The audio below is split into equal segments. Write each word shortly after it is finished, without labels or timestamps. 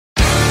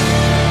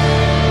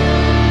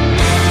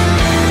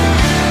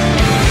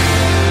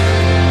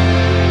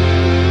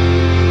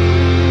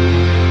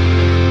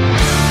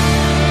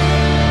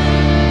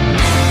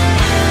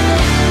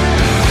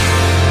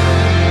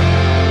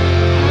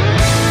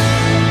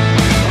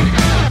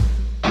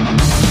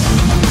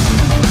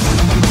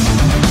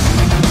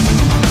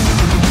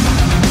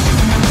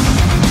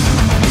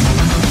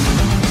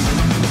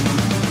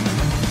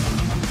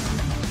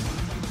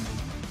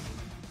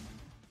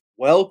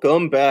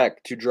Welcome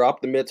back to Drop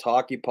the Mitts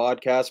Hockey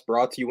Podcast,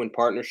 brought to you in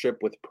partnership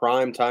with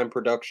Prime Time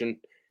Production.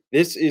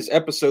 This is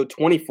episode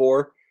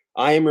 24.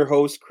 I am your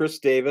host, Chris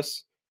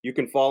Davis. You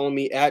can follow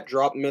me at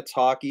Drop Mitts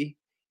Hockey,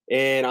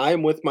 and I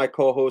am with my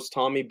co-host,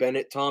 Tommy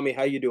Bennett. Tommy,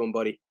 how you doing,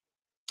 buddy?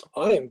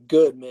 I am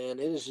good, man.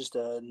 It is just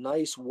a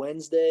nice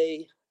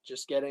Wednesday.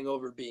 Just getting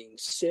over being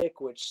sick,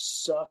 which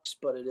sucks,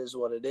 but it is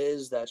what it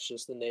is. That's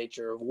just the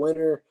nature of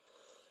winter.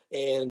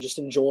 And just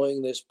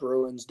enjoying this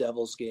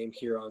Bruins-Devils game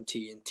here on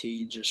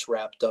TNT. Just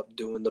wrapped up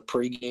doing the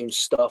pregame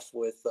stuff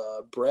with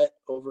Brett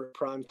over at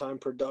Primetime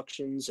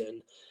Productions.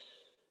 And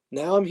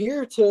now I'm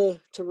here to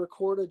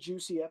record a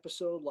juicy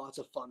episode. Lots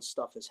of fun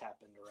stuff has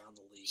happened around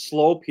the league.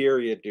 Slow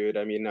period, dude.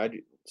 I mean,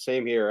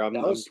 same here. I'm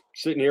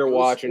sitting here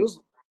watching.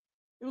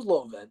 It was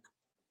low event.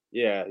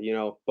 Yeah,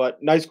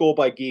 but nice goal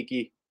by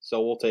Geeky,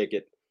 so we'll take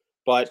it.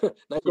 But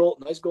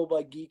nice goal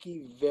by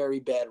Geeky.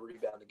 Very bad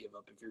rebound to give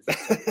up if you're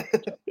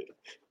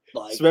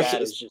like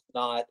that is just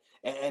not,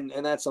 and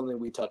that's something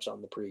we touched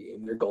on the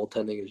pregame. Your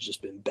goaltending has just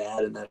been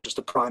bad, and that's just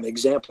a prime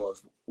example of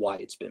why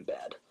it's been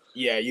bad.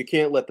 Yeah, you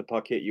can't let the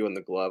puck hit you in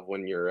the glove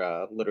when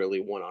you're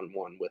literally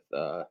one-on-one with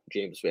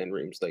James Van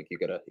Riemsdyk. You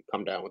got to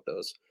come down with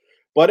those.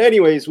 But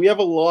anyways, we have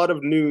a lot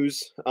of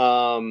news.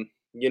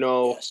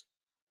 Yes.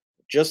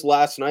 Just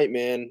last night,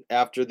 man,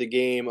 after the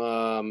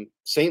game,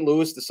 St.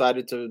 Louis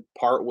decided to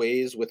part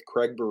ways with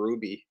Craig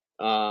Berube.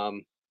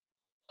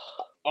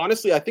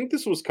 Honestly, I think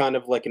this was kind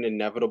of like an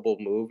inevitable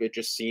move. It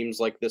just seems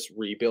like this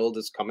rebuild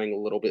is coming a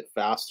little bit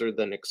faster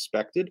than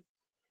expected.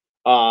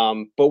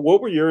 But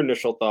what were your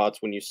initial thoughts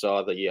when you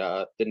saw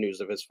the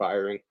news of his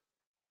firing?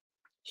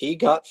 He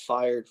got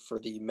fired for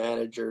the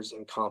manager's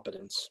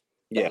incompetence.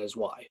 That is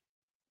why.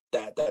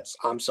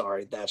 I'm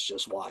sorry, that's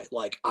just why.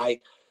 Like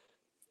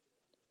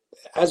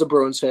as a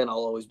Bruins fan, I'll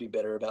always be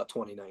bitter about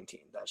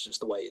 2019. That's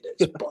just the way it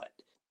is. But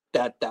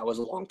that was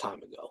a long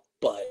time ago.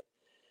 But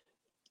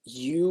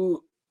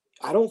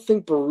I don't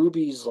think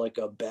Berube's like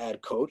a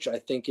bad coach. I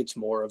think it's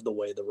more of the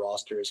way the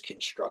roster is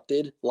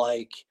constructed.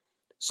 Like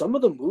some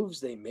of the moves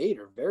they made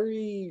are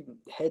very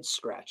head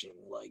scratching.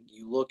 Like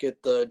you look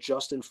at the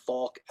Justin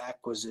Falk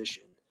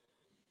acquisition,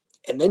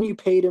 and then you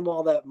paid him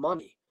all that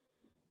money.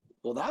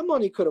 Well, that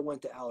money could have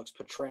went to Alex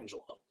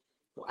Pietrangelo.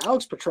 Well,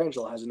 Alex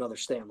Pietrangelo has another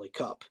Stanley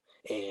Cup,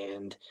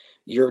 and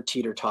you're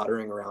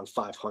teeter-tottering around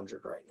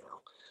 500 right now.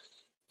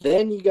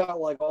 Then you got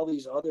like all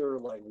these other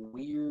like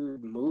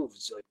weird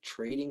moves, like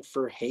trading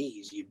for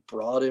Hayes. You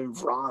brought in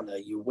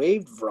Vrana. You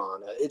waived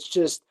Vrana. It's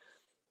just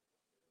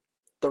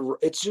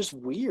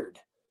weird.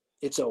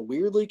 It's a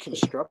weirdly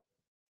constructed.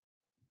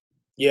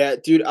 Yeah,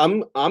 dude,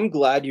 I'm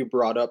glad you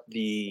brought up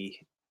the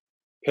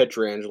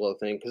Pietrangelo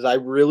thing because I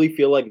really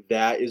feel like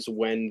that is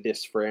when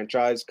this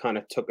franchise kind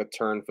of took a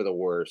turn for the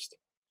worst.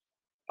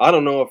 I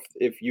don't know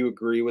if you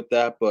agree with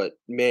that, but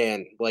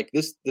man, like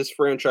this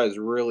franchise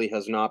really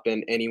has not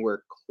been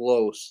anywhere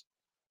close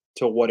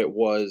to what it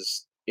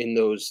was in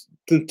those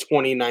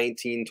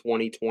 2019,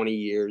 2020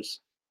 years.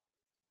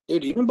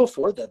 Dude, even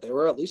before that, they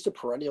were at least a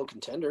perennial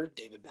contender.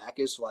 David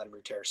Backes,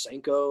 Vladimir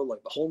Tarasenko,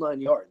 like the whole 9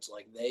 yards.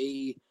 Like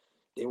they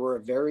were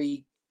a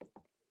very,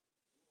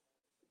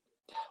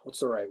 what's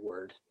the right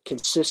word?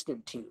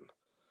 Consistent team.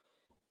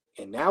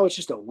 And now it's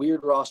just a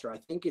weird roster. I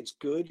think it's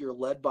good. You're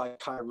led by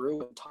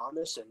Kyrou and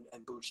Thomas,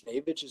 and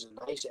Buchnevich is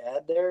a nice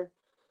add there.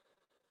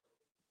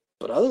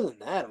 But other than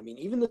that, I mean,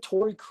 even the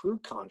Torrey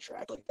Krug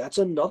contract, like that's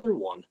another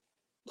one.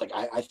 Like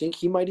I think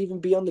he might even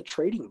be on the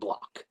trading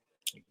block.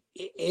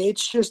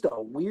 It's just a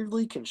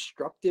weirdly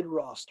constructed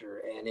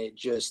roster, and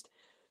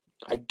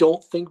I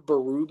don't think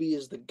Berube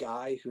is the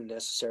guy who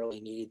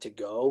necessarily needed to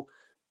go.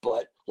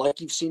 But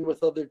like you've seen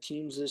with other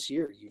teams this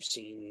year, you've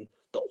seen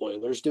the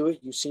Oilers do it.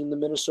 You've seen the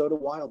Minnesota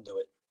Wild do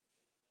it.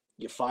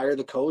 You fire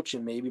the coach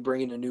and maybe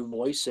bring in a new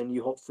voice, and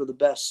you hope for the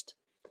best.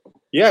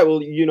 Yeah,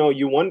 well,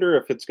 you wonder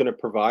if it's going to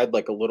provide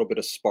like a little bit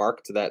of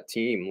spark to that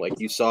team. Like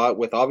you saw it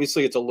with,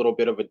 obviously it's a little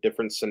bit of a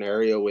different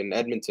scenario in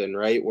Edmonton,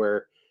 right?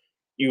 Where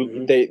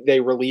they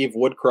relieve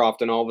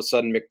Woodcroft and all of a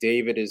sudden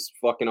McDavid is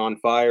fucking on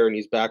fire and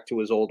he's back to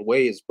his old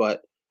ways.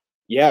 But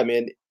yeah,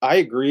 man, I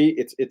agree.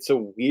 It's a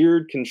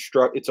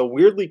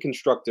weirdly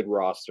constructed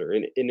roster,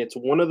 and it's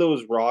one of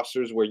those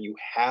rosters where you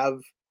have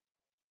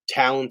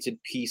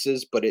talented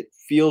pieces, but it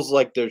feels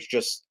like there's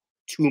just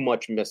too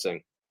much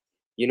missing.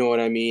 You know what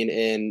I mean?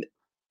 And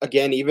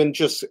again, even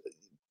just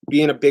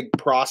being a big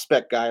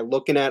prospect guy,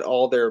 looking at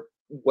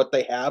what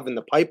they have in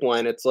the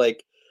pipeline, it's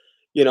like,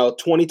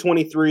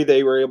 2023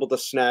 they were able to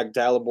snag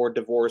Dalibor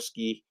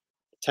Dvorsky,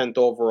 10th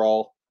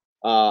overall.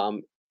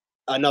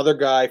 Another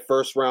guy,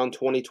 first round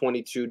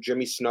 2022,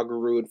 Jimmy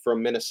Snuggerud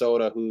from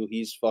Minnesota, who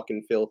he's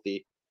fucking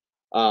filthy.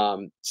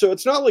 So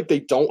it's not like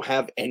they don't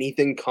have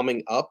anything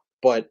coming up,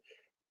 but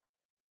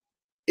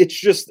it's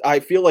just, I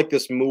feel like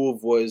this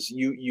move was,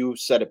 you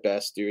said it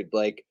best, dude.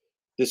 Like,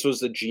 this was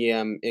the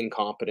GM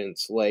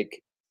incompetence.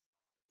 Like,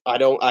 I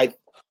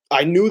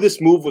knew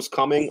this move was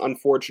coming,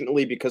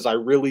 unfortunately, because I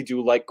really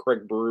do like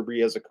Craig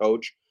Berube as a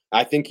coach.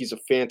 I think he's a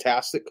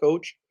fantastic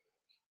coach.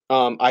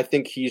 I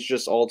think he's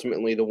just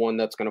ultimately the one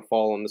that's going to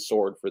fall on the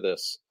sword for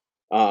this.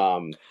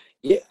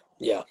 Yeah,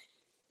 Yeah.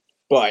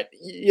 But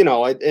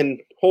and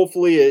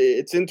hopefully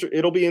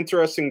it'll be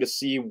interesting to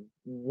see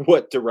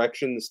what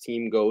direction this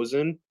team goes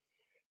in.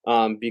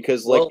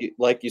 Because Well,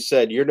 like you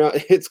said, you're not.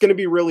 It's going to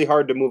be really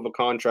hard to move a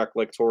contract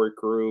like Torrey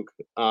Krug.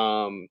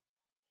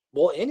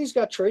 well, and he's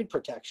got trade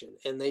protection,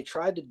 and they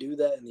tried to do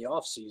that in the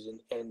offseason,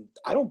 and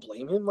I don't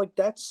blame him. Like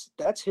that's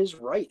his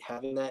right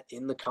having that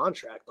in the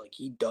contract. Like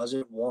he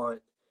doesn't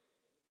want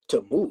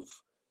to move.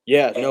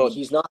 Yeah, And no,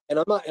 he's not, and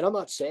I'm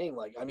not saying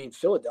like, I mean,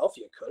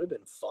 Philadelphia could have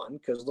been fun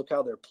because look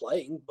how they're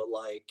playing, but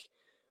like,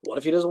 what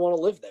if he doesn't want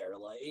to live there?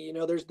 Like,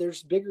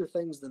 there's bigger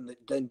things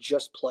than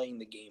just playing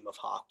the game of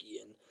hockey.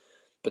 And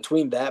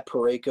between that,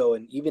 Pareko,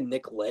 and even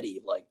Nick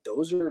Leddy, like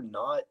those are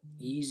not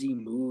easy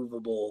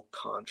movable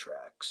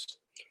contracts.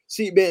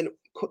 see, man,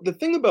 the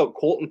thing about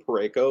Colton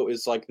Pareko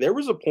is like there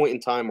was a point in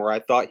time where I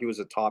thought he was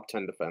a top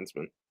 10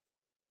 defenseman.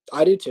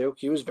 I do too.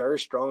 He was very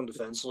strong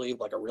defensively,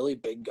 like a really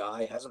big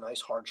guy, has a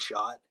nice hard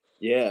shot,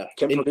 Yeah,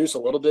 can and produce a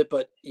little bit,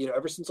 but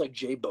ever since like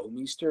Jay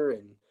Bouwmeester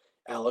and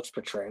Alex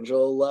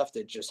Petrangelo left,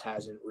 it just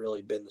hasn't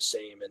really been the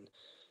same. And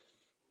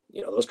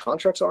those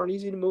contracts aren't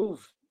easy to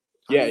move.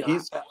 I yeah, mean,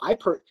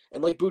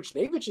 and like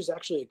Buchnevich is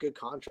actually a good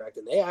contract,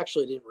 and they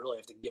actually didn't really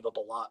have to give up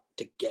a lot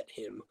to get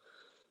him.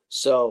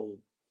 So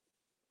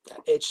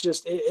it's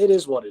just it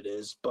is what it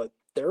is. But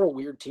they're a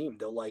weird team.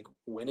 They'll like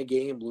win a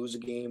game, lose a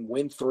game,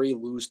 win three,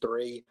 lose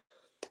three,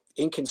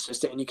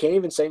 inconsistent. And you can't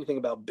even say anything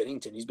about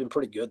Binnington. He's been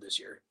pretty good this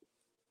year.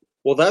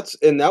 well,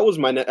 that was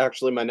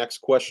actually my next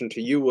question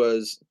to you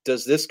was,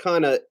 does this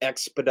kind of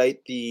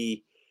expedite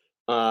the,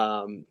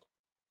 um,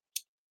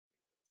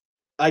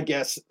 I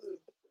guess,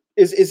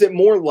 is it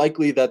more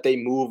likely that they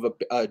move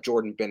a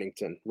Jordan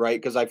Binnington,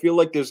 right? Because I feel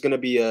like there's going to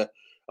be a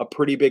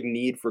pretty big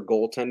need for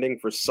goaltending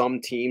for some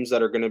teams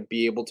that are going to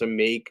be able to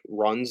make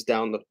runs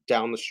down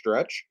the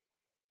stretch.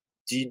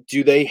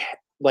 Do they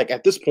like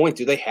at this point?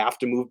 Do they have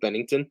to move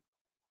Bennington?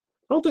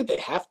 I don't think they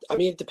have to. I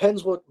mean, it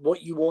depends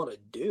what you want to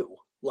do.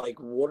 Like,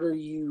 what are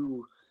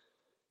you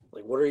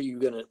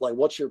gonna like?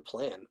 What's your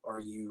plan?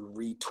 Are you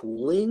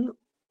retooling,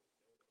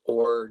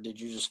 or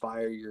did you just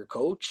fire your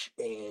coach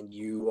and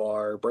you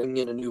are bringing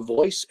in a new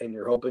voice and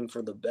you're hoping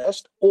for the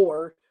best,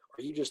 or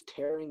are you just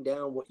tearing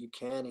down what you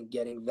can and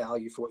getting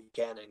value for what you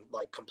can and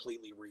like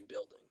completely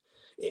rebuilding?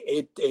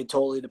 It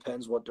totally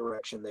depends what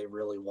direction they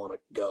really want to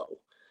go.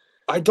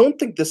 I don't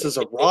think this It, is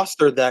a it, it,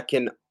 roster that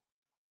can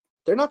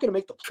they're not going to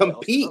make the playoffs. They're not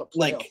compete. a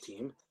playoff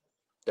team.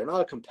 They're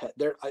not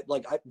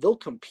a they'll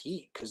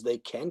compete because they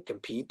can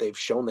compete. They've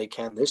shown they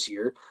can this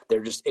year.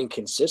 They're just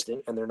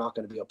inconsistent, and they're not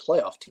going to be a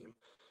playoff team.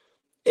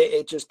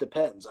 It just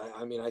depends.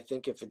 I mean, I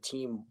think if a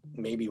team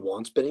maybe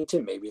wants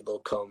Bennington, maybe they'll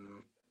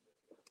come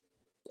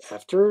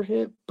after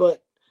it.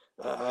 But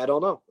I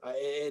don't know.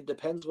 It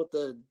depends what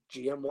the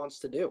GM wants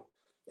to do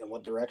and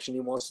what direction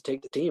he wants to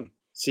take the team.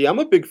 See, I'm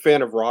a big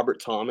fan of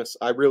Robert Thomas.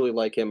 I really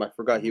like him. I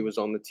forgot he was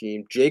on the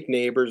team. Jake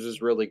Neighbors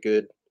is really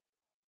good. Yeah,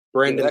 but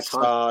Brandon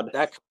Saad,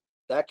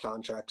 that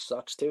contract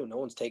sucks too. No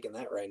one's taking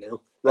that right now, and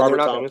they're Robert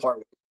not going to Thomas. part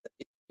with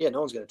it. Yeah, no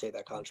one's going to take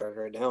that contract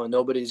right now, and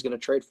nobody's going to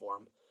trade for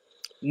him.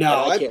 And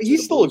No, I can't see the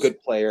he's still a Blues good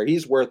player.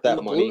 He's worth and that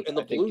the blue money. and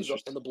the I think Blues he's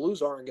just and the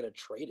Blues aren't going to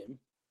trade him.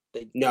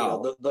 They,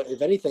 no.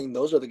 if anything,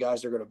 those are the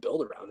guys they're going to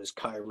build around is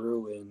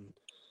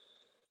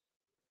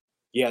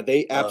Yeah,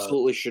 they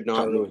absolutely should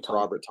not Kyrou move and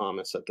Thomas. Robert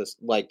Thomas at this.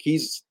 Like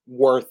he's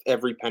worth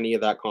every penny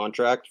of that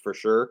contract for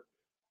sure.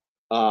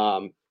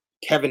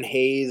 Kevin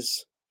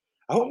Hayes.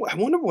 I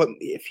wonder what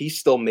if he's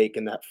still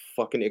making that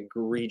fucking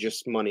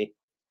egregious money.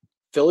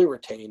 Philly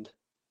retained.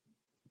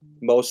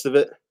 Most of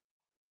it.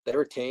 They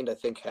retained, I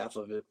think, half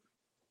of it.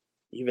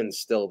 Even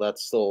still,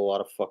 that's still a lot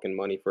of fucking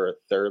money for a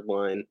third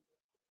line.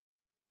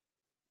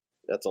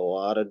 That's a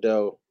lot of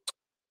dough.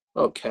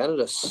 Oh,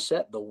 Canada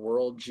set the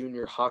World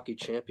Junior Hockey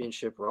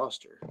Championship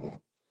roster.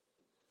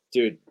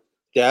 Dude,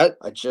 that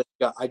I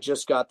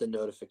just got the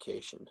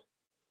notification.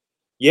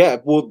 yeah,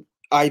 well,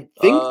 I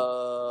think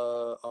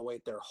Oh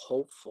wait, they're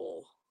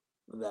hopeful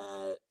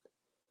that.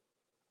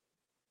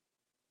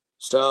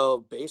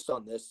 So based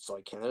on this, it's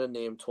like Canada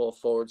named 12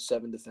 forwards,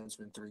 7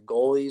 defensemen, 3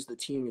 goalies. The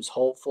team is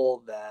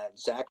hopeful that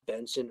Zach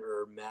Benson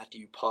or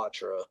Matthew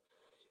Patra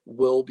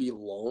will be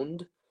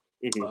loaned.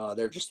 mhm.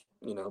 They're just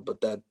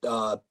but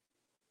that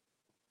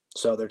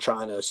so they're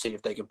trying to see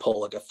if they can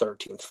pull like a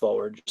 13th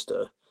forward just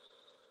to.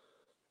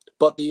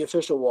 But the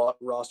official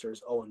roster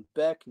is Owen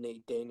Beck,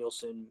 Nate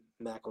Danielson,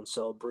 Macklin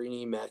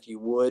Celebrini, Matthew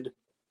Wood,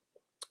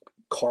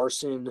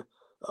 Carson,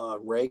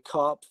 Ray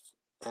Kopf,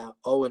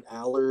 Owen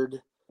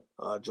Allard,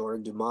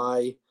 Jordan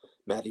Dumais,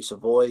 Matthew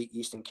Savoy,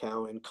 Easton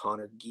Cowan,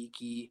 Connor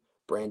Geeky,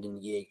 Braden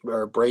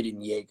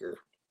Yeager.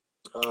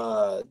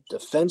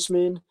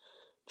 Defenseman,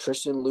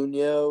 Tristan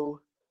Luneau,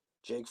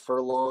 Jake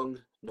Furlong,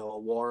 Noah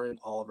Warren,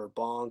 Oliver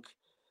Bonk,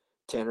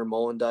 Tanner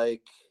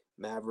Molendyke,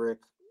 Maverick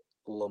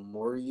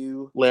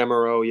Lemuriu,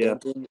 Lamoureux, yeah.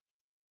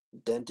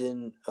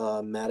 Denton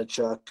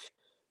Matichuk,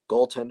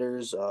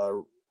 goaltenders,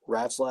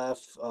 Ratzlaff,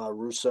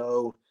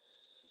 Russo,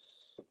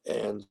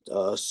 and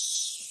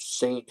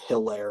Saint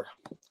Hilaire,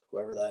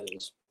 whoever that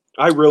is.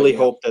 I But really yeah,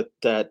 hope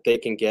that they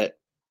can get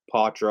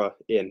Patra,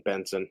 and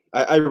Benson.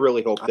 I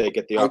really hope I they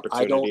get the I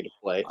opportunity don't to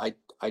play.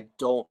 I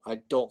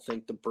don't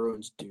think the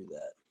Bruins do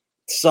that.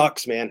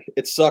 Sucks, man.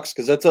 It sucks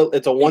because it's a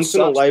It once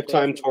in a sucks, but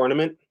lifetime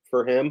tournament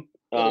for him,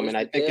 it is, and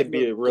I but they think have it'd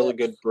be no a really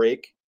good depth.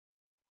 break.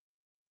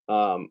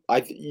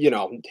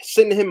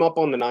 Sitting him up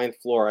on the ninth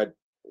floor,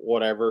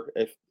 whatever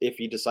if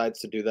he decides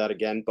to do that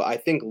again. But I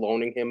think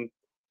loaning him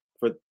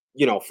for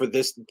for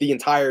the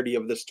entirety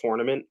of this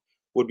tournament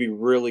would be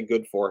really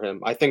good for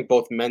him. I think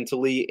both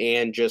mentally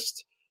and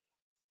just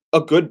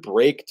a good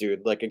break,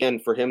 dude. Like again,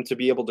 for him to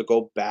be able to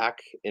go back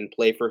and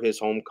play for his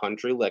home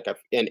country,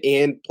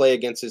 and play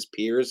against his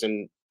peers,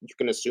 and you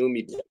can assume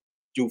he'd Yeah.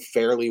 do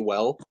fairly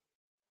well.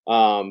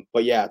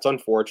 But yeah, it's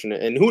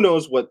unfortunate, and who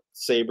knows what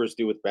Sabres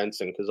do with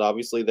Benson because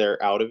obviously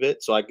they're out of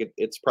it. So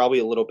it's probably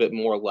a little bit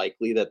more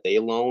likely that they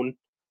loan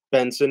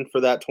Benson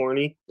for that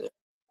tourney.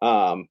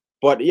 Yeah.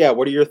 But yeah,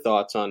 what are your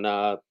thoughts on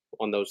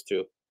those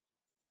two?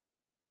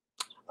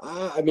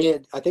 I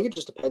mean, I think it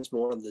just depends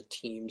more on the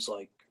team's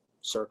like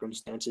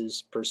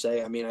circumstances per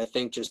se. I mean, I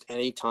think just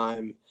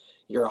anytime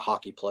you're a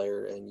hockey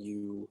player and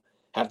you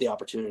have the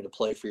opportunity to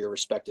play for your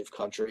respective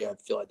country, I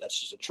feel like that's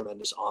just a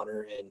tremendous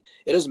honor. And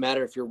it doesn't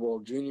matter if you're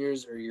World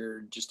Juniors or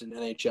you're just an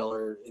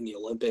NHLer in the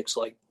Olympics.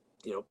 Like,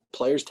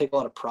 players take a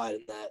lot of pride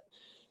in that.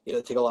 They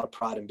take a lot of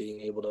pride in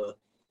being able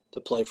to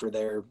play for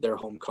their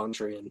home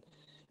country. And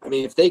I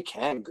mean, if they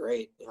can,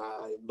 great.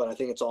 But I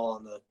think it's all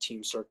on the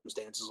team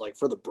circumstances. Like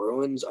for the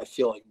Bruins, I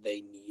feel like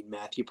they need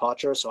Matthew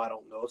Poitras, so I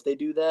don't know if they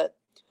do that.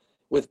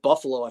 With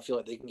Buffalo, I feel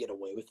like they can get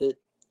away with it,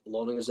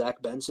 loaning a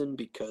Zach Benson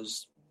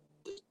because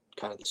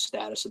kind of the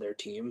status of their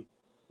team.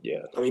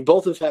 Yeah. I mean,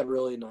 both have had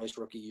really nice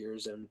rookie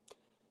years, and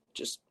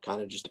just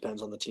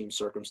depends on the team's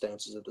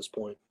circumstances at this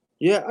point.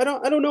 Yeah, I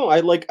don't know.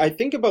 I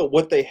think about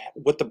what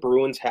the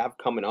Bruins have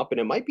coming up, and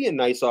it might be a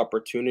nice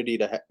opportunity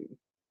to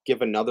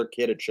give another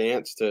kid a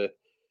chance to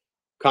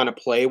kind of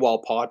play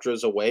while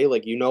Patra's away.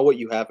 Like what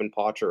you have in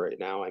Patra right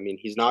now. I mean,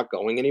 he's not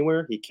going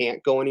anywhere. He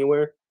can't go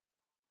anywhere.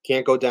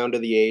 Can't go down to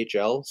the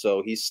AHL,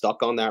 so he's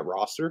stuck on that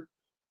roster.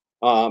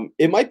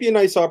 It might be a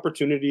nice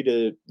opportunity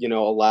to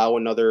allow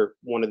another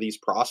one of these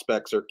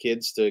prospects or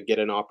kids to get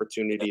an Yeah,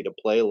 opportunity to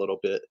play a little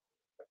bit.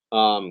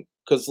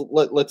 Because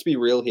let's be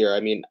real here. I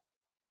mean,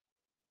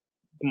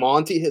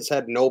 Monty has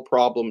had no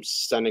problem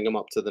sending him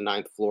up to the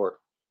ninth floor,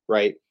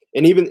 right?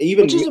 And which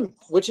even isn't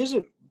which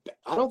isn't.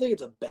 I don't think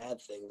it's a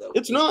bad thing though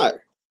it's not.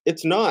 either.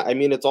 It's not. I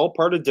mean, it's all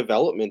part of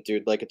development,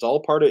 dude. Like it's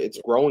all part of it's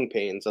growing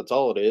pains. That's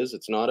all it is.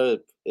 It's not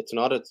a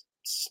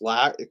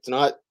slack. It's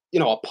not,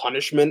 a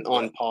punishment Yeah,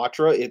 on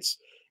Patra.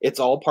 It's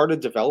all part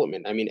of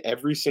development. I mean,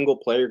 every single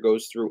player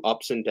goes through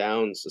ups and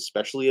downs,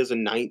 especially as a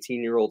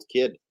 19-year-old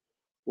kid.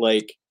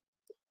 Like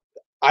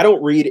I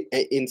don't read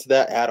into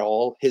that at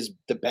all. The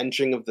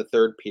benching of the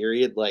third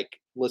period, like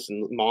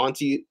listen,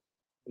 Monty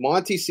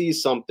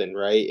sees something,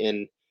 right?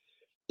 And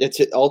it's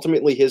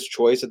ultimately his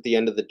choice at the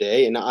end of the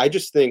day. And I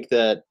just think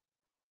that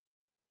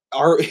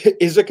our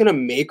is it going to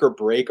make or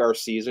break our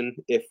season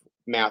if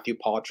Matthew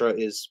Patra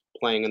is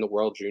playing in the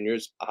World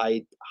Juniors?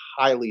 I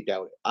highly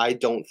doubt it. I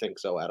don't think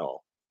so at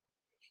all.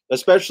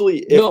 Especially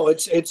if no,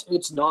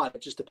 it's not.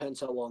 It just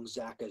depends how long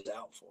Zach is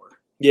out for.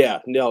 yeah,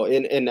 no,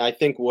 and I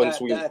think once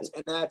That we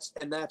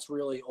that's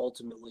really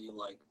ultimately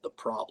like the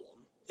problem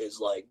is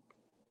like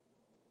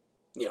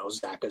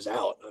Zach is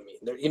out. I mean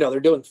they're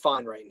doing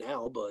fine right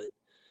now, but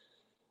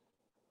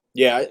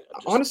yeah, just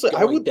honestly,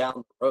 going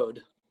down the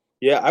road.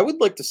 I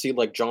would like to see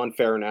like John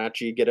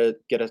Farinacci get a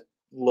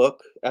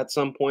look at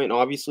some point.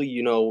 Obviously,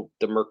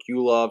 the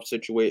Merkulov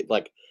situation.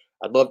 Like,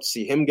 I'd love to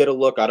see him get a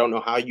look. I don't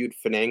know how you'd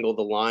finagle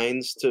the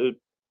lines to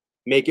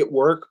make it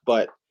work,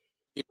 but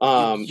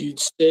um, You'd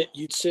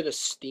sit a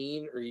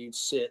Steen or you'd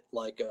sit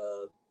like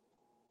a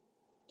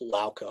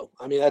Lauco.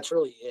 I mean that's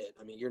really it.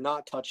 I mean you're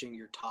not touching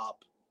your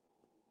top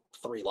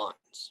three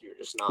lines. You're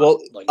just not well,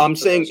 like I'm neither of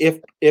saying those.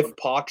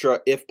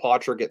 if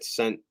Patra gets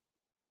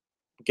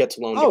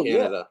loaned to Oh yeah.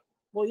 Canada.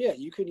 Well, yeah,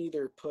 you can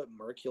either put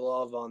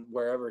Merkulov on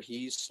wherever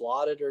he's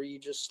slotted, or you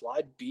just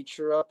slide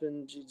Beecher up,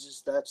 and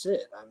that's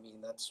it. I mean,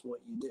 that's what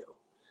you do.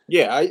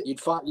 Yeah, I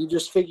You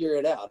just figure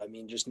it out. I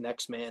mean, just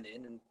next man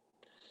in, and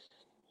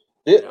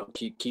it,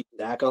 keep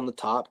Dak on the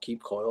top,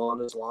 keep Coyle on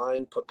his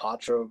line, put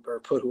Patra or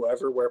put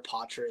whoever where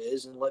Patra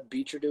is, and let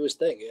Beecher do his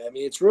thing. I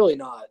mean, it's really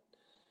not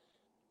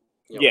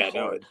yeah,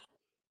 hard.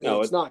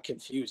 no, It's not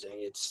confusing.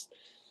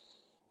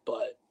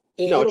 But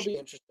no, it'll be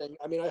interesting.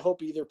 I mean, I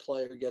hope either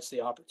player gets the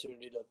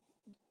opportunity to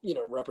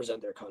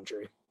represent their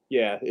country.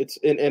 yeah,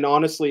 and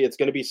honestly, it's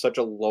going to be such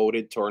a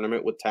loaded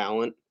tournament with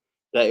talent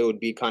that it would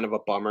be kind of a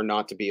bummer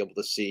not to be able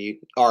to see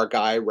our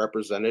guy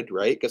represented,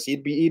 right? Because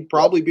he'd Yep.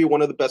 probably be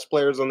one of the best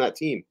players on that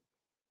team.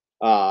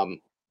 Um,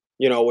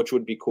 which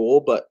would be cool,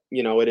 but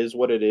it is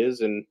what it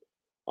is, and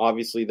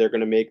obviously they're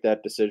going to make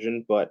that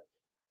decision. But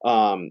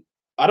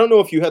I don't know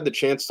if you had the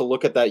chance to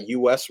look at that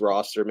U.S.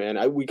 roster,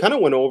 man. We kind of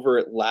went over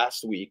it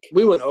last week.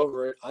 We went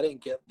over it. I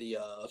didn't get the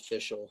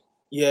official.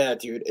 Yeah,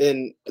 dude,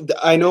 and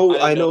I didn't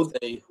know if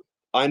they.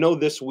 I know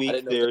this I week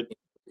didn't know if they.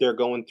 they're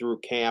going through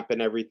camp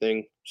and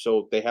everything,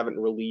 so they haven't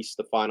released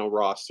the final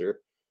roster.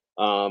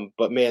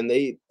 But man,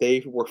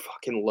 they were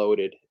fucking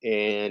loaded,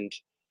 and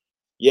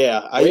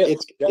yeah, Oh yeah,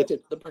 it's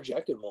the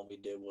projected one we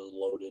did was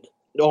loaded.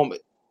 no,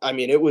 I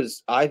mean it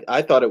was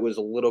I thought it was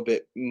a little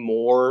bit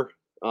more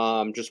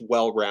just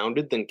well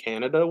rounded than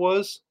Canada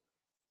was,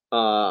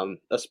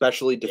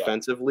 especially Yeah.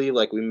 defensively.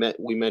 Like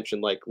we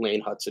mentioned like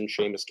Lane Hudson,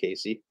 Seamus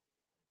Casey.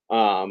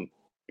 Um,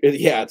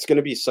 yeah, it's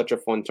gonna be such a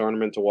fun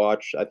tournament to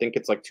watch. I think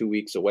it's like 2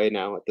 weeks away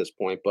now at this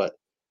point, but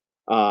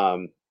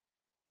um,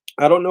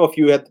 I don't know if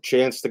you had the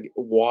chance to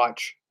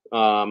watch.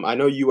 I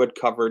know you had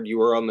covered. You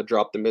were on the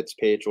Drop the Mitts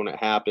page when it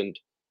happened.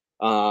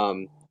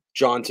 Um,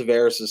 John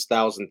Tavares's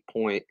 1,000th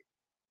point.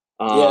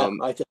 Yeah,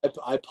 Um,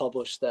 I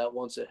published that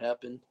once it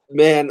happened.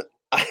 man,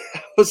 I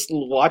was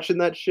watching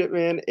that shit,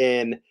 man,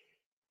 and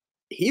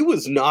he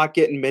was not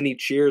getting many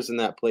cheers in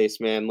that place,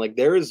 man. Like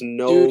there is Dude,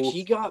 no.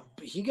 he got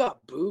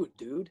booed,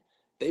 dude.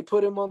 They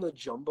put him on the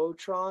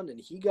jumbotron and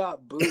he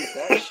got booed.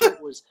 That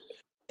shit was,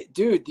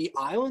 dude. The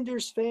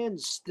Islanders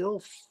fans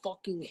still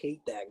fucking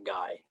hate that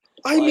guy.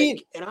 I mean,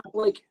 And I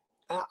look,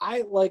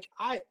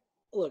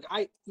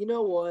 you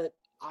know what?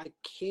 I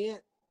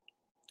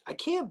I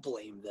can't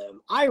blame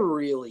them. I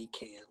really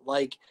can't.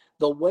 Like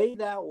the way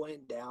that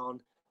went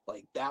down,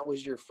 like that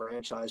was your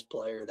franchise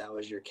player, that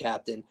was your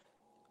captain.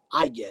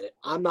 I get it.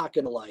 I'm not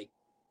gonna like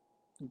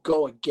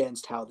go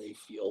against how they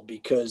feel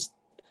because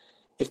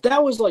if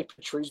that was like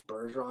Patrice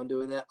Bergeron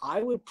doing that,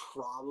 I would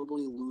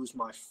probably lose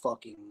my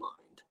fucking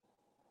mind.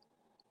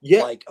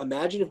 yeah, Like,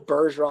 imagine if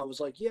Bergeron was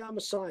like, "Yeah, I'm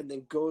assigned,"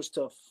 then goes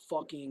to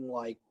fucking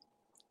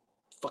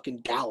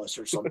Dallas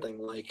or something.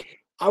 Like,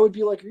 I would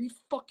be like, "Are you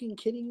fucking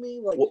kidding me?"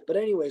 Like, well, but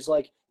anyways,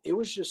 like, it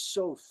was just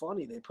so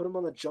funny. They put him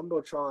on the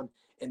jumbotron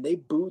and they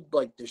booed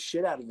like the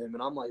shit out of him,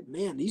 and I'm like,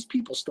 man, these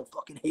people still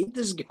fucking hate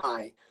this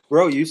guy.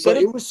 bro, you But said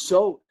it. it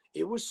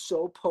was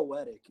so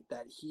poetic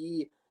that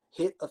he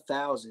hit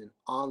 1,000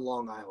 on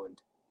Long Island.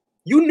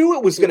 You knew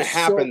it was It gonna was so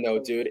happen though,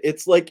 dude. poetic.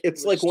 It's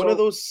like one of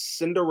those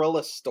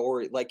Cinderella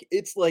story. Like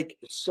it's like,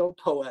 It's so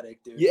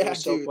poetic, dude. It yeah,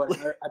 was so dude.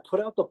 poetic. I put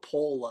out the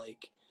poll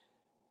like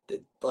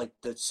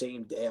the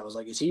same day. I was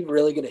like, is he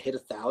really gonna hit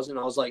 1,000?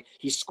 I was like,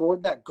 he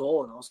scored that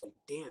goal, and I was like,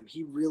 damn,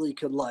 he really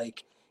could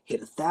like hit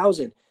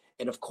 1,000.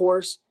 And of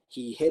course,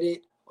 he hit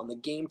it on the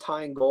game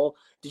tying goal.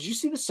 Did you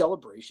see the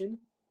celebration?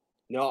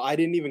 No, I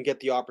didn't even get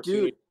the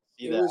opportunity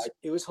Dude, to see that.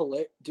 it was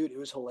hilarious. Dude, it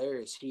was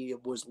hilarious. He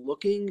was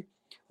looking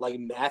like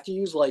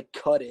Matthews like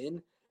cut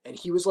in, and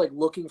he was like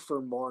looking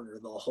for Marner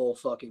the whole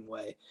fucking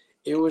way.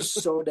 It was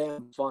so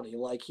damn funny.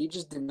 Like he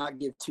just did not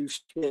give two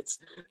shits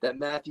that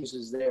Matthews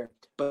is there.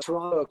 But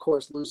Toronto, of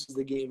course, loses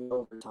the game in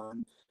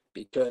overtime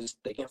because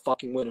they can't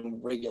fucking win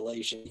in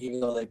regulation, even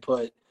though they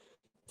put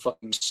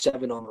fucking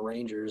 7 on the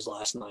Rangers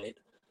last night.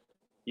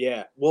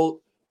 Yeah.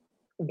 Well,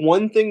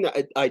 one thing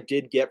that I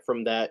did get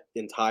from that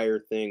entire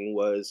thing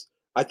was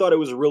I thought it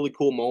was a really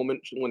cool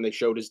moment when they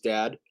showed his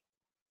dad.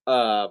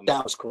 Um,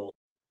 That was cool.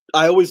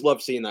 I always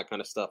love seeing that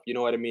kind of stuff. You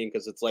know what I mean?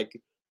 Because it's like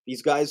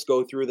these guys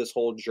go through this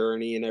whole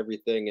journey and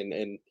everything,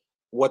 and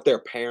what their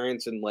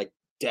parents and like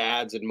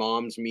dads and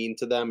moms mean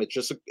to them.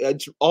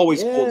 It's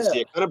always cool to see.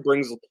 Yeah. It kind of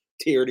brings a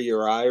tear to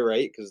your eye,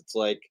 right? Because it's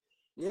like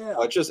Yeah.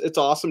 it's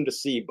awesome to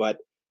see. But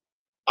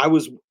I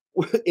was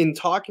in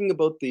talking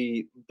about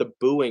the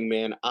booing,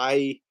 man.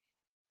 I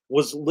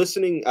was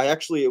listening. I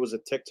actually it was a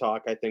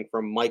TikTok I think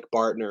from Mike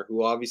Bartner,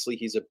 who obviously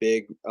he's a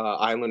big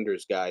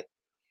Islanders guy,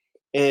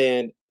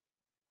 and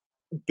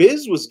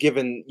Biz was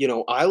giving,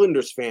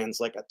 Islanders fans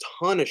like a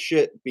ton of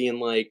shit, being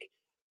like,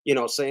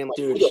 saying like,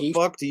 Dude, "Who the he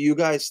fuck do you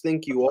guys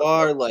think you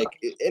are?" Like,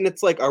 and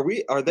it's like,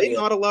 are they yeah.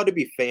 not allowed to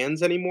be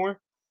fans anymore?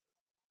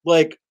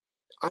 Like,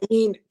 I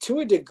mean,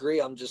 to a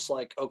degree, I'm just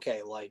like,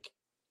 okay, like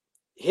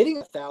hitting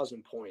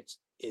 1,000 points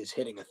is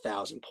hitting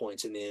 1,000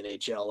 points in the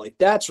NHL. Like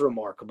that's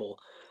remarkable.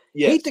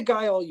 Hate the yes,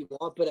 guy all you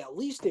want, but at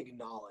least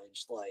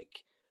acknowledge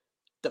like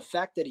the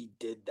fact that he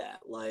did that.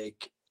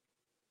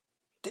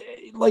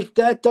 Like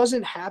that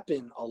doesn't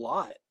happen a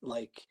lot.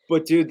 Like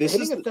but dude,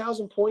 hitting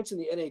 1,000 points in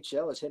the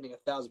NHL is hitting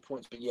 1,000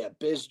 points. But yeah,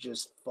 Biz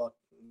just fucking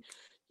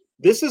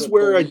the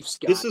Leafs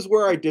this guy. is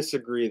where I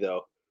disagree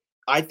though.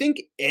 I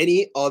think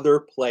any other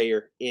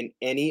player in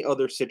any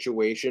other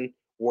situation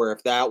where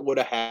if that would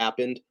have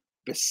happened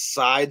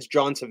besides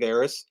John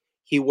Tavares,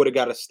 he would have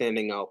got a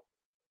standing O.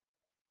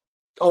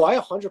 Oh, I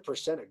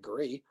 100%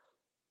 agree.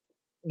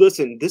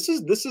 Listen, this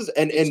is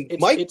and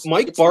Mike It's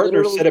Bartner said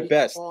literally it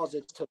best. because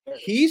it's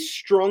He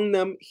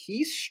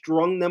Tavares.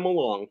 strung them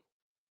along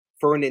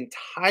for an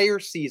entire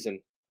season,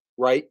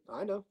 right?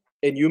 I know.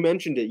 And you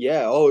mentioned it.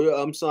 Yeah, oh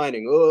yeah, I'm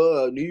signing.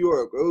 Oh, New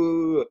York.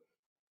 Oh,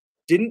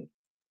 didn't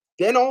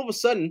then all of a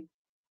sudden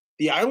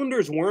the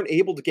Islanders weren't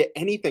able to get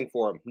anything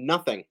for him.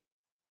 Nothing.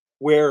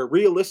 Where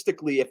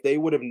realistically, if they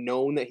would have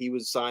known that he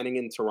was signing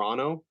in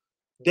Toronto,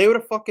 they would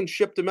have fucking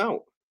shipped him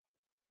out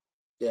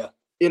Yeah.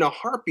 in a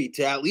heartbeat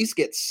to at least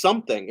get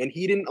something, and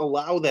he didn't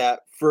allow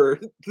that for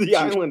the Dude,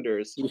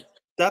 Islanders. dude,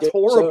 That's so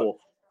horrible.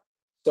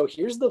 so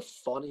here's the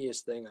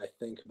funniest thing I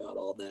think about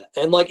all that.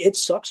 And like it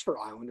sucks for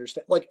Islanders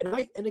like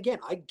and again,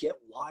 I get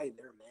why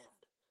they're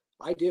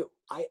mad. I do.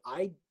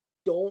 I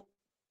don't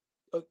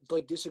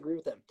like disagree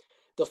with them.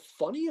 the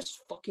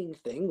funniest fucking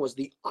thing was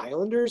the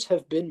Islanders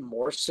have been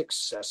more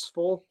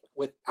successful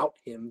without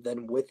him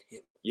than with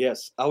him.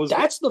 Yes,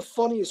 That's the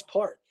funniest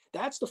part.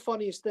 That's the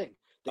funniest thing. I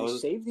They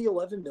was saved the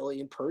 11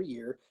 million per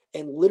year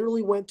and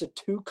literally went to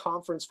 2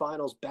 conference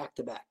finals back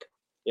to back.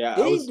 yeah,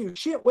 They I didn't was do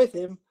shit with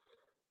him.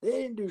 They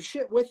didn't do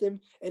shit with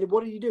him. And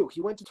what did he do?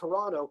 He went to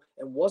Toronto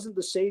and wasn't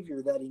the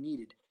savior that he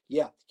needed.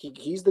 Yeah,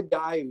 he's the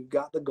guy who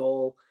got the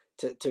goal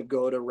to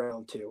go to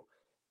round 2.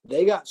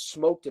 They got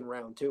smoked in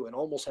round 2 and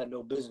almost had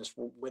no business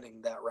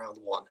winning that round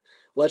 1.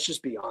 Let's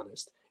just be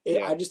honest.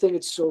 yeah. I just think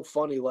it's so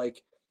funny.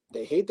 Like,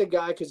 they hate the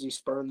guy because he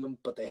spurned them,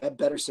 but they had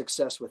better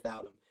success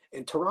without him.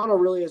 And Toronto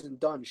really hasn't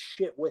done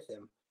shit with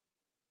him.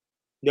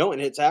 No,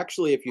 and it's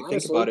actually, if you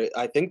think about Honestly, it,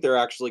 I think they're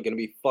actually going to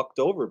be fucked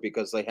over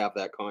because they have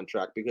that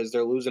contract because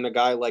they're losing a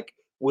guy like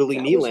Willie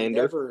that was Nylander.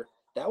 never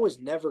that was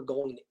never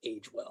going to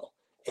age well.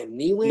 And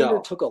Nylander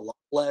No, took a lot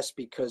less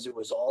because it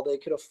was all they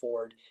could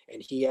afford,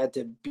 and he had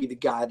to be the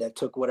guy that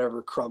took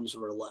whatever crumbs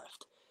were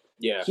left.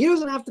 yeah, He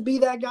doesn't have to be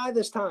that guy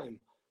this time.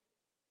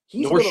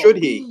 He's nor gonna should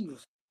he.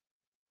 leave.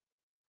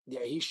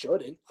 Yeah, he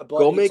shouldn't. But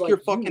Go it's make your like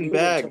you fucking knew when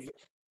bag.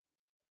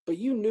 but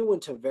you knew when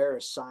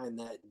Tavares signed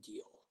that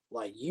deal.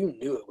 Like, you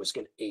knew it was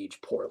gonna age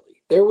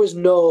poorly. There was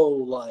no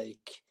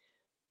like,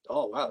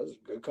 oh wow, this is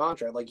a good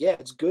contract. Like, yeah,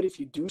 it's good if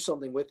you do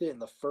something with it in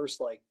the first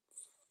like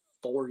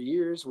 4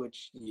 years,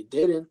 which you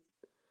didn't.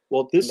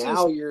 Well, this is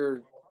Now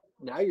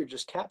you're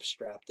just cap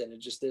strapped, and it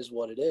just is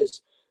what it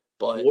is.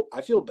 But wh-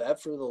 I feel bad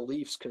for the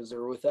Leafs because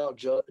they're without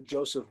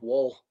Joseph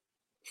Woll.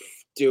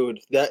 dude,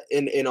 that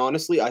and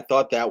honestly, I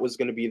thought that was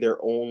going to be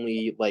their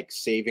only like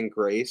saving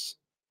grace,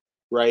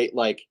 right?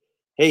 Like,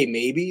 hey,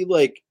 maybe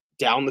like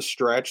down the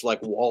stretch,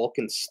 like Wall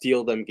can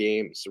steal them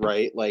games,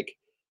 right? Like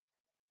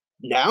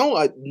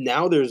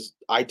now there's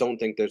I don't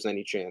think there's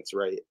any chance,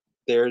 right?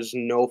 There's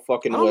no I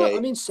fucking don't know. I way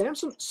mean,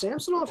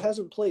 Samsonov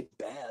hasn't played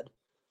bad.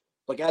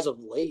 Like, as of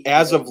late, he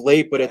as of hasn't played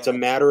late, but it's a bad.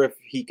 matter if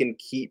he can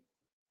keep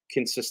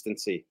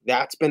consistency.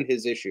 That's been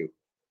his issue.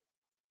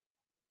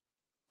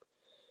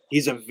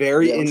 He's a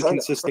very Yeah, I'm trying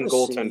inconsistent to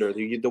see.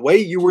 goaltender. The way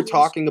you He were is.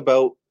 talking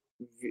about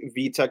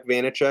Vitek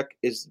Vanacek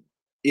is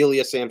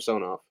Ilya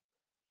Samsonov.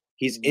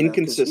 He's Yeah, because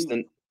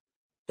inconsistent.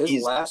 He's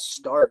his last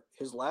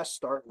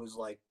start was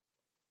like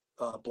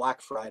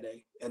Black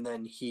Friday, and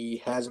then he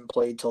hasn't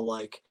played till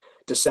like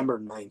December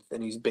 9th,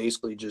 and he's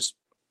basically just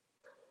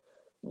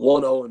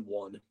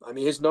 1-0-1. I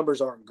mean, his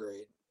numbers aren't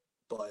great,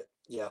 but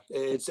yeah,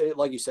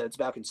 like you said, it's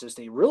about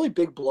consistency. Really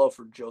big blow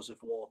for Joseph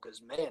Woll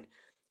because, man,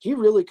 he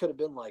really could have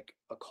been like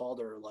a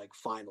Calder like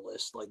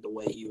finalist, like the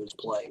way he was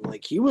playing.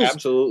 Like, he was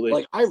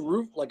absolutely. I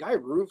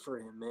root for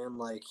him, man.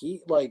 Like he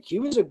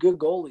was a good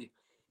goalie,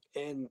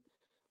 and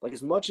like,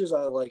 as much as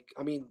I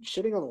mean,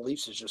 shitting on the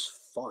Leafs is just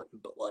fun,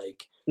 but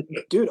like,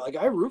 dude, like,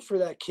 I root for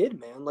that kid,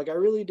 man. Like, I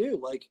really do.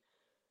 Like, I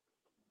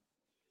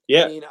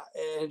Yeah, mean,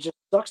 and it just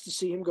sucks to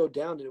see him go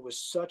down. And it was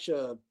such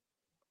a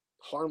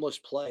harmless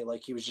play.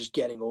 Like, he was just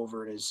getting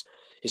over and his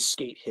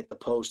skate hit the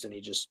post and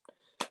he just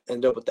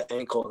ended up with the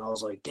ankle. And I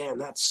was like, damn,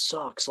 that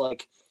sucks.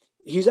 Like,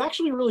 he's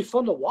actually really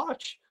fun to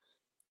watch.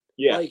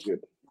 yeah, Like, good.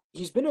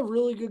 he's been a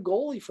really good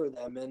goalie for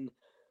them. And,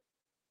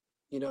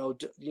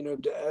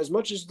 as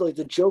much as like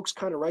the jokes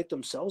kind of write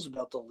themselves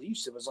about the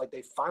Leafs, it was like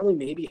they finally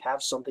maybe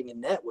have something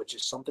in net, which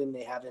is something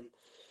they haven't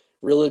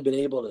really been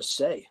able to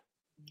say.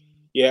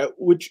 Yeah,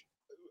 which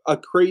a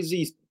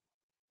crazy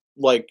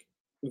like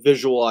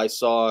visual I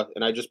saw,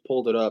 and I just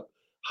pulled it up.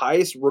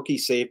 Highest rookie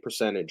save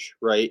percentage,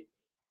 right?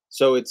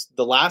 So it's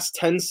the last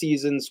 10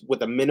 seasons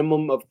with a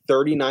minimum of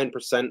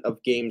 39%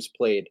 of games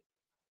played,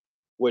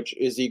 which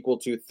is equal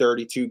to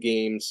 32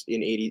 games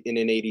in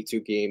an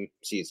 82 game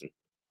season.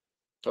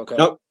 Okay.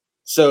 No,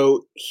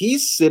 so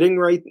he's sitting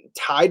right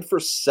tied for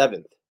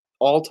 7th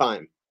all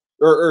time.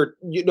 Or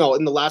in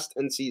the last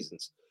 10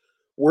 seasons.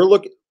 We're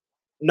looking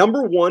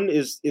number 1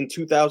 is in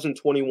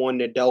 2021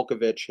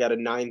 Nedeljkovic had a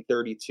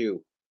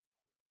 932,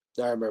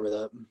 I remember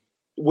that.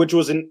 which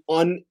was an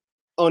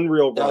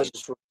unreal That run. was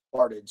just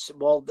retarded.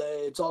 Well,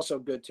 it's also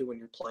good too when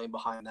you're playing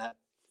behind that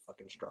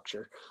fucking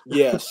structure.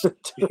 Yes.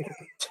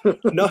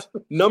 No,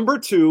 number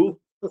 2,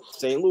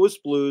 St. Louis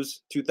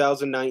Blues,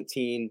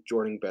 2019,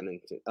 Jordan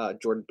Bennington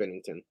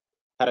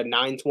had a Yeah.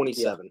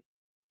 927.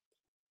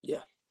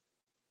 Yeah.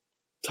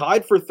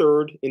 Tied for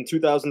 3rd in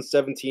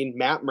 2017,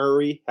 Matt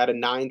Murray had a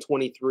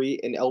 923,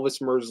 and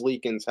Elvis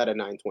Merzlikins had a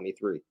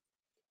 923.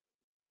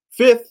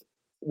 5th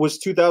was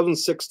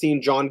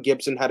 2016, John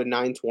Gibson had a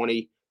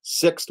 920.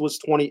 6th was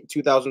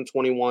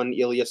 2021,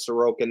 Ilya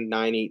Sorokin,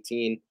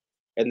 918.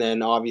 And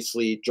then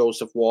obviously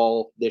Joseph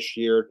Wall this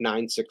year,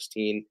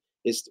 916,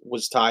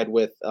 was tied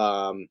with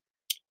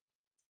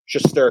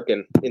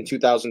Shesterkin in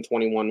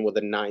 2021 with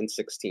a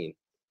 916.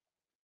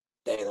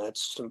 Dang,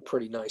 that's some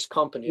pretty nice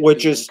company to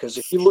Which be in. is Because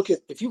if you look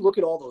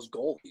at all those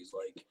goalies,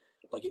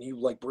 and you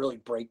like really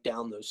break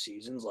down those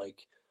seasons,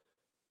 like,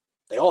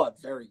 they all have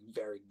very,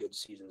 very good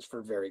seasons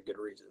for very good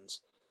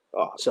reasons.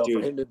 oh So for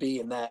dude. him to be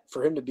in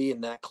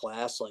that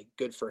class, like,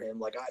 good for him.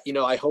 Like,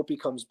 I hope he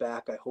comes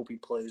back. I hope he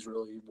plays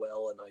really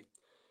well, and I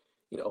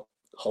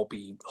Hope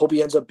he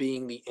ends up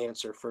being the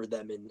answer for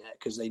them in net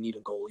because they need a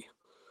goalie.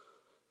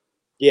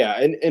 Yeah,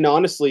 and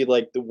honestly,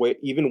 like the way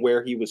even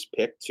where he was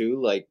picked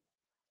too, like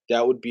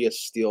that would be a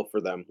steal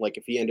for them. Like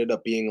if he ended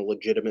up being a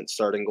legitimate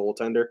starting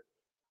goaltender.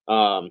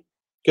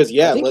 Because I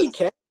yeah, think he let's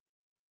can.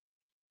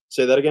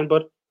 say that again,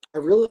 bud. I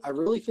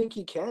really think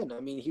he can. I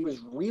mean, he was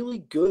really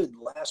good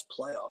last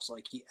playoffs.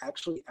 Like he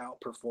actually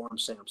outperformed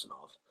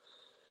Samsonov,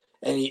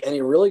 and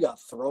he really got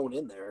thrown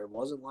in there. It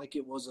wasn't like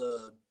it was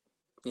a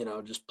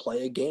just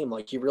play a game.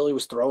 Like he really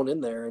was thrown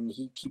in there, and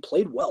he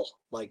played well.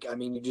 Like I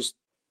mean,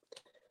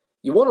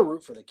 you want to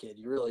root for the kid,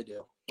 you really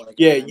do. Like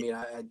Yeah, I mean,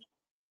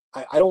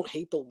 I don't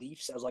hate the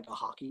Leafs as like a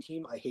hockey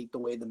team. I hate the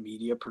way the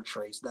media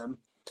portrays them.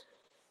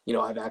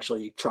 I've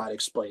actually tried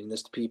explaining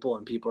this to people,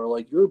 and people are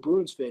like, "You're a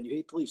Bruins fan. You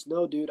hate the Leafs."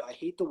 No, dude, I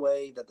hate the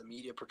way that the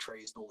media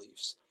portrays the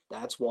Leafs.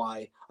 That's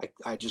why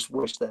I just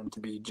wish them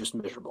to be just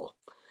miserable,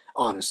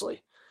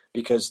 honestly.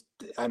 Because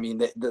I mean,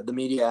 the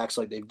media acts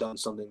like they've done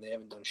something they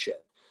haven't done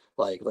shit.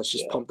 Like, let's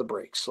just yeah, pump the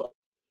brakes. Like,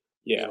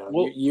 yeah.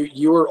 Well,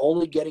 you are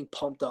only getting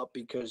pumped up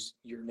because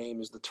your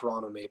name is the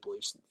Toronto Maple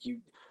Leafs.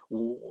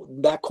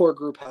 That core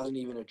group hasn't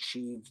even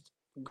achieved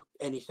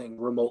anything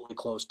remotely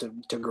close to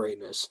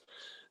greatness.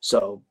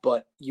 So,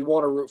 but you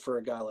want to root for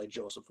a guy like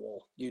Joseph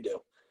Woll. You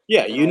do.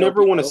 yeah, And you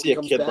never I want to hope see he a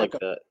comes kid like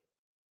back. that.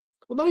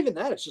 Well, not even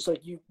that. It's just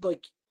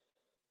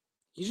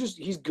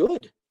he's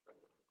good,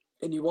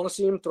 and you want to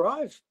see him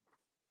thrive,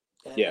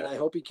 and Yeah, I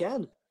hope he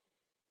can.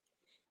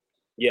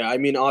 yeah. I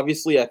mean,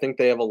 obviously, I think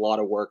they have a lot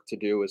of work to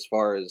do as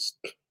far as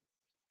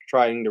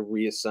trying to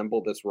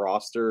reassemble this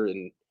roster,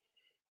 and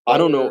I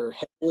don't know.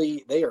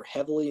 They are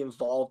heavily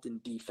involved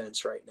in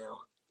defense right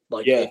now.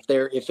 Like Yeah,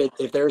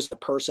 if there's a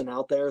person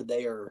out there,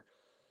 they are.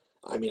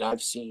 I mean,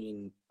 I've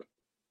seen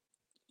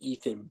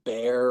Ethan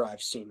Bear,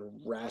 I've seen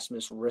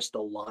Rasmus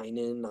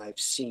Ristolainen, I've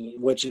seen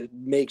which it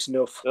makes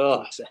no ugh,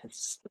 fucking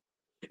sense.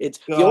 It's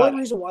the only God,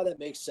 reason why that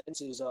makes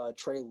sense is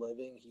Trey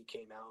Living. He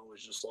came out and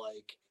was just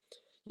like,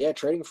 yeah,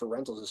 trading for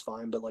rentals is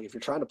fine, but like if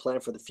you're trying to plan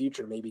for the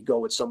future, maybe go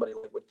with somebody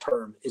like with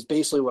term is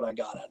basically what I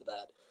got out of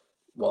that.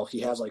 Well, he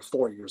has like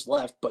 4 years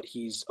left, but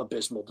he's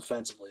abysmal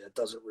defensively. That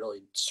doesn't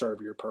really serve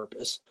your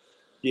purpose.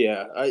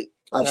 yeah. I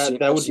I've that seen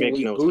that I've would seen make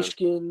Leah no sense.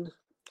 Bushkin.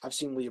 I've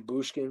seen Leah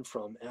Bushkin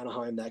from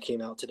Anaheim that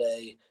came out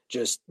today.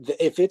 Just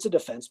if it's a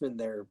defenseman,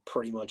 they're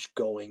pretty much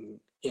going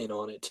in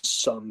on it to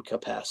some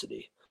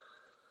capacity.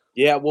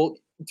 Yeah, well,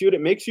 dude,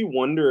 it makes you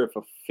wonder if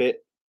a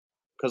fit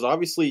because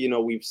obviously,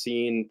 we've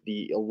seen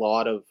a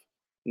lot of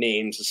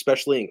names,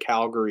 especially in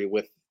Calgary,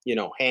 with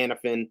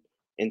Hannafin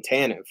and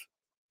Tanev.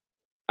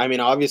 I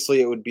mean,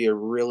 obviously, it would be a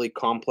really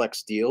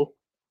complex deal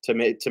to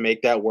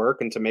make that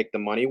work and to make the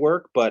money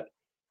work. But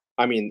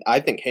I mean, I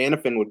think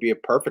Hannafin would be a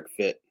perfect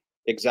fit.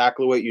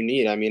 Exactly what you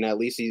need. I mean, at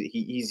least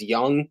he's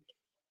young.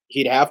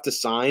 He'd have to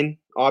sign,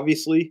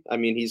 obviously. I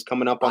mean, he's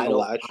coming up on I the don't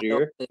last I don't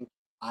year. think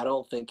I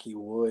don't think he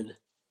would.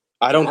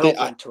 I And don't think.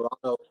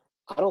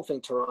 I don't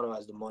think Toronto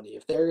has the money.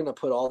 If they're gonna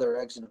put all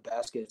their eggs in a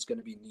basket, it's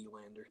gonna be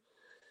Nylander.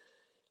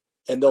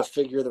 And they'll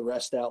figure the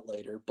rest out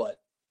later. But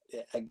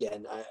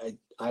again,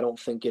 I don't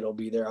think it'll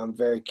be there. I'm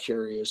very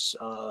curious.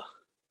 I'm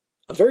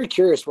very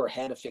curious where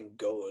Hannafin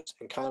goes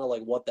and kind of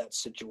like what that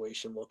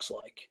situation looks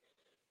like.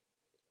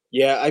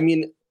 Yeah, I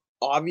mean,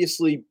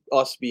 obviously,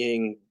 us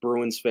being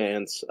Bruins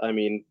fans, I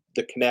mean,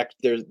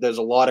 there's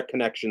a lot of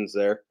connections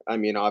there. I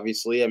mean,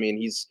 obviously, I mean,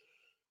 he's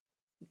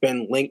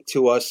been linked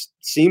to us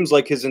seems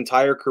like his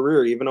entire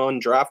career, even on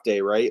draft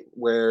day, right?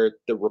 Where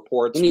the And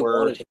reports he were,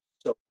 wanted him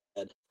so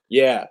bad.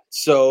 yeah.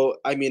 So,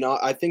 I mean,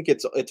 I think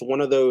it's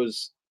one of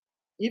those,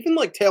 even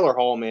like Taylor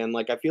Hall, man.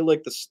 Like, I feel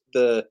like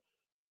the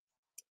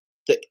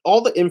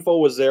all the info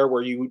was there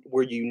where you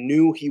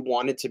knew he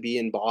wanted to be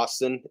in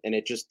Boston, and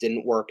it just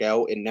didn't work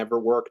out. It never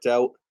worked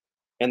out.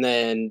 And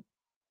then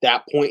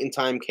that point in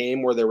time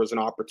came where there was an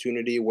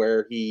opportunity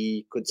where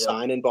he could Yep.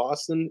 sign in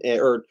Boston,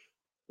 or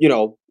you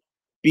know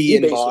be He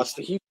in basically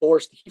Boston. he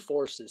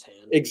forced his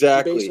hand. He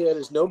Exactly. basically had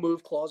his no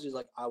move clause. He's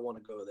like, I want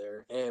to go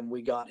there, and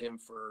we got him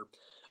for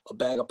a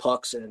bag of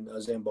pucks and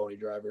a Zamboni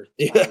driver.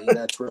 I Yeah. mean,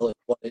 that's really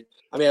what it.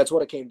 I mean, that's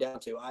what it came down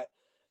to.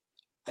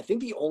 I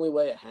think the only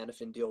way a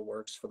Hannafin deal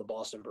works for the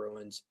Boston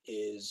Bruins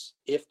is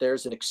if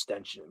there's an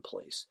extension in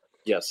place.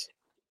 Yes.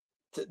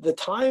 The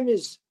time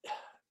is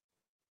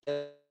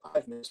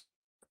I've missed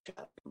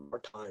more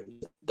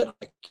times than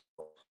I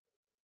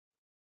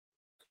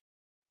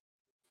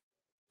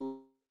can.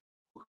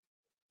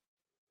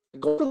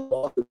 Go to the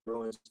Boston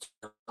Bruins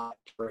to not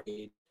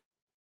trade.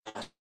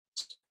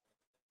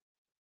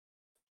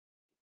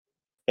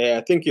 Hey,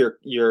 I think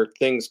your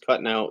thing's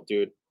cutting out,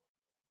 dude.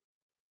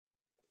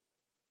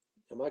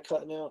 Am I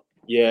cutting out?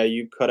 Yeah,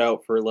 you cut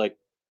out for like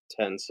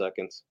 10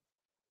 seconds.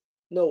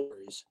 No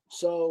worries.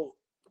 So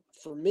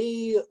for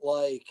me,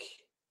 like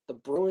the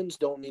Bruins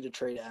don't need to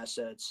trade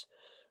assets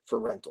for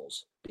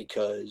rentals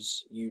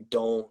because you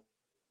don't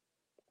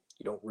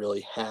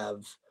really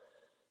have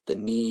the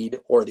need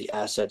or the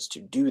assets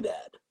to do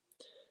that.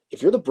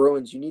 If you're the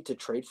Bruins, you need to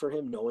trade for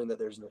him knowing that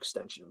there's an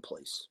extension in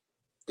place.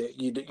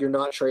 You're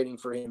not trading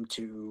for him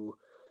to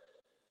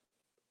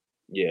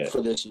Yeah.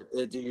 for this year.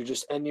 You're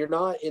just, and you're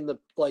not in the,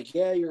 like,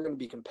 yeah, you're going to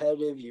be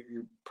competitive.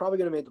 You're probably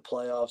going to make the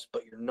playoffs,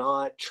 but you're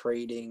not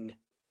trading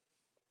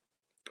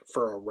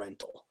for a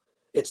rental.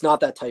 It's not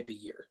that type of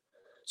year.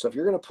 So if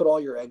you're going to put all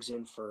your eggs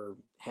in for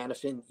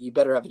Hannafin, you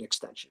better have an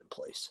extension in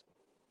place.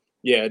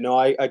 Yeah, no,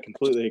 I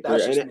completely agree,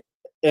 That's just me.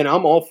 and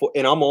I'm all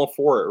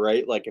for it,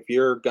 right? Like, if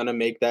you're gonna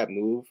make that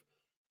move,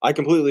 I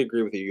completely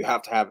agree with you. You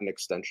have to have an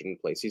extension in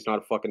place. He's not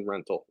a fucking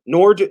rental.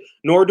 Nor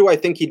do I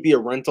think he'd be a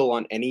rental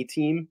on any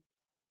team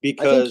I think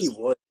he because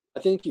would. I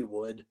think he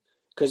would.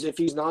 Because if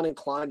he's not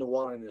inclined to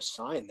wanting to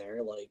sign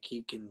there, like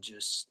he can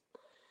just,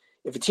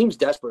 if a team's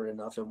desperate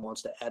enough and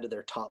wants to add to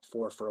their top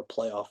four for a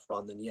playoff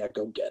run, then yeah,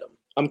 go get him.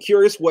 I'm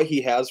curious what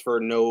he has for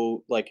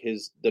no like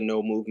the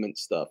no movement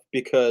stuff I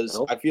because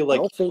don't. I feel I like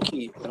don't think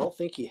he. I don't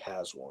think he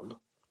has one.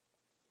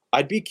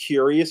 I'd be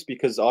curious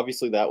because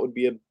obviously that would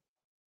be a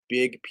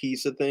big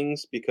piece of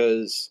things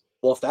because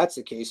Well, if that's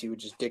the case, he would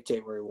just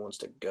dictate where he wants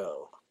to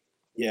go.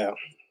 yeah,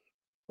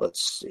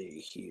 Let's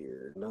see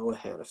here. Noah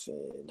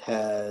Hannafin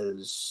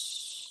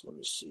has. Let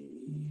me see.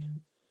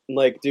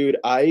 like dude,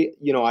 I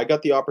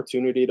got the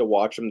opportunity to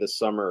watch him this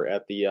summer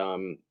at the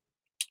Oh,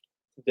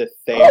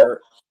 Thayer.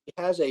 he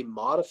has a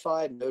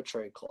modified no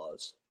trade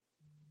clause.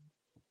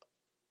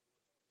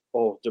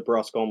 Oh,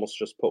 DeBrusque almost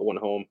just put one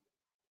home.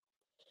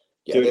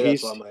 Yeah, I Dude, think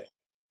that's he's why my. I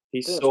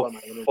he's think that's so why my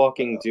internet cut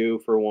fucking out. due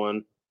for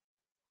one.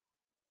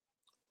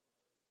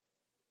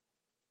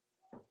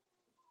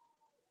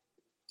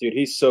 Dude,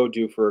 he's so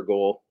due for a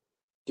goal.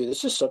 Dude,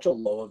 this is such a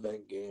low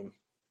event game.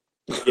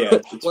 Yeah,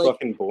 it's like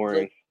fucking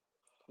boring.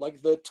 like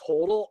like the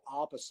total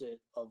opposite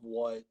of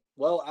what.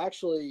 Well,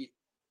 actually,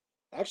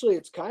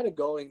 it's kind of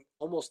going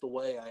almost the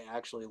way I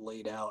actually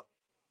laid out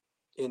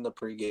in the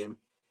pregame.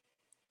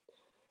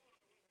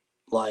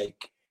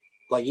 Like,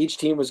 like each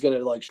team was gonna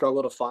like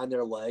struggle to find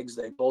their legs.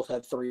 They both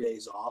had 3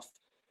 days off.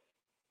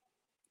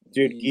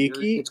 Dude,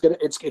 Geeky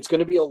It's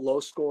gonna be a low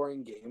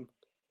scoring game.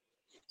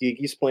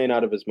 Geeky's playing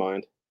out of his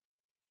mind.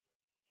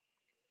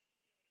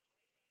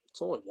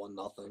 It's only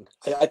 1-0.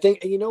 I think,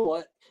 and you know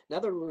what? Now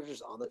that we're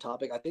just on the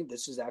topic, I think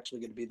this is actually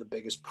going to be the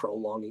biggest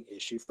prolonging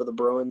issue for the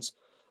Bruins.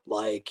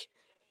 Like,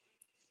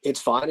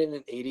 it's fine in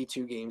an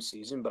 82 game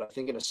season, but I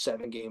think in a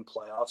 7 game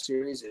playoff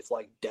series, if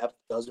like depth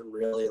doesn't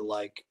really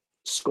like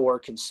score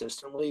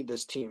consistently,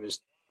 this team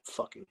is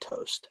fucking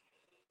toast.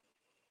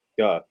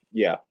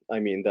 Yeah. I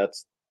mean,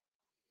 that's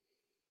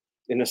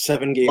in a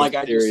 7 game Like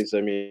I just series. I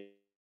mean,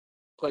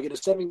 like in a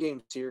 7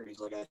 game series,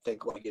 like I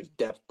think like if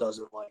depth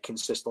doesn't like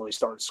consistently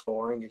start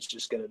scoring, it's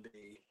just gonna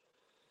be.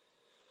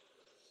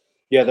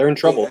 yeah, they're in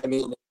trouble. I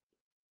mean,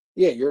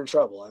 yeah, you're in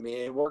trouble. I mean,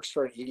 it works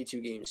for an 82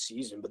 game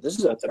season, but this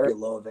is a That's a very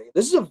low event.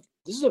 This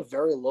is a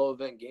very low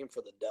event game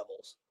for the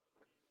Devils,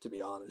 to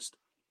be honest.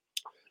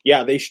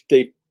 yeah. They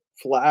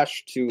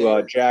flashed to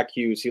They're Jack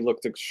Hughes. He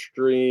looked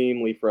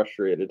extremely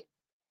frustrated.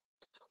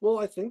 Well,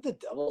 I think the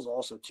Devils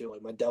also too.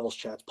 Like my Devils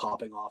chat's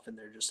popping off, and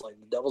they're just like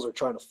the Devils are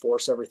trying to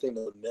force everything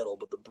to the middle,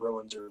 but the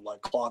Bruins are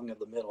like clogging at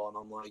the middle. And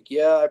I'm like,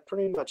 yeah, I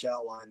pretty much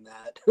outlined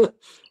that.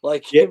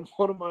 Like Yeah, in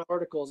one of my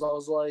articles, I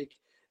was like,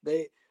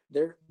 the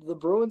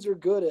Bruins are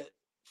good at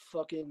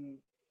fucking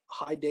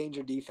high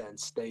danger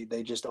defense.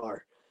 They just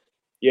are.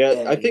 yeah.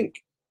 And I think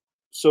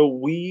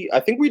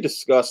we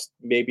discussed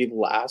maybe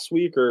last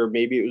week or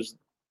maybe it was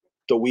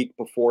the week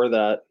before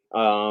that.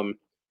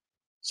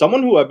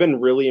 Someone who I've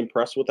been really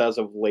impressed with as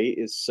of late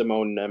is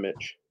Simone Nemec.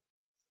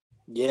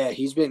 yeah,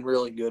 he's been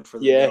really good for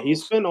the Yeah, he's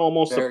Devils. been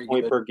almost a Very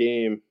point good. per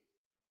game.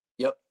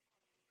 Yep.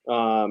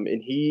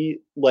 And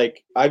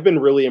I've been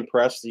really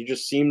impressed. He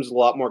just seems a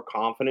lot more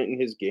confident in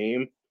his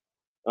game.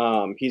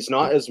 He's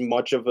not as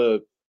much of a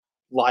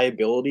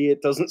liability,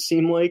 it doesn't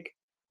seem like.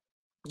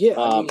 Yeah,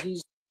 I Um, mean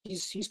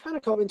he's kind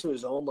of come into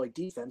his own. Like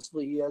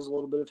defensively, he has a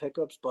little bit of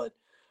hiccups, but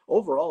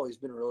overall he's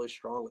been really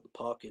strong with the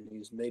puck and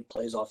he's made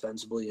plays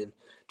offensively and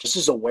just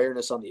his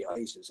awareness on the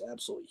ice is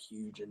absolutely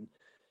huge. And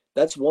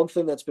that's one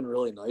thing that's been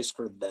really nice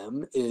for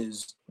them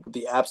is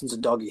the absence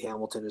of Dougie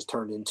Hamilton has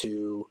turned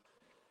into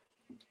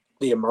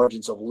the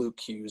emergence of Luke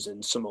Hughes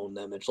and Simone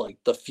Nemec. Like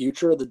the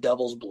future of the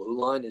Devils blue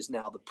line is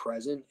now the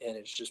present, and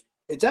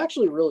it's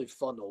actually really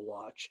fun to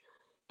watch.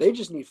 They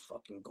just need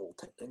fucking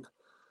goaltending.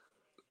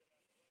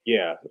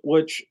 yeah,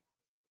 which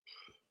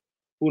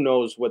who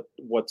knows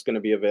what's going to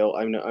be available.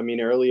 I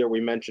mean, earlier we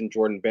mentioned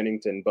Jordan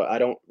Bennington, but I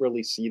don't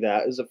really see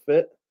that as a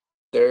fit.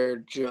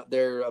 They're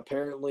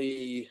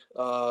apparently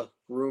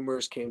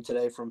rumors came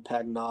today from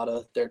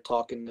Pagnotta.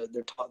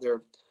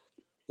 They're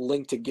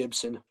linked to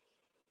Gibson.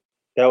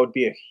 That would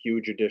be a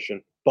huge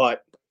addition.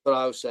 But But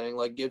I was saying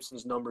like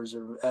Gibson's numbers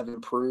have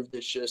improved.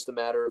 It's just a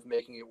matter of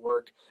making it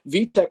work.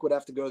 VTech would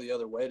have to go the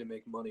other way to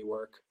make money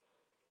work.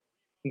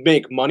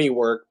 make money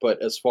work,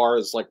 but as far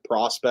as like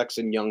prospects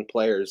and young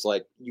players,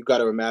 like you got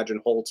to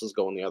imagine Holtz is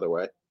going the other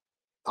way.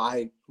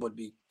 I would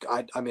be.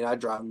 I mean, I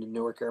drive him to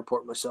Newark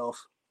Airport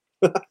myself.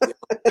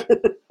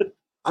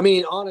 I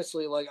mean,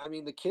 honestly, like, I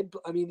mean, the kid,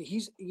 I mean,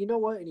 he's, you know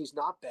what, and he's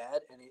not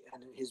bad, and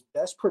his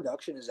best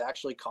production has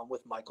actually come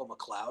with Michael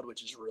McLeod,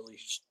 which is really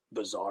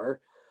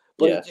bizarre.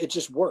 but Yeah, it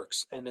just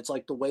works. And it's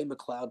like the way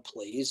McLeod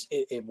plays,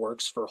 it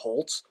works for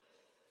Holtz.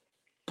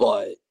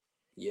 But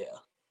yeah,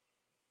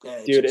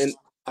 it dude, and just,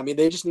 I mean,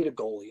 they just need a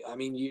goalie. I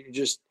mean,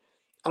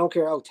 I don't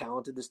care how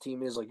talented this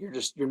team is. Like,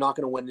 you're not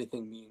going to win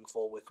anything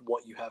meaningful with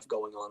what you have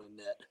going on in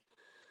net.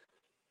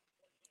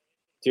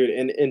 dude,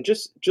 and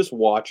just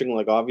watching,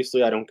 like,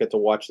 obviously I don't get to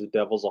watch the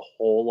Devils a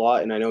whole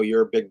lot, and I know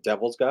you're a big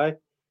Devils guy,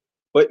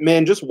 but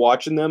man, just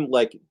watching them,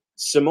 like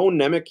Simone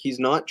Nemec, he's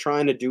not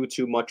trying to do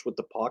too much with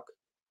the puck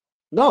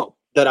No,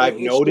 that I've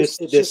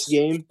noticed it's this just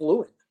game.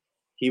 fluid.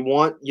 He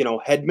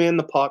headman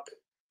the puck,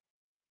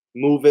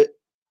 move it,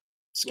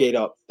 Yep. skate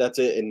up. That's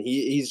it, and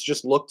he's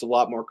just looked a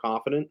lot more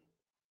confident.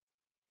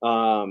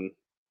 Um,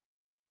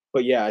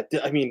 but yeah,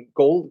 I mean,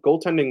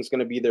 goaltending is going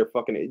to be their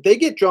fucking. They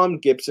get John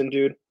Gibson,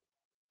 dude.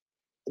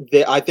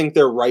 I think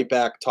they're right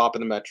back top of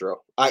the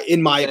Metro.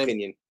 In my And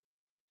opinion.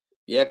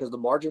 yeah, because the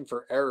margin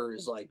for error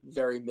is like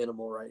very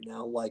minimal right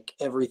now. Like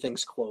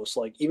everything's close.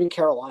 Like even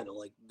Carolina,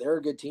 like they're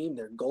a good team.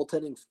 Their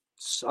goaltending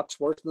sucks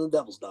worse than the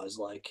Devils does.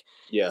 Like,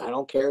 Yeah. and I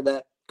don't care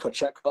that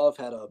Kochetkov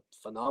had a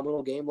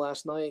phenomenal game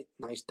last night.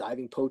 Nice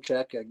diving poke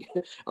check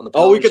on the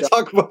Oh, we penalty could shot.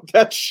 talk about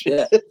that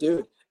shit. Yeah,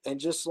 dude. And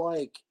just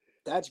like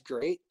that's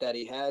great that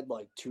he had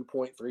like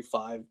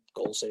 2.35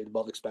 goals saved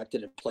above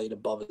expected and played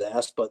above his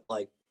ass, but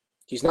like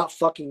he's not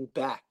fucking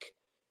back.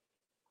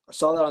 I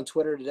saw that on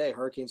Twitter today.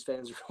 Hurricanes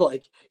fans were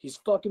like, he's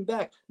fucking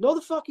back. No,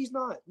 the fuck he's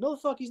not. No, the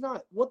fuck he's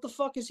not. What the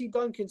fuck has he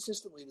done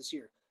consistently this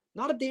year?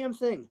 Not a damn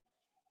thing.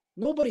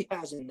 Nobody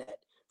has in net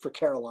for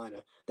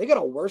Carolina. They got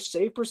a worse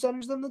save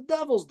percentage than the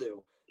Devils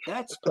do.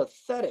 That's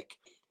pathetic.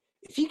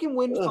 If he can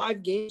win Ugh.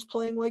 5 games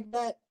playing like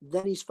that,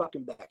 then he's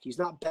fucking back. He's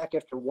not back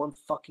after one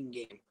fucking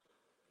game.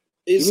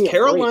 Give Is me a break.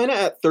 Carolina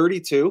at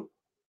 32?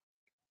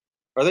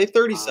 Are they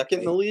 32nd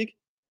in the league?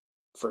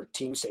 For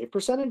team save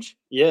percentage,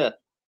 Yeah.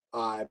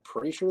 I'm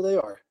pretty sure they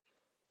are.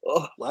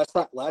 Ugh.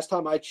 Last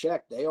time I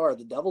checked, they are.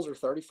 The Devils are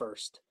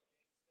 31st.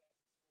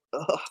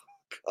 Ugh.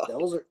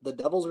 The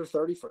Devils are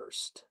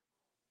 31st.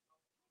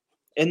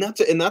 And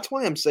that's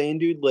why I'm saying,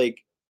 dude,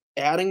 like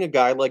adding a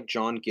guy like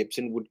John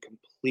Gibson would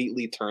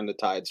completely turn the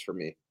tides for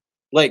me.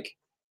 Like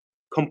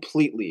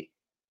completely.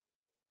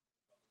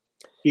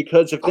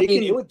 Because if I they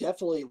mean, it can would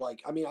definitely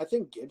I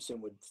think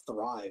Gibson would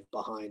thrive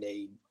behind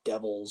a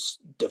Devils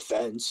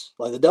defense.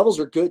 Like the Devils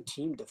are good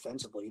team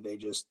defensively. They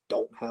just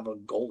don't have a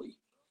goalie.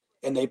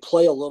 And they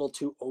play a little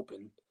too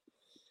open.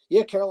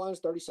 Yeah, Carolina's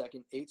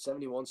 32nd,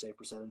 871 save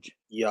percentage.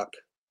 yuck. Yeah,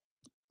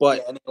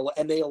 But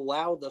and they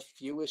allow the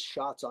fewest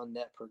shots on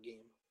net per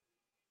game.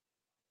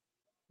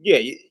 yeah,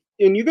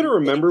 and you got to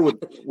remember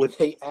with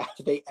They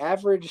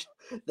average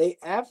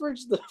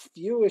the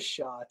fewest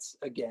shots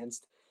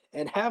against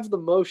and have the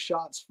most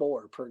shots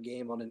for per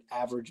game on an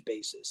average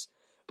basis,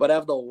 but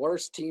have the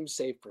worst team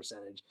save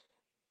percentage.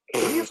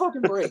 Give me a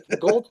fucking break.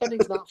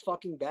 Goaltending's not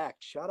fucking back.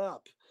 Shut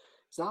up.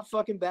 It's not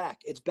fucking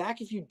back. It's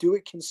back if you do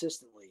it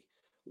consistently.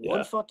 One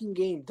yeah. fucking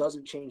game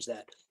doesn't change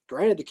that.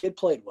 Granted, the kid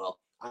played well.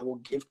 I will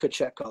give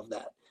Kochetkov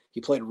that. He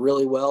played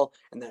really well,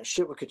 and that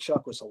shit with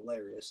Kachuk was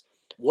hilarious.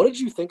 What did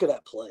you think of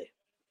that play?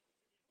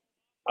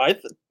 I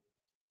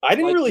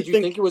didn't really Did you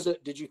think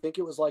think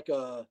it was like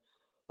a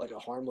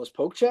harmless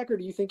poke check, or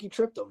do you think he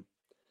tripped him?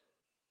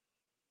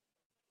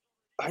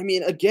 I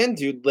mean, again,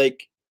 dude,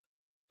 like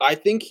I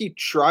think he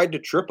tried to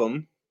trip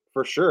him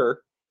for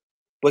sure,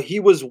 but he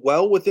was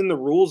well within the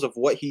rules of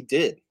what he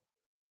did.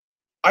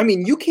 I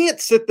mean, you can't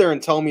sit there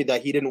and tell me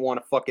that he didn't want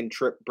to fucking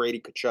trip Brady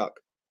Kachuk.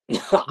 You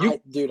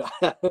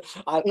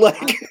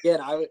like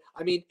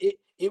I mean,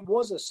 it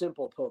was a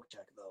simple poke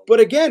check though. but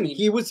I again, mean,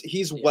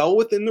 he's well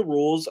within the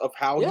rules of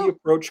how he yeah,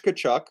 approached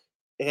Kachuk.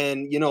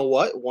 And you know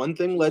what? One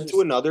thing led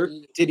to another.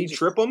 Did he just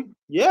trip him?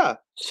 Yeah.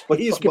 But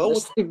he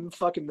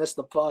fucking missed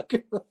the puck.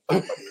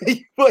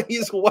 but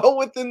he's well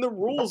within the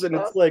rules, and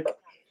it's like,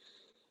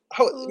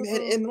 how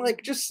man, and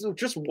like just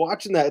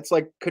watching that, it's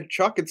like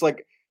Kachuk. It's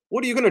like,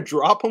 what are you gonna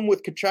drop him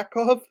with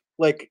Kachekov?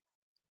 Like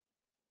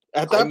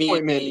at I that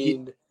point, man,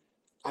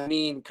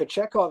 mean,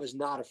 Kochetkov is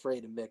not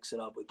afraid to mix it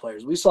up with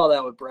players. We saw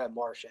that with Brad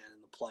Marchand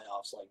in the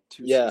playoffs, like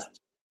 2 yeah, seasons.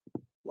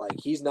 Like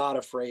he's not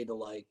afraid to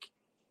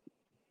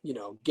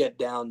get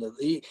down to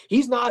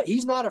he's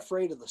not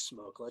afraid of the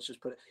smoke. Let's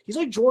just put it. He's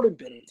like Jordan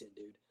Bennington,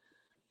 dude.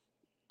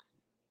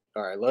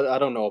 all right. I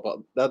don't know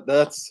about that.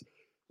 That's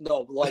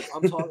No, like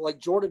I'm talking like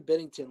Jordan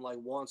Bennington like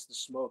wants the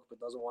smoke but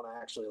doesn't want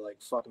to actually like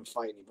fucking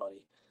fight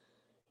anybody.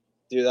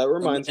 dude. That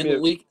reminds me the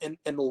of league and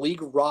the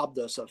league robbed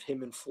us of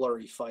him and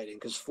Fleury fighting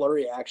because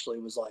Fleury actually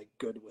was like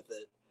good with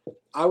it.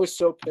 I was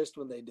so pissed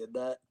when they did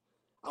that.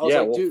 I was yeah.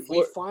 like, Well, dude,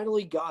 we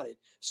finally got it.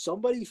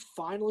 Somebody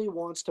finally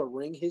wants to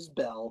ring his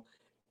bell,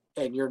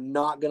 and you're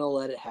not gonna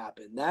let it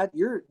happen.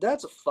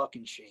 That's a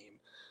fucking shame.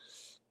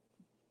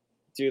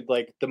 dude,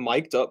 like the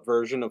mic'd up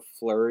version of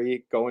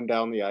Flurry going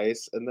down the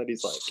ice, and then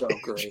he's like, So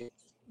great.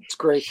 It's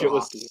great for shit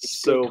was hockey. It's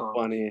so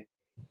funny.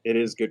 It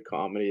is good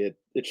comedy.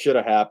 It should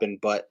have happened,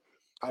 but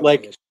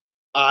like wish.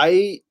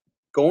 I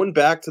going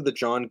back to the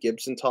John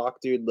Gibson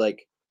talk, dude,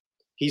 like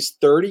he's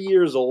 30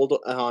 years old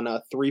on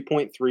a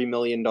 $3.3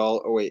 million.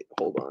 Oh wait,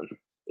 hold on.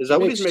 Is that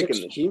what he's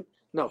making this year?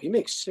 No, he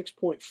makes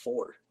 6.4,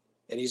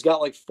 and he's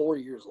got like 4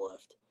 years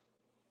left.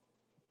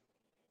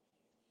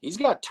 He's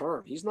got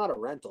term. He's not a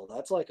rental.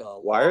 That's like a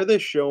Why are long they term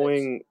fix.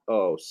 showing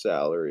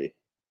salary?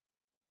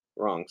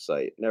 Wrong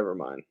site. Never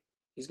mind.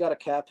 He's got a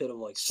cap hit of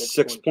like six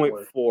Six point point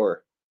four.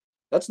 four.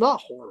 That's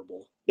not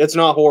horrible. It's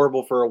not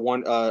horrible for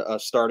a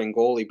starting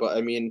goalie, but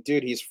I mean,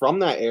 dude, he's from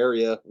that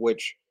area,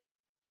 which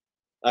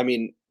I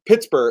mean,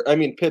 Pittsburgh. I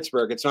mean,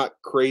 Pittsburgh. It's not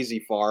crazy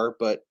far,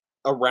 but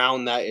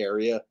around that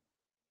area.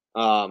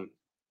 Um,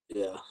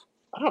 Yeah.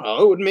 I don't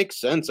know. It would make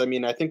sense. I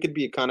mean, I think it'd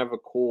be kind of a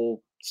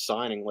cool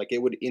signing. Like,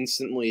 it would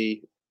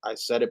instantly. I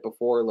said it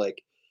before.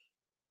 Like,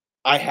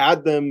 I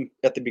had them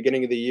at the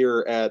beginning of the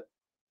year at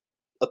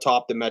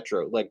atop the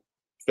Metro, like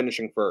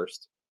finishing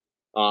first.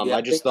 Yeah,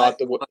 I just thought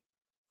that.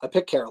 I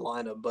picked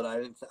Carolina, but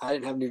I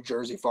didn't have New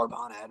Jersey far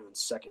behind. I had him in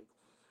second.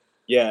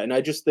 Yeah, and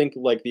I just think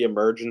like the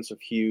emergence of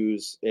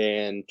Hughes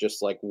and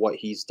just like what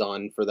he's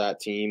done for that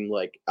team,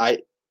 like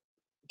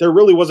there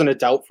really wasn't a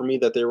doubt for me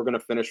that they were going to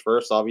finish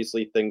first.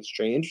 Obviously, things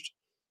changed,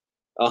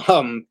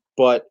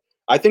 but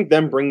I think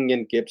them bringing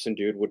in Gibson,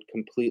 dude, would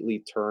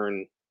completely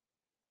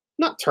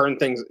not turn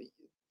things.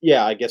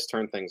 Yeah, I guess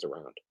turn things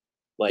around.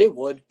 Like, It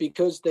would,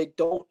 because they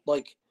don't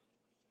like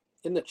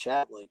in the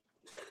chat, like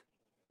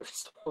I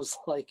was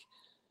like,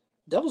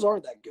 Devils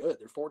aren't that good.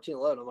 They're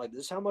 14-11. I'm like,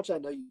 this is how much I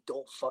know you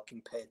don't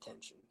fucking pay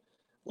attention.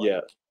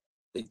 Like,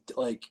 yeah,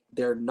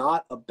 they're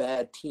not a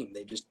bad team.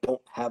 They just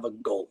don't have a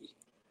goalie.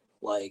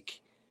 Like,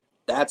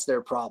 that's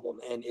their problem,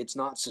 and it's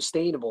not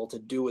sustainable to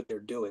do what they're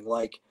doing.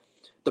 Like,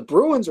 the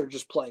Bruins are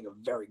just playing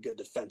a very good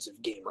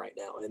defensive game right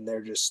now, and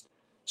they're just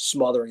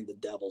smothering the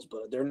Devils,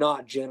 but they're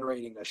not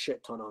generating a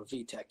shit ton on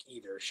VTech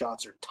either.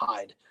 Shots are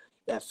tied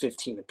at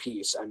 15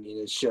 apiece. I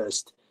mean, it's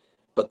just,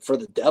 but for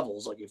the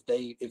Devils, like if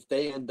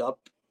they end up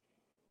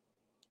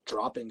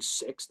dropping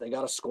 6, they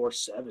got to score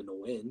 7 to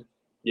win.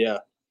 yeah.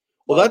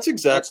 Well, Like that's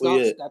exactly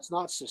it. that's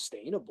not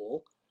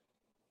sustainable.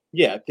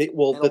 Yeah.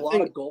 Well, And the thing.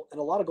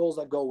 a lot of goals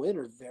that go in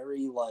are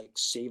very like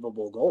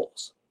savable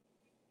goals.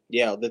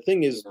 Yeah, the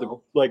thing You is,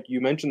 know, like you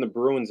mentioned the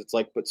Bruins. It's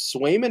like, but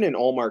Swayman and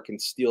Allmark can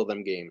steal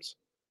them games.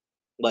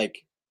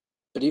 Like,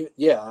 but even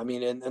yeah, I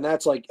mean, and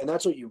that's like, and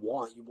that's what you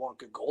want. You want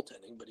good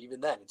goaltending, but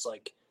even then, it's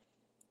like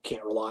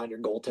can't rely on your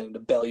goaltending to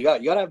bail you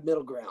out. You got to have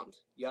middle ground.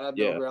 You got to have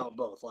middle yeah, ground with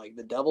both. Like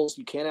the Devils,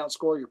 you can't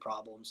outscore your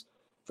problems.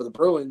 For the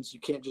Bruins, you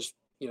can't just,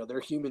 they're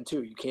human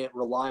too. You can't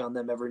rely on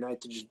them every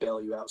night to just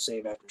bail you out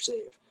save after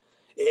save.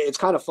 It's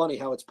kind of funny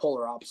how it's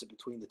polar opposite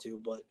between the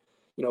two, but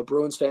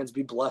Bruins fans,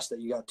 be blessed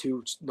that you got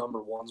two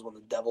number ones when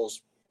the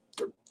Devils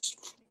are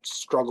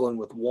struggling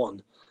with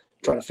one,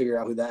 trying to figure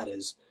out who that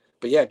is.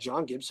 But yeah,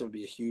 John Gibson would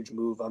be a huge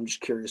move. I'm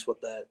just curious what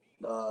that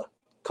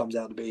comes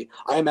out to be.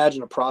 I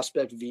imagine a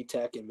prospect,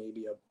 VTech, and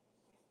maybe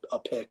a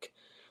pick,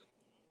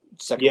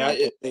 second yeah. round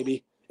pick,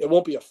 maybe. It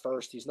won't be a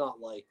first. He's not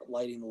like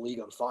lighting the league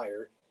on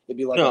fire. It'd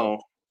be like a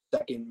No,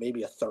 second,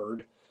 maybe a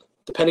third,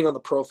 depending on the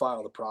profile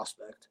of the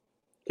prospect.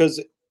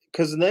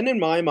 because then in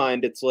my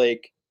mind, it's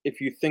like if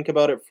you think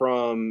about it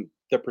from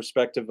the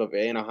perspective of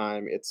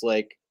Anaheim, it's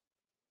like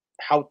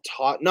how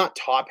not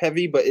top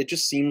heavy, but it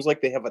just seems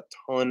like they have a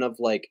ton of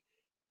like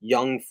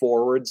young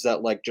forwards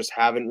that like just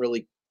haven't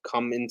really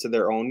come into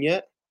their own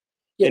yet.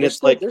 Yeah, And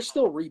it's like, they're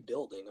still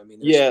rebuilding. I mean,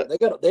 yeah.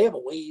 they have a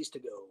ways to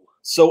go.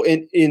 So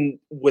in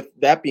with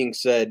that being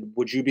said,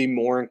 would you be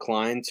more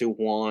inclined to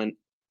want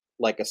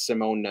like a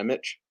Simone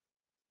Nemec?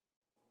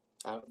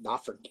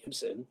 Not for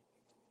Gibson.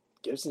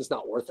 Gibson's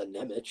not worth a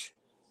Nemec.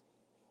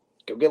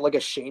 Go get like a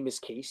Seamus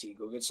Casey.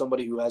 Go get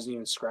somebody who hasn't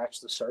even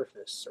scratched the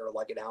surface, or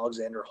like an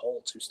Alexander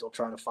Holtz who's still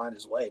trying to find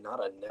his way. Not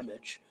a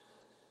Nemec.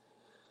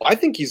 I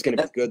think he's going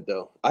to be good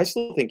though. I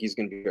still think he's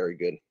going to be very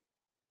good.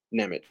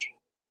 Nemec.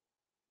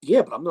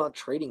 Yeah, but I'm not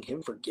trading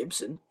him for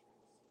Gibson.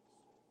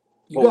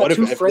 But what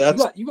if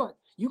that's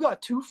You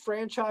got two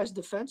franchise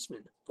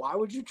defensemen. Why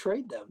would you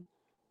trade them?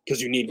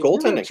 because you need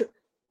goaltending?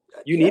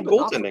 You Yeah, need but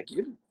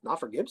goaltending. not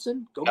for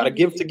Gibson. Go Got to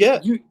get give to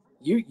get.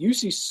 You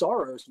see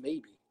Saros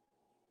maybe.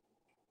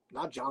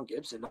 Not John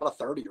Gibson, not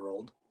a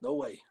 30-year-old. No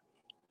way.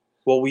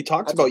 Well, we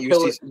talked That's about a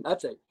pillar.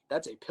 UC.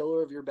 That's a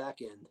pillar of your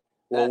back end.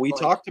 Well, That, we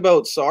like, talked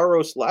about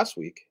Saros last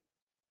week.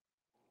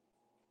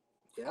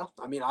 yeah,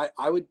 I mean,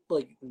 I would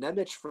like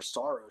Nemec for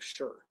Saros,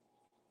 sure,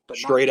 but not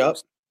Straight up.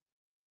 Gibson.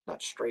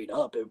 Not straight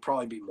up. It would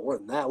probably be more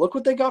than that. Look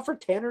what they got for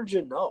Tanner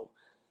Jeannot.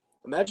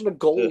 Imagine a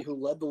goalie who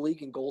led the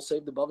league in goals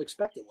saved above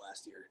expected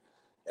last year,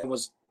 and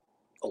was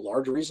a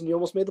large reason you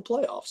almost made the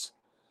playoffs.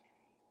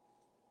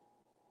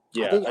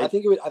 Yeah, I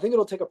think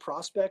it'll take a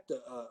prospect,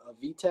 a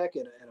VTech,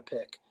 and a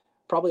pick.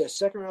 Probably a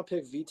second round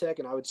pick VTech,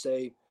 and I would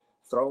say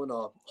throw in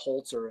a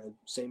Holtz or a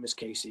same as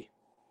Casey.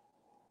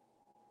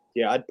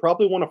 yeah, I'd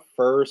probably want a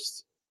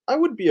first. I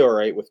would be all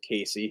right with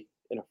Casey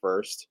in a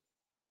first.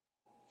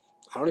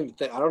 I don't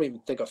even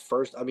think a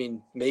first. I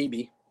mean,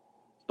 maybe,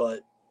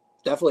 but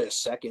definitely a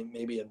second.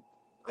 Maybe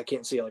I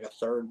can't see like a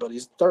third, but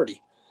he's 30. He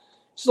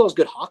still has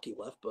good hockey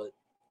left, but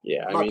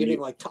Yeah,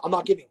 I'm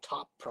not giving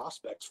top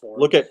prospects for him.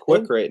 look at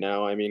Quick right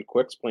now. I mean,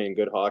 Quick's playing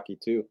good hockey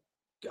too.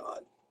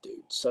 God,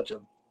 dude,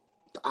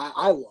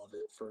 I love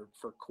it for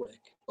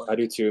Quick. I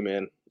do too,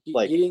 man.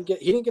 Like, he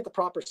didn't get the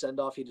proper send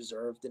off he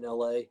deserved in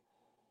LA.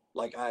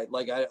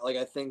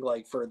 I think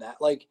like for that,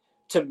 like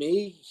to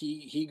me,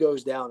 he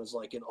goes down as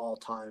like an all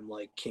time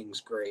like Kings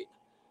great.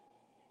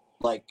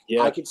 Like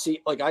yeah, I could see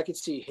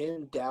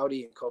him,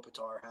 Doughty, and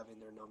Kopitar having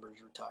their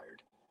numbers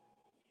retired.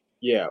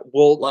 yeah.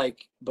 Well,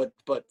 Like, but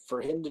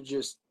for him to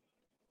just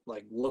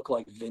like look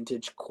like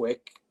vintage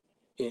quick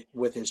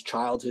with his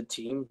childhood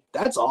team,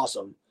 that's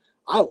awesome.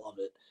 I love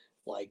it.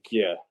 Like,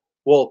 yeah.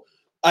 Well,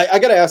 I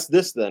got to ask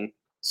this then.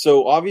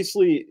 So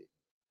obviously,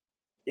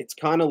 it's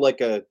kind of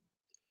like a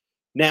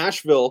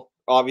Nashville.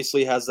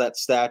 Obviously, has that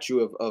statue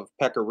of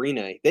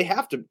Pecorine. They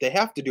have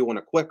to do one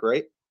a Quick,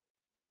 right?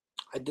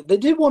 they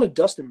did want a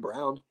Dustin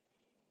Brown.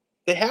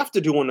 They have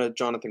to do one a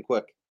Jonathan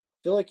Quick.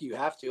 Feel like you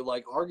have to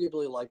like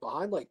arguably like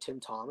behind like Tim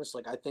Thomas,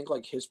 like I think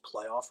like his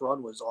playoff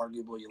run was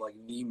arguably like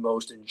the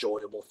most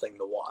enjoyable thing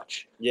to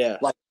watch. Yeah,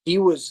 Like he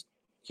was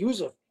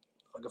a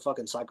like a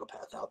fucking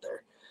psychopath out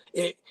there.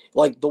 It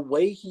like the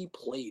way he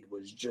played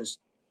was just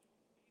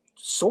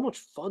so much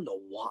fun to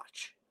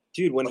watch.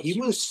 dude. When Like he he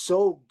was was,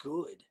 so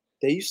good.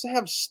 they used to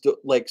have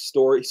like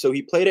story. So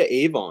he played at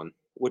Avon,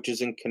 which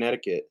is in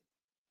Connecticut,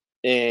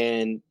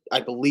 and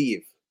I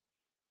believe.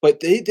 But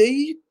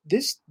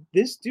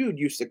this dude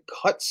used to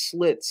cut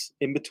slits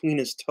in between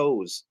his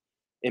toes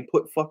and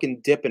put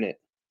fucking dip in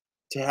it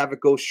to have it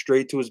go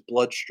straight to his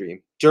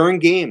bloodstream during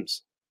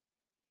games.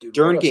 Dude,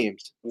 During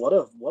games. what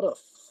a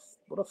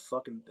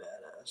fucking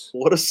badass.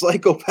 What a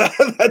psychopath.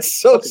 That's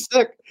so Fucking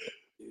sick.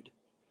 dude.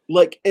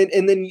 Like, and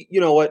then you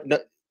know what?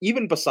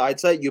 Even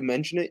besides that, you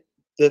mentioned it.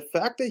 The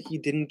fact that he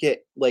didn't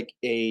get like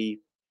a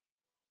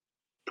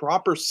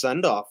proper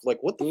send off, like,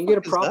 what He the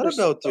didn't get a fuck is that proper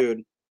about, setup.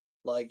 dude?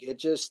 Like it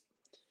just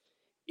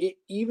it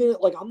even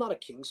like I'm not a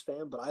Kings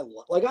fan, but I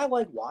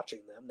like watching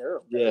them. They're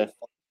a very Yeah.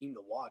 fun team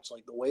to watch.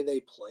 Like the way they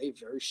play,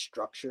 very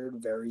structured,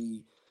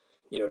 very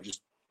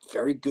just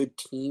very good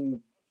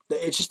team.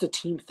 It's just a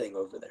team thing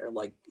over there.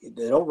 Like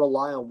they don't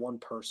rely on one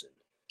person.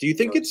 Do you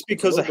think it's It's a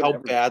because little of bit of how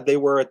everything. bad they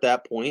were at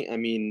that point? I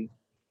mean,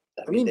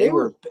 They they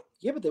were were.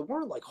 yeah, but they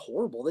weren't like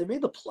horrible. They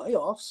made the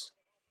playoffs.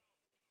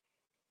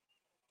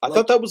 I thought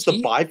Like that was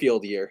the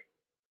Byfield year.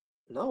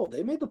 no,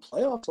 they made the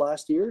playoffs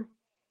last year,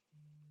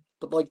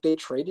 but like they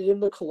traded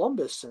him to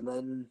Columbus,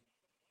 and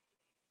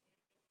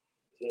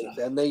Yeah.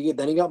 then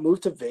he got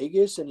moved to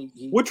Vegas, and he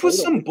played a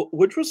little.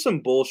 Which was some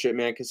bullshit,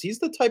 man. Because he's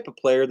the type of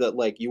player that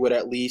like you would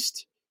at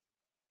least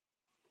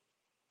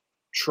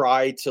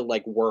try to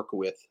like work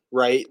with,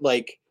 right?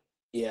 Like,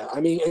 Yeah, I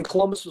mean, and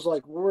Columbus was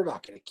like, "We're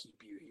not going to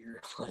keep you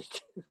here.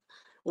 Like,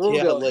 we'll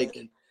yeah, go ahead."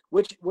 like,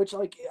 Which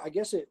like I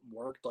guess it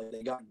worked. Like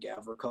they got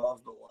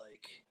Gavrikov, but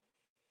like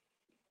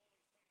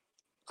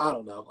I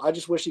don't know. I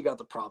just wish he got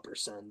the proper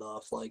send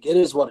off. Like it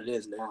is what it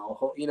is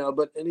now,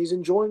 But and he's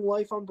enjoying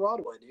life on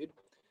Broadway, dude.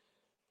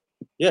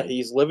 yeah,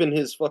 he's living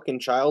his fucking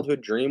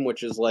childhood dream,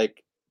 which is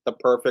like the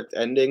perfect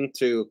ending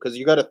to. Because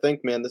you got to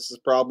think, man, this is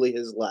probably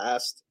his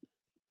last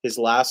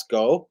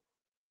go.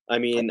 I I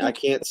mean, I think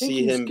can't I think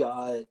see he's him.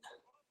 got.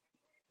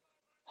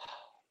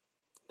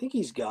 I think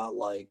he's got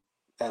like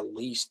at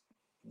least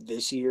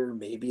this year,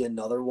 maybe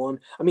another one.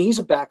 I mean, he's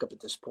a backup at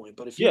this point,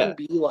 but if he can Yeah,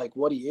 be like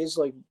what he is,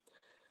 like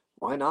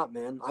why not,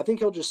 man? I think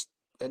he'll just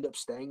end up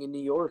staying in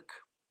New York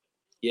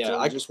yeah,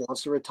 till he just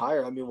wants to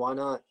retire. I mean, why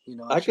not?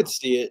 I could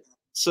see it.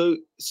 So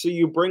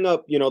you bring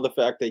up, the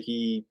fact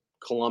that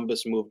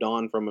Columbus moved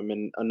on from him,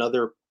 and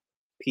another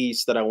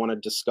piece that I want to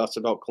discuss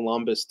about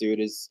Columbus, dude,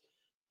 is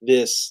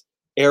this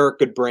Eric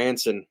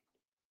Goodbranson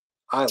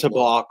I love.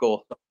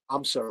 debacle.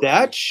 I'm so That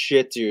ready.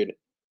 shit, dude.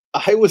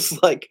 I was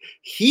like,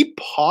 he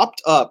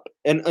popped up,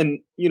 and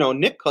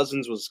Nick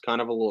Cousins was kind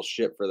of a little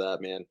shit for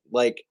that, man.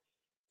 Like,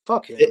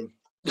 Fuck it, him.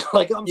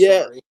 Like I'm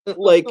yeah, sorry.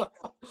 like,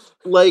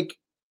 like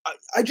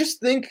I just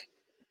think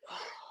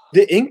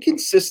the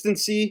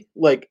inconsistency,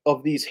 like,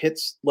 of these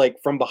hits, like,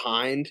 from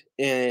behind,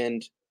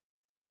 and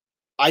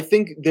I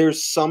think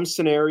there's some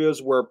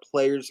scenarios where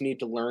players need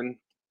to learn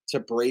to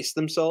brace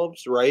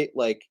themselves, right?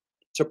 Like,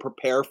 to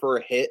prepare for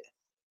a hit.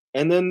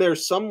 And then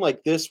there's some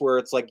like this where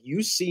it's like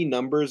you see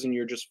numbers and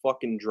you're just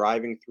fucking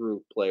driving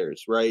through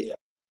players, right? Yeah.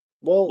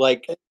 Well,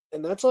 Like,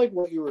 and that's like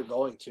what you were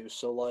going to.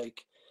 So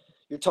like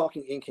you're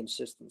talking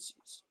inconsistencies.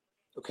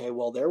 Okay,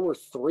 well there were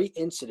three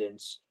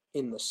incidents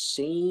in the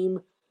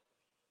same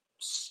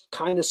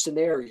kind of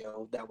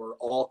scenario that were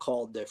all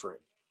called different.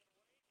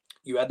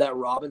 You had that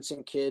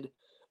Robinson kid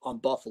on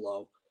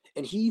Buffalo,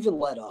 and he even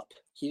let up.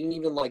 He didn't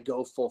even like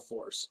go full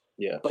force,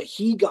 yeah, but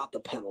he got the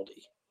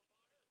penalty.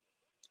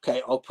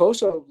 Okay,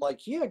 Oposo, like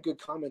he had good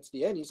comments at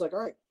the end. He's like,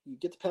 all right, you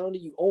get the penalty,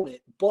 you own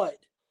it, but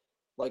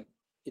like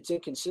it's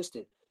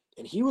inconsistent.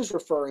 And he was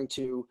referring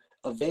to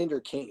Evander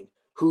Kane,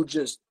 who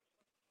just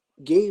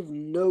gave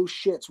no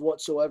shits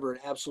whatsoever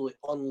and absolutely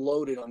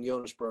unloaded on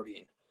Jonas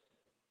Brodian.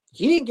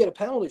 He didn't get a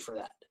penalty for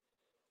that.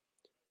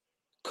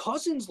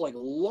 Cousins like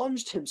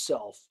lunged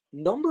himself,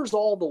 numbers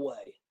all the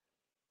way.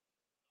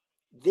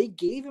 They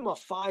gave him a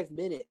 5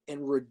 minute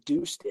and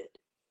reduced it.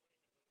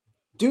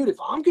 Dude, if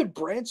I'm good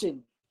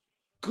Branson,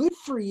 good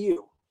for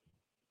you.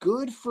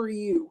 Good for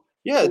you.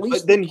 Yeah,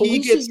 but then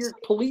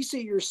Police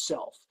it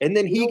yourself. and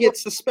then You he know what?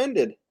 gets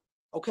suspended.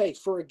 Okay,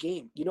 for a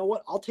game. You know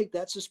what? I'll take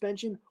that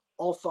suspension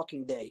all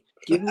fucking day.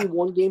 Give me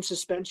 1 game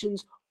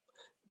suspensions.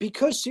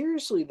 Because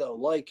seriously though,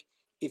 like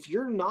if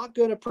you're not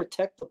going to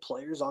protect the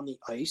players on the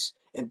ice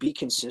and be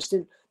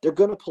consistent, they're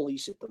going to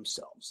police it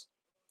themselves.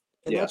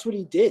 And Yeah. that's what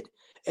he did.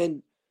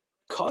 And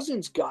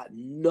Cousins got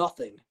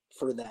nothing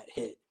for that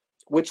hit,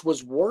 which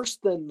was worse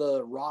than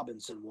the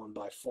Robinson one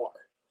by far.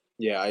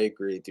 Yeah, I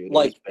agree, dude. It was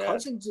Like bad.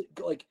 Cousins,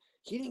 like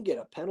he didn't get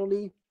a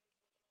penalty,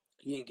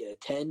 he didn't get a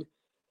 10,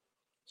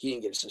 he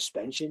didn't get a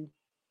suspension,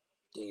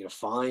 didn't get a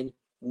fine,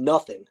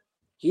 nothing.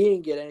 He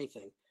didn't get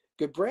anything.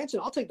 Good Branson,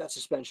 I'll take that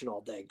suspension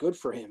all day. Good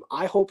for him.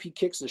 I hope he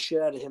kicks the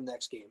shit out of him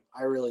next game.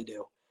 I really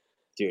do.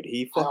 Dude,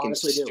 he I fucking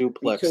honestly do.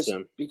 suplexed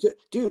him. Because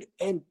dude,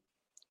 and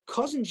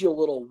Cousins, you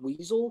little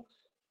weasel,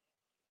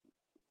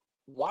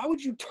 why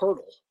would you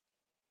turtle?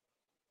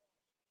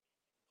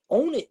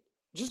 Own it.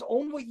 Just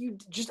own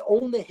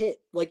the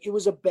hit. Like it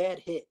was a bad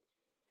hit.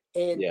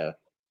 And Yeah.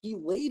 he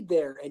laid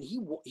there and he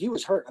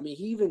was hurt. I mean,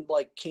 he even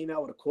like came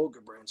out with a quote,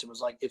 Good Branson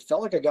was like, it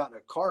felt like I got in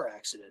a car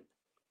accident.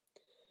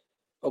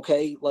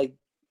 Okay, like,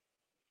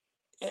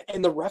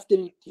 and the ref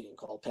he didn't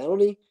call a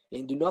penalty, he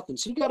didn't do nothing.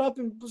 So he got up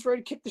and was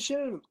ready to kick the shit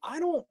out of him. I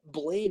don't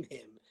blame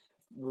him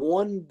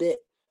one bit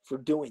for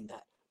doing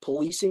that,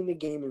 policing the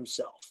game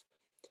himself.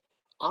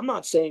 I'm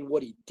not saying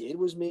what he did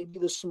was maybe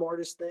the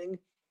smartest thing.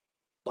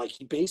 Like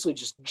he basically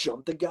just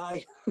jumped the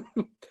guy.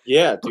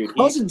 Yeah, dude.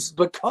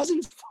 But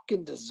Cousins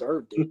fucking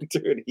deserved it.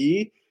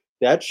 Dude,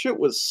 that shit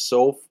was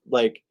so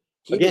like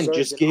He again, deserves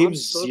just it. gave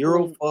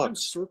zero I'm fucks.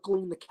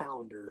 circling the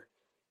calendar.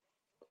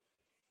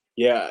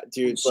 Yeah,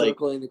 dude, I'm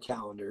circling the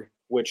calendar.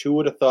 which who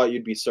would have thought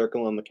you'd be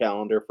circling the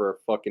calendar for a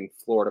fucking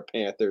Florida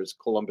Panthers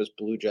Columbus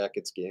Blue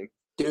Jackets game?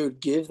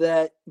 Dude, give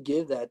that,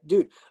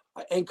 dude.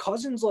 And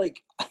Cousins,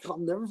 like, I'll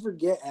never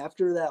forget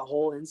after that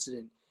whole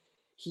incident,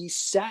 he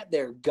sat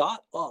there,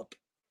 got up,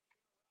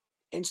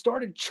 and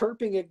started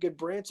chirping at Good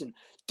Branson.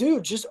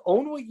 Dude, just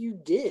own what you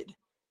did.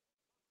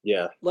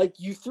 Yeah. Like,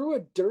 you threw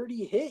a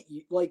dirty hit.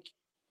 You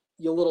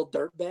little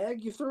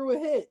dirtbag, you threw a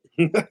hit.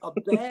 A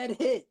bad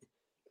hit.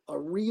 A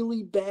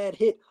really bad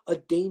hit. A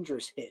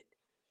dangerous hit.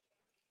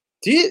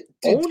 Do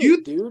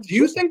Dude.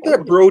 you think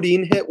that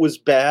Brodeen hit was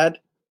bad?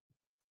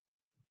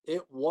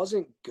 It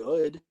wasn't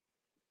good.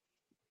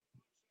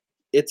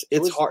 It's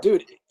hard,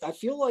 dude. I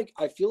feel like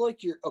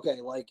you're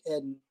okay. Like,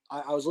 and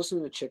I was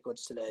listening to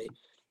Chicklets today,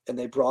 and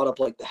they brought up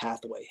like the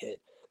Hathaway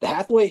hit. The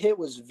Hathaway hit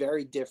was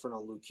very different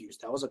on Luke Hughes.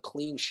 That was a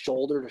clean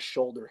shoulder to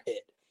shoulder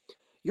hit.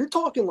 You're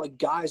talking like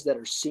guys that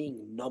are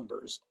seeing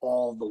numbers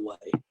all the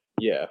way.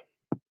 Yeah.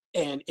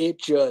 And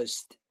it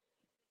just,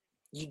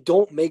 you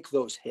don't make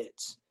those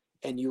hits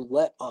and you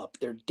let up.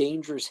 They're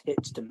dangerous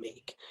hits to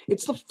make.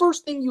 It's the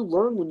first thing you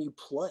learn when you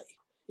play.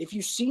 If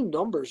you see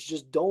numbers,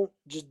 just don't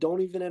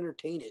even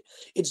entertain it.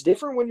 It's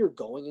different when you're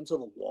going into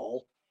the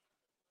wall.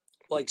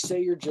 Like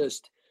say you're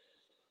just,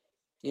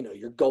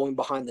 you're going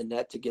behind the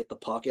net to get the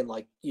puck and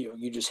like,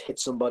 you just hit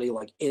somebody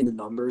like in the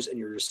numbers and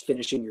you're just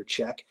finishing your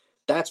check.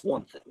 That's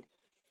one thing.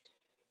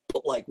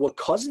 But like what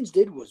Cousins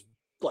did was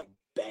like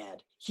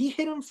bad. He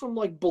hit him from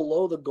like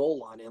below the goal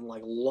line and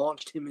like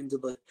launched him into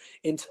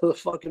the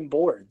fucking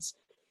boards.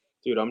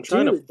 Dude, I'm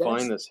trying to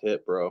find this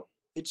hit, bro.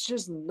 It's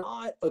just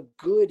not a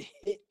good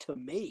hit to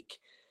make.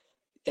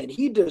 And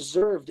he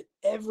deserved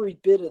every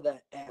bit of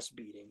that ass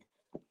beating.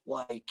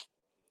 Like,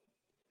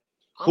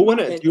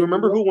 do you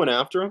remember who went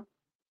after him?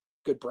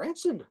 Good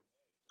Branson.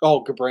 Oh,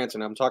 Good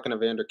Branson. I'm talking to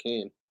Vander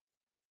Kane.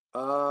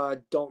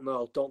 Don't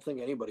know. Don't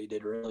think anybody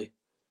did really.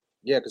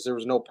 Yeah, because there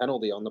was no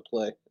penalty on the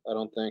play, I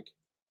don't think.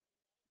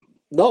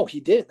 No, he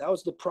did. That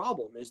was the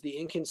problem, is the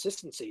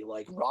inconsistency.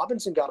 Like,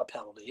 Robinson got a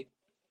penalty.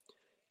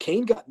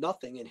 Kane got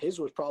nothing, and his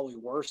was probably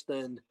worse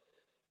than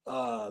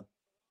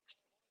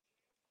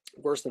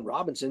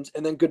Robinson's.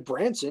 And then Good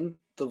Branson,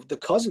 the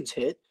Cousins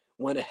hit,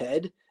 went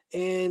ahead,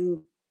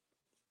 and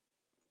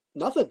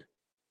nothing.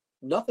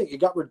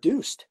 It got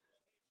reduced.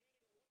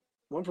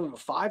 Went from a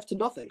 5 to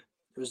nothing.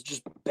 It was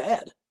just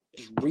bad.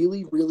 Just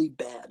really, really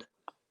bad.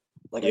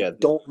 Like, yeah, I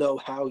don't know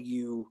how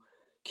you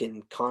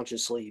can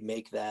consciously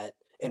make that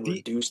and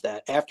reduce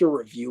that after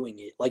reviewing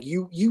it. Like,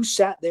 you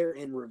sat there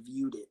and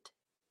reviewed it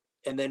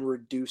and then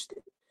reduced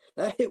it.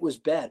 That hit was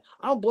bad.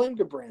 I don't blame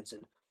Good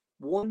Branson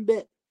one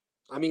bit.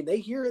 I mean, they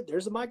hear it.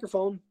 There's a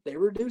microphone. They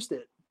reduced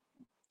it.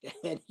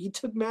 And he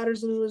took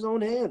matters into his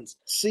own hands.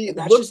 See, and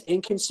that's just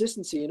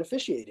inconsistency in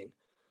officiating.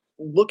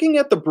 Looking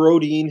at the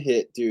Brodeen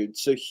hit, dude,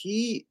 so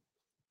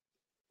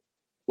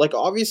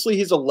obviously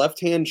he's a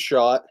left-hand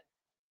shot.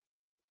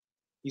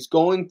 He's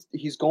going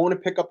to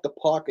pick up the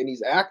puck, and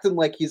he's acting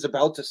like he's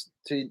about to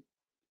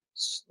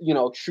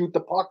shoot the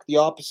puck the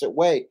opposite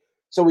way.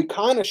 So he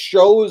kind of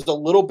shows a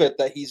little bit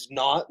that he's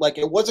not, like,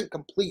 it wasn't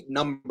complete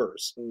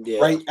numbers,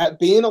 right? At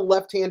being a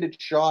left-handed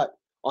shot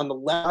on the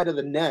left side of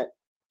the net,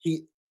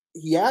 he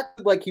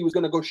acted like he was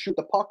going to go shoot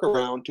the puck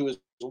around to his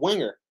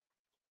winger.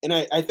 And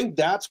I think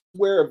that's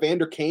where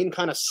Evander Kane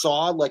kind of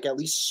at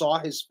least saw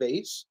his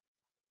face.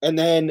 And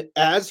then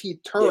as he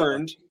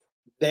turned,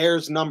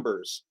 there's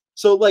numbers.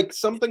 So like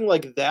something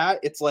like that,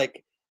 it's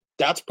like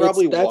that's It's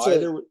probably why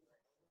there.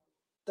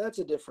 that's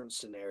a different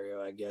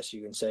scenario, I guess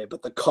you can say.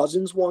 But the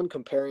Cousins one,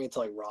 comparing it to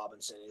like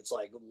Robinson, it's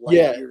like light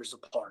Yeah. years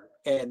apart,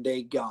 and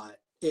they got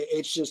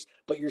it's just.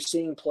 But you're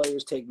seeing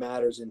players take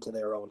matters into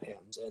their own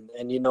hands,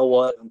 and you know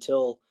what?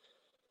 Until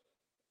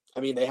I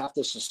mean, they have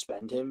to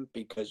suspend him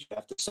because you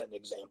have to set an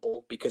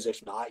example. Because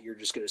if not, you're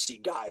just going to see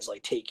guys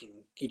like taking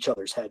each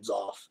other's heads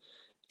off,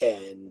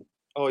 and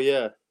Oh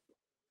yeah.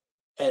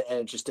 and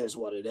it just is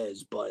what it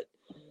is. But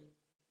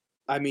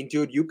I mean,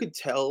 dude, you could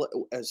tell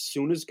as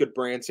soon as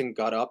Goodbranson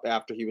got up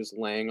after he was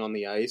laying on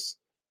the ice,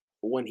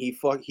 when he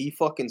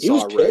fucking he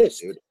saw was red,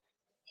 pissed. dude.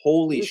 He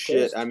Holy was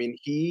shit. I pissed. mean,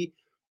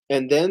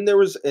 and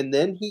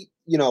then he,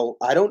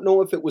 I don't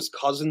know if it was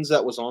Cousins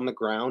that was on the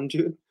ground,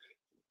 dude.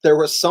 There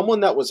was someone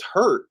that was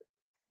hurt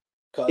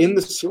in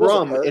the Cousins, he wasn't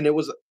scrum, hurt. and it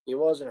was He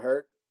wasn't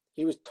hurt.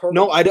 He was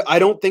no, turtled. I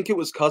don't think it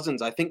was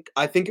Cousins. I think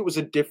it was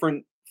a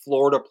different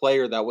Florida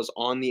player that was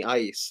on the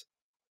ice.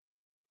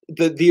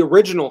 The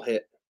original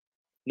hit,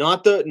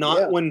 not the Yeah,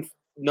 not when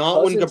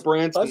Cousins,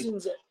 Gabranson.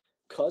 Cousins,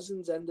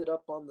 Cousins ended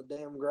up on the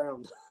damn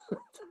ground,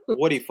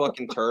 What, he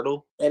fucking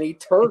turtle? and he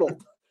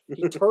turtled.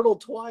 He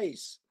turtled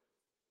twice.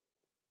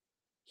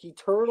 He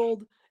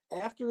turtled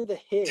after the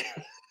hit,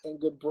 and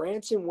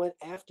Goodbranson went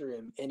after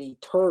him, and he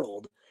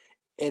turtled.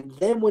 And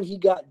then when he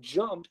got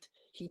jumped,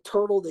 he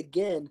turtled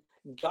again,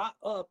 got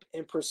up,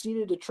 and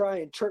proceeded to try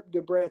and chirp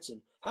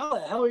Goodbranson. How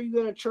the hell are you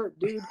gonna chirp,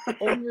 dude?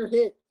 Own your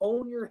hit.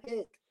 Own your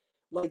hit.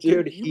 Like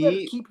Dude, you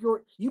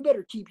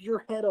better keep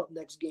your head up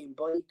next game,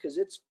 buddy, because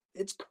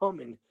it's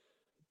coming.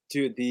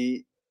 dude,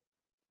 the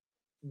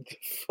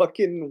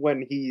fucking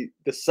when he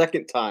the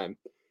second time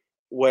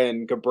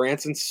when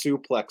Gabranson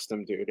suplexed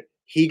him, dude,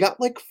 he got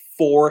like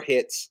 4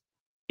 hits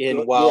in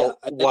Good, yeah,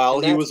 while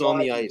and he that's was on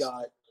why the he ice.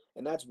 got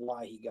and that's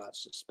why he got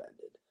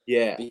suspended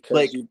Yeah, because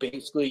like you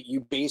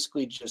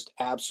basically just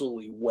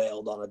absolutely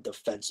wailed on a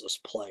defenseless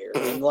player,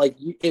 and like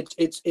it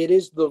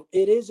is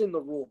in the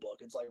rule book.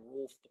 It's like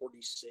Rule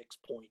 46.2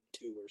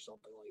 or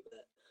something like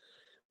that.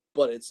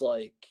 But it's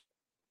like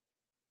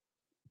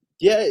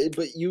yeah,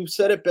 but you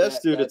said it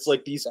best, dude. It's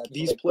like that's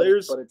these like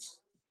players but it's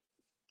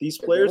these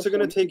they're gonna players are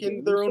gonna police the take it into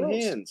game their own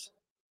first, hands.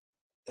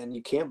 and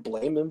you can't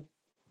blame him.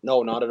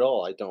 No, not at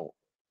all. I don't.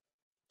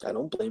 I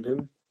don't blame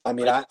him. I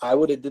mean, I I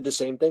would have did the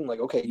same thing. Like,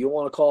 okay, you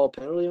want to call a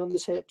penalty on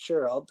this hit?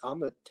 Sure, I'm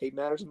gonna take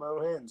matters in my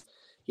own hands.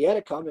 He had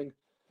it coming.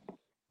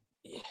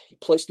 You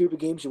play stupid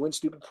games, you win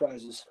stupid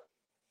prizes.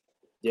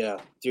 Yeah,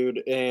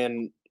 dude,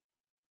 and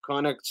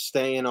kind of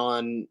staying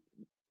on,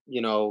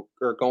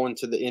 or going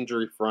to the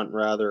injury front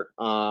rather.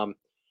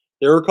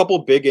 There were a couple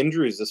big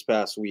injuries this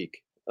past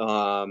week.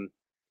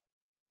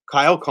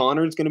 Kyle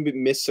Connor's going to be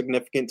miss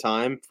significant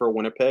time for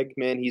Winnipeg.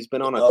 Man, he's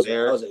been Yeah, on a that was a that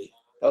tear. was a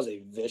that was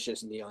a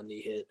vicious knee on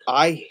knee hit.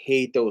 I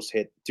hate those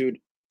hits, dude.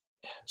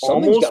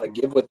 Something's got Almost,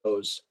 to give with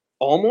those.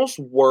 almost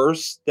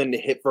worse than the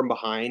hit from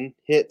behind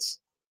hits.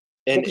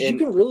 Well, And because and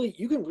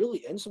you can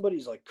really end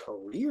somebody's like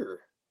career.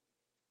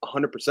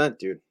 100%,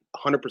 dude,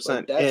 Like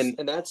 100%. that's And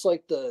and that's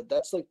like the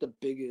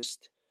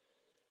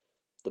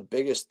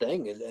biggest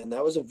thing, and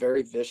that was a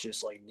very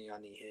vicious like knee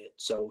on knee hit.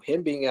 So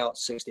him being out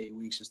 6 to 8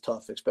 weeks is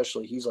tough,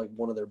 especially he's like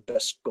one of their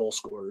best goal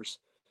scorers.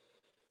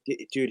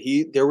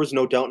 dude, there was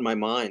no doubt in my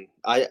mind.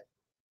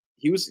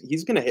 He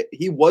was gonna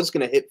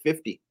hit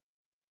 50.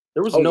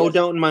 There was Oh no yeah,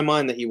 doubt in my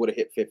mind that he would have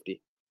hit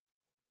 50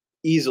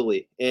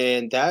 easily.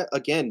 And that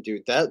again,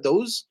 dude,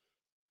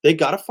 they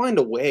got to find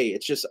a way.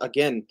 It's just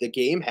again, the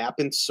game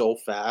happens so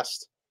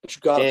fast. but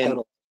you got to And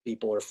penalize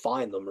people or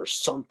fine them or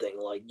something.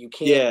 Like you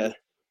can't. yeah,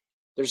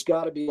 There's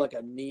got to be like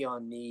a knee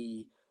on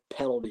knee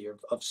penalty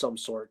of some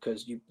sort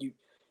because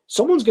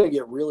someone's gonna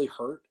get really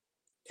hurt,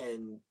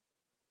 and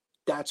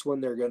that's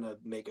when they're gonna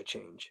make a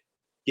change.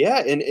 yeah,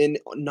 and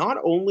not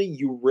only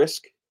you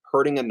risk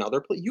hurting another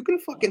player, you can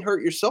fucking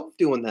hurt yourself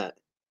doing that.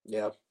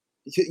 Yeah,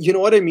 You know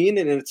what I mean?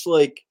 And it's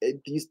like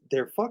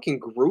they're fucking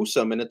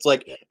gruesome. And it's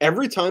like yeah,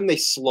 every time they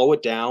slow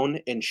it down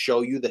and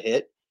show you the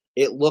hit,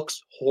 it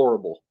looks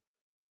horrible.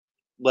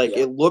 Like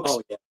yeah. it looks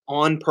Oh yeah,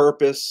 on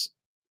purpose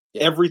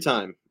yeah, every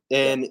time. yeah.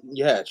 And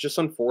yeah, it's just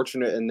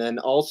unfortunate. And then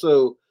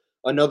also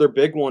another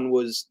big one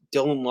was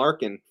Dylan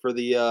Larkin for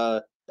the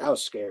That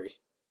was scary.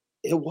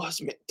 it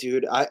was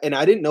dude. I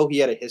didn't know he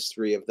had a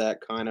history of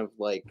that kind of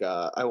like He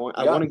I want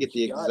got to get the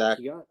he got exact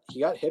he got he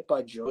got hit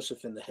by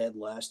Joseph in the head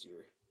last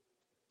year.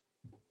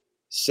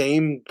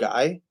 same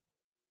guy,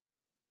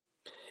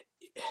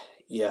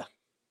 Yeah,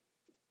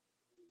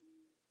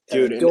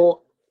 dude. And don't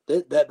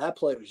that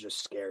play was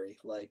just scary.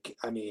 Like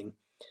I mean,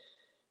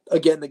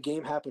 again, the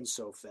game happens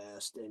so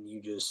fast, and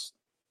you just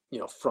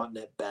front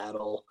net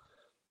battle.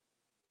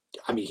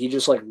 I mean, he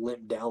just like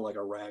limped down like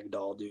a rag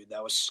doll, dude.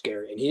 That was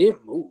scary, and he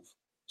didn't move.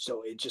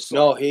 So it just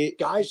no, like he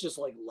guys just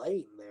like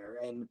laying there,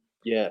 and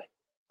yeah.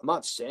 I'm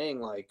not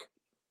saying like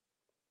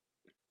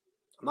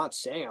I'm not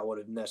saying I would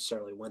have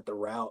necessarily went the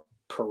route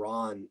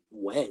Perron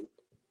went.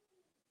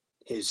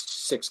 His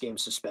 6 game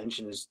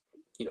suspension is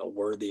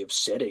worthy of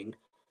sitting.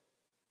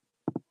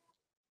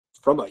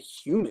 From a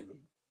human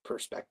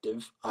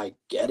perspective, I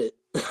get it.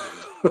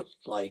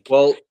 Like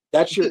Well,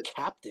 That's your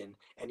captain,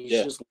 and he's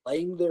Yeah, just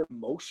laying there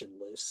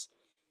motionless.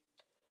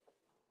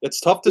 it's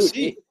tough to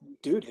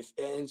Dude, see.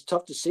 and it's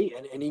tough to see.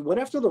 And he went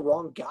after the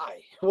wrong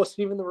guy. It wasn't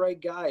even the right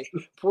guy.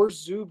 Poor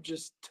Zub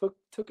just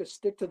took a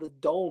stick to the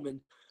dome,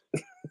 and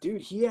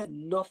dude, he had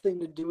nothing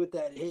to do with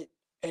that hit.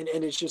 And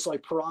it's just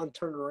like Perron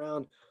turned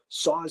around,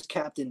 saw his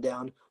captain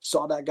down,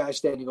 saw that guy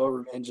standing over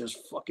him, and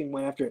just fucking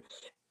went after it.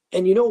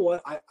 And you know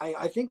what?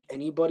 I think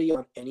anybody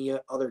on any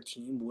other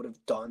team would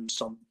have done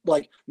some,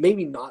 like,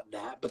 maybe not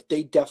that, but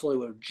they definitely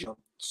would have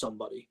jumped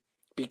somebody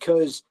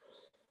because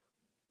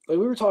like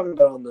we were talking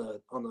about on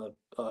the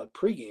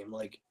pregame,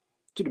 like,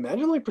 dude,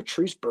 imagine like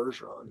Patrice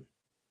Bergeron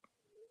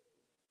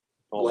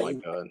Oh my laying,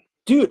 god.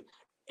 dude,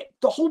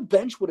 the whole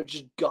bench would have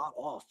just got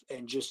off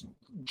and just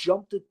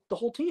jumped the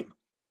whole team,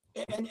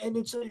 and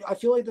I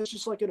feel like that's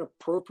just like an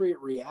appropriate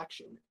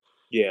reaction,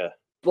 Yeah.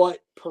 but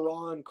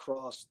Perron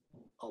crossed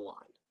a line,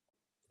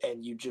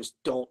 and you just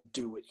don't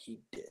do what he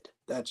did.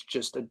 That's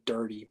just a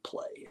dirty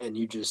play, and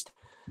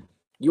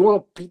you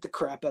want to beat the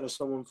crap out of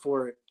someone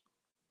for it.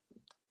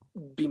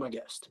 Be my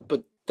guest,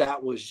 but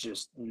that was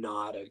just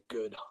not a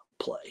good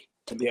play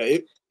to Yeah,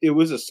 make. it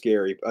was a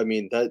scary. I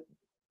mean, that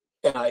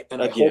And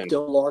I hope again.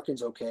 Dylan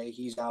Larkin's okay.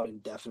 He's out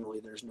indefinitely.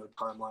 There's no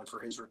timeline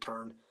for his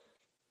return.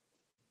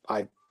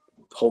 I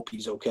hope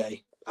he's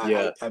okay.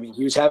 Yeah. I mean,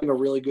 he was having a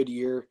really good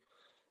year.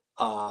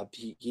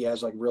 He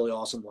has like really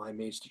awesome line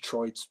mates.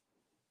 Detroit's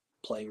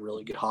playing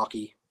really good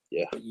hockey.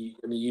 Yeah. But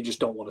you just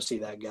don't want to see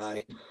that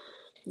guy.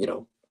 You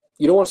know,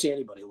 you don't want to see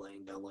anybody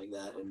laying down like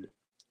that, and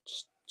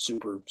just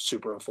super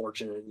super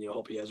unfortunate. And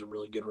hope he has a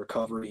really good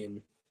recovery.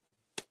 And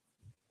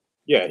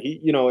Yeah,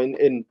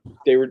 and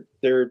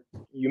they're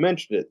you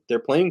mentioned it. They're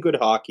playing good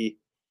hockey.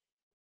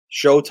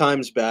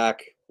 Showtime's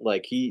back.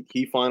 Like he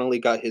finally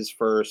got his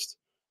first.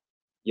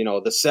 The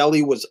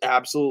Selly was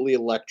absolutely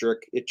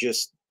electric. It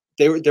just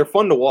they're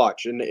fun to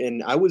watch.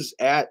 And I was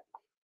at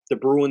the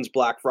Bruins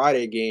Black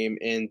Friday game,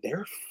 and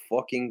they're a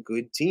fucking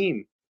good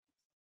team.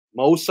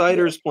 Mo yeah,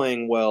 Sider's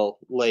playing well.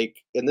 Like,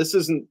 and this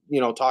isn't,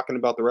 talking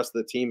about the rest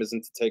of the team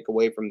isn't to take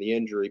away from the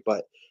injury,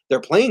 but they're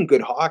playing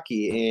good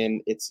hockey,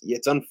 and it's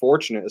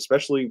unfortunate,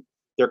 especially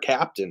their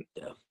captain.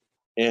 yeah,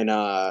 And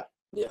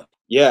yeah.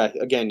 yeah,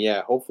 again,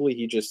 yeah, hopefully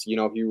he just, he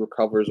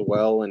recovers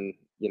well and,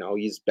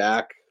 he's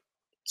back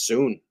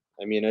soon.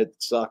 I mean, it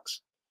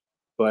sucks.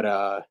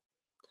 But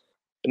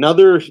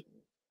another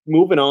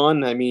moving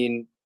on, I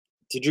mean,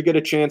 did you get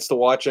a chance to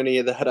watch any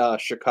of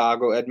that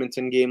Chicago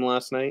Edmonton game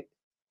last night?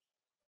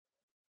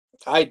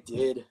 I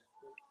did.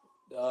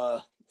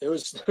 It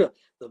was the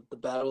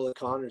Battle of the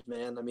Connors,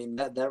 man. I mean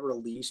that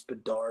release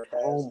Bedard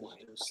has Oh is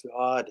my just.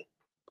 god.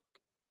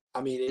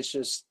 I mean, it's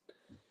just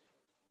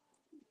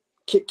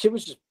Kid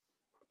was just.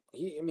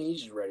 I mean,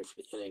 he's just ready for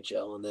the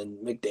NHL, and then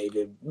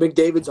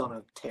McDavid's on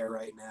a tear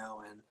right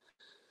now, and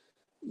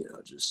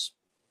just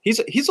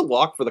He's a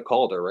lock for the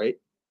Calder, right?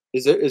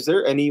 Is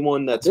there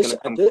anyone at that's this going to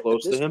at come this at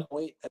close to this him?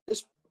 point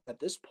at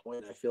this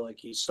point, I feel like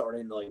he's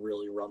starting to like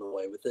really run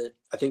away with it.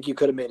 I think you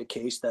could have made a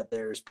case that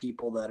there's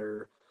people that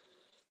are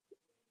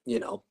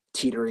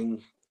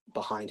teetering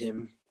behind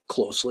him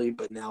closely,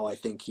 but now I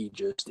think he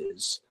just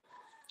is.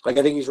 Like,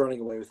 I think he's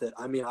running away with it.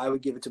 I mean, I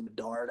would give it to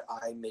Bedard.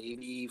 I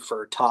maybe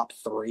for top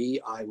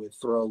three, I would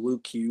throw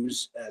Luke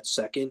Hughes at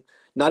second.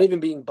 Not even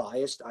being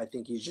biased, I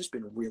think he's just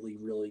been really,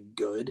 really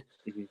good.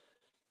 Mhm.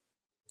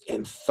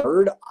 And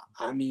third,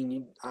 I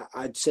mean,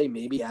 I'd say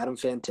maybe Adam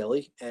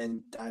Fantilli,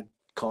 and I'd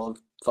call him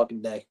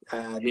fucking day.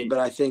 I mean, He but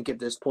I think at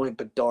this point,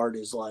 Bedard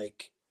is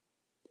like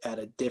at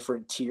a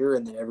different tier,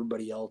 and then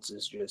everybody else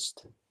is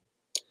just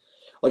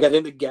like, I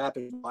think the gap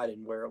is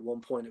widened where at one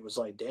point it was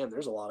like, damn,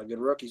 there's a lot of good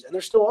rookies. And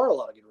there still are a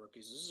lot of good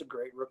rookies. This is a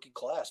great rookie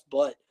class.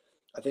 But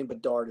I think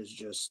Bedard is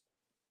just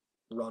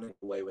running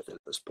away with it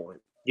at this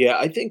point. Yeah,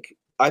 I think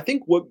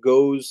what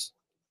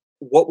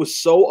was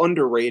so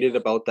underrated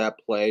about that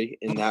play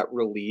in that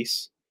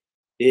release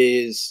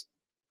is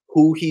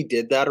who he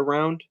did that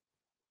around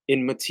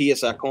in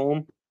Matthias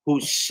Ekholm,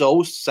 who's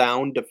so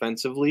sound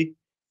defensively,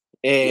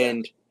 Yeah.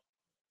 and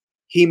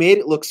he made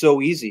it look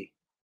so easy.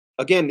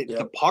 Again, the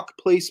Yep. puck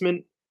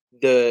placement,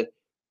 the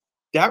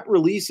that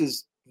release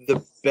is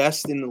the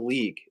best in the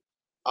league.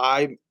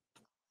 I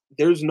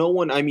There's no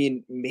one, I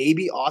mean,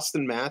 maybe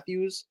Austin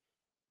Matthews,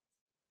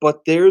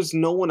 but there's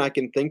no one I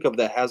can think of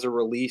that has a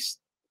release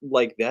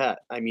like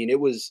that. I mean, it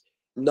was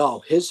No,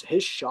 his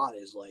shot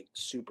is like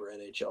super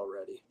NHL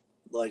ready.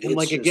 Like, and it's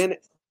like just, again,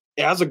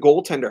 as a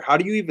goaltender, how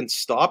do you even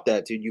stop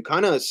that, dude? You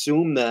kind of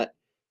assume that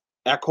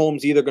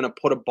Ekholm's either going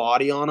to put a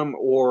body on him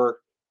or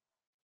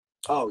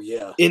oh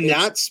yeah. in It's,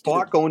 that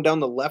spot dude, going down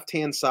the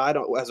left-hand side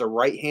as a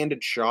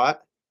right-handed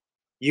shot,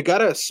 you got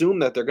to assume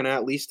that they're going to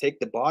at least take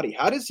the body.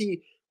 How does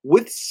he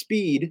with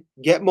speed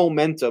get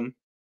momentum,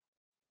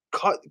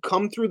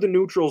 come through the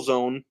neutral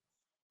zone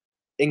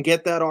and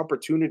get that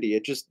opportunity?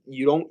 It just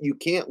you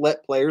can't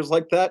let players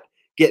like that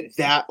get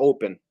that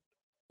open.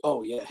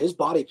 oh yeah. His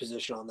body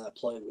position on that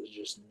play was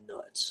just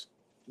nuts.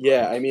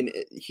 Yeah, I Like, mean,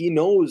 he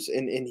knows,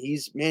 and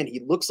he's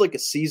he looks like a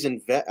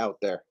seasoned vet out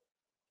there.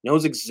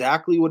 Knows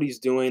exactly what he's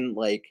doing.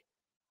 Like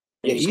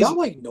And Yeah, he's got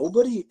like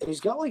nobody. And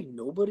he's got like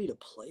nobody to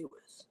play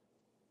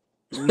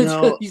with.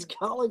 no, He's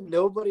got like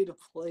nobody to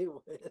play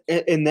with.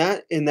 and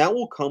that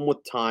will come with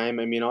time.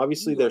 I mean,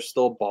 obviously Yeah. they're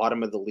still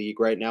bottom of the league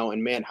right now,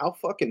 and man, how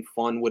fucking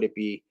fun would it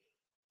be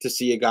to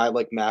see a guy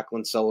like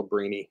Macklin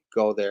Celebrini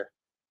go there?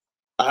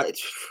 I,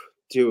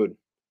 dude,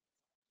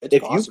 It's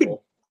if you could,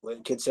 possible,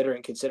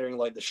 considering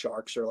like the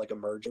Sharks are like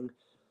emerging.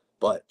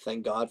 But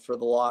thank God for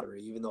the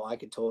lottery, even though I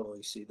could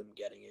totally see them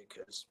getting it.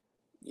 Because,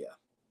 yeah,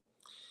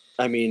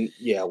 I mean,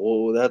 yeah,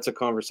 well, that's a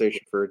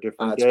conversation for a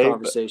different it's a day, but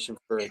conversation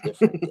for a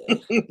different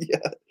day. yeah,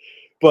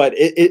 but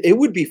it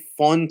would be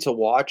fun to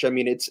watch. I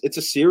mean, it's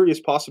a serious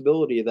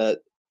possibility that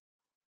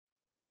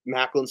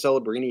Macklin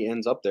Celebrini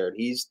ends up there.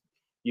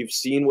 You've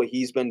seen what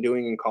he's been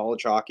doing in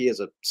college hockey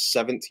as a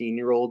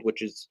 17-year-old,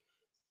 which is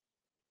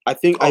I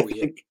think I Oh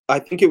yeah, think I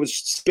think it was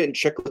Spittin'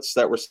 Chicklets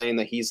that were saying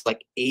that he's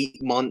like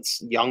 8 months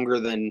younger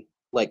than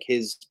like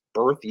his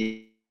birth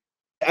year.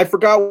 I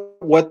forgot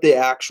what the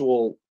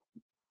actual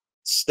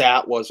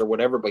stat was or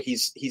whatever, but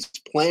he's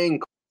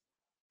playing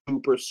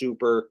super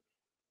super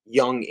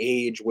young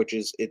age, which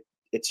is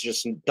it's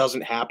just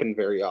doesn't happen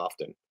very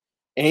often.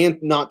 And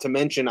not to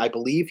mention, I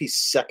believe he's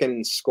second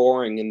in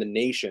scoring in the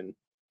nation.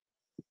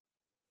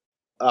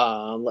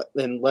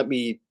 Let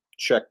me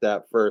check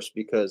that first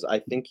because I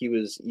think he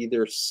was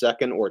either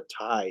second or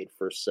tied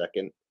for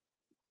second.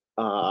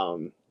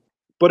 Um,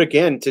 but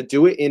again, to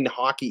do it in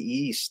Hockey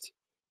East,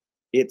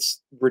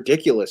 it's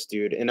ridiculous,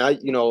 dude. And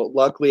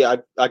luckily I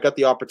got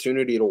the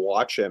opportunity to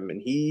watch him,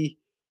 and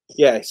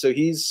yeah, so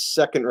he's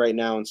second right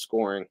now in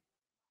scoring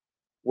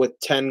with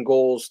 10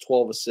 goals,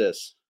 12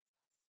 assists.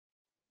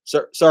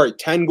 Sorry,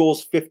 10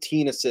 goals,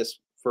 15 assists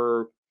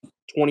for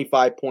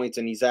 25 points,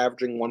 and he's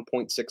averaging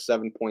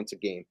 1.67 points a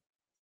game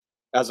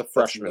as a that's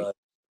freshman nuts.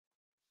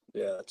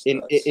 Yeah, it's in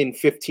nuts. in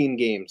 15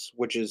 games,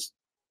 which is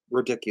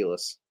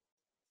ridiculous.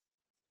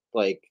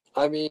 Like,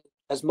 I mean,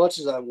 as much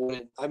as I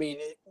wouldn't,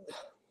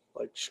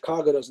 like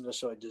Chicago doesn't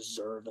necessarily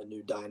deserve a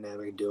new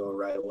dynamic duo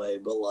right away,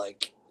 but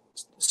like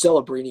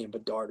Celebrini and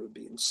Bedard would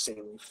be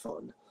insanely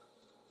fun.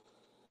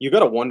 you got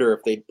to wonder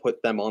if they'd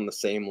put them on the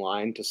same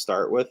line to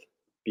start with,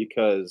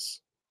 because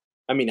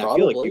I mean, I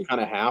feel like you Probably.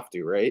 kind of have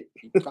to, right?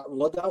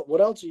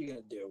 What else are you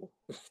gonna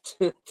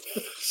do?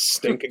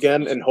 Stink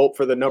again and hope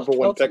for the number Fuck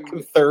one else are pick you for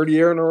the gonna third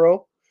year in a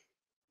row.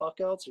 fuck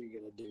else are you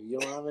gonna do? You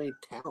don't have any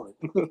talent.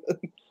 You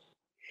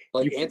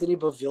Like Anthony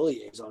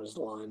Beauvillier's on his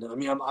line. I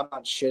mean, I'm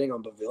not shitting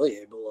on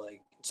Beauvillier, but like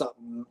it's not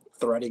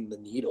threading the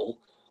needle.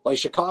 Like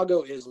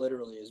Chicago is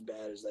literally as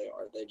bad as they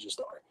are. They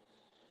just are,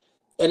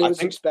 and it I was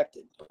think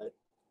expected. But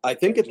I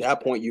think they're at just that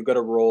bad. point you got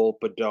to roll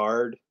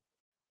Bedard,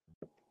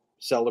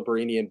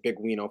 Celebrini, and Big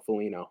Wino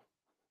Felino.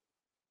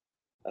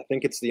 I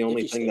think it's the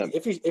only thing that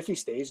If he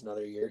stays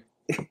another year,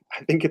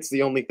 I think it's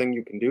the only thing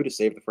you can do to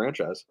save the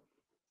franchise.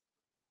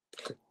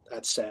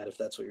 that's sad. If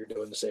that's what you're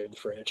doing to save the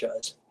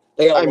franchise,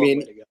 they got a I long way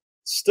mean, to go.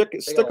 They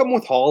got stick a them long.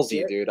 with Halsey,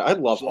 Jared dude. I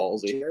love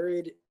Halsey.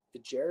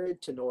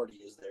 Jared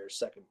Tenorti is their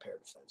second pair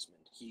defenseman.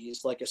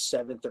 He's like a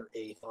seventh or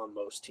eighth on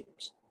most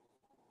teams.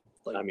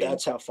 Like I mean,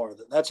 that's how far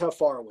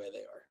away they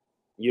are.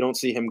 you don't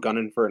see him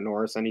gunning for a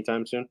Norris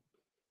anytime soon.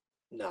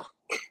 No,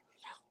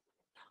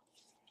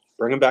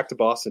 Bring him back to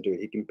Boston, dude.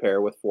 He can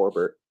pair with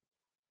Forbert.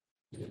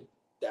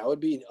 that would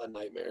be a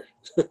nightmare.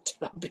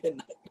 That would be a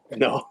nightmare.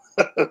 No,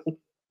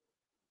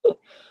 but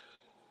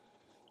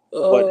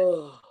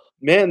Oh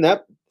man,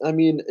 I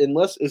mean,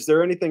 unless is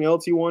there anything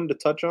else you wanted to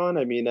touch on?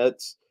 I mean,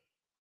 that's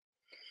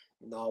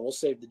no, we'll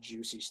save the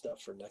juicy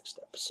stuff for next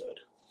episode.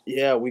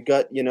 yeah. We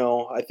got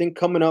I think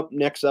coming up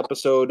next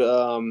episode,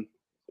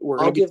 we're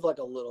I'll gonna be give like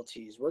a little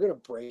tease. We're gonna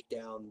break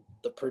down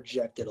the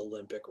projected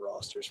Olympic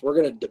rosters. We're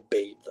gonna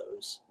debate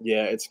those.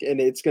 yeah.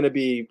 It's gonna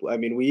be. I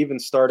mean, we even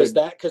started.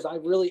 Because I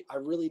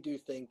really do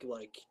think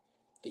like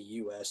the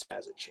U.S.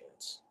 has a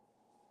chance.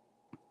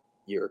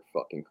 You're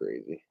fucking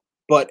crazy.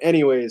 But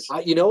anyways,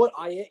 You know what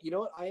I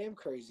am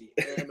crazy,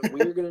 and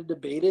we're gonna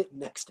debate it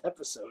next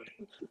episode.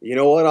 you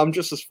know what? I'm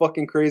just as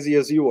fucking crazy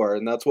as you are,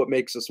 and that's what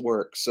makes us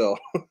work. So,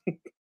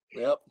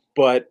 Yep.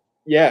 but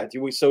yeah,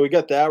 so we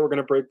got that. We're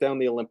gonna break down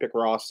the Olympic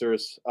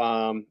rosters.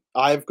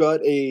 I've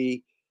got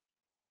a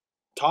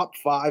top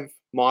 5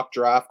 mock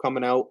draft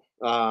coming out.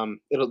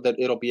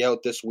 It'll be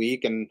out this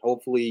week, and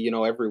hopefully,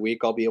 every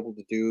week I'll be able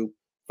to do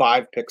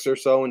 5 picks or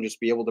so, and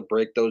just be able to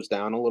break those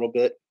down a little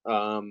bit,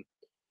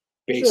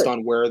 based Sure.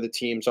 on where the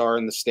teams are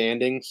in the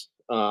standings.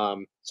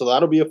 So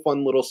that'll be a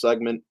fun little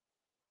segment.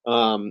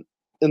 Um,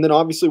 and then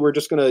obviously we're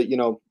just gonna,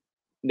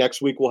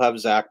 next week we'll have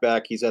Zach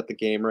back. He's at the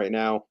game right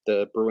now,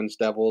 the Bruins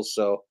Devils.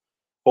 So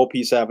hope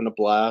he's having a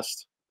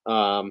blast.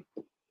 But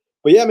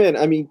yeah, man.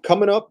 I mean,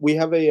 coming up, we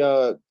have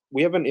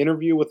an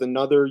interview with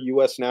another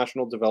U.S.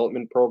 National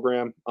Development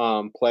Program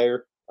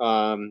player,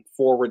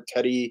 forward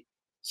Teddy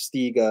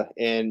Stiga,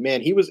 and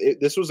man,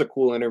 this was a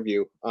cool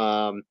interview.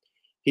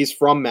 He's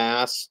from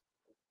Mass,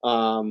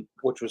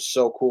 which was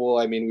so cool.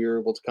 I mean, we were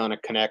able to kind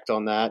of connect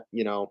on that,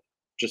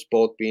 just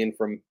both being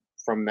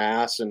from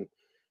Mass, and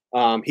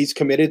he's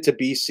committed to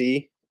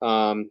BC.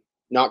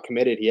 Not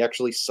committed. He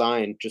actually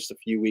signed just a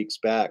few weeks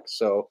back.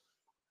 So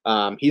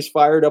He's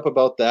fired up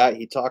about that.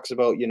 He talks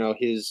about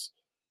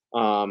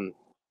um,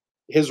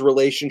 his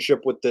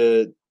relationship with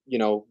the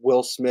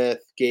Will Smith,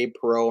 Gabe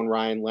Perreault, and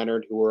Ryan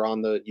Leonard, who were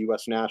on the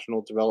U.S.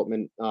 National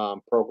Development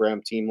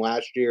Program team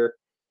last year.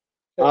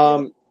 Heck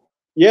yeah.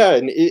 Yeah,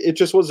 and it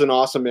just was an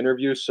awesome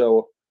interview.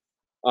 So,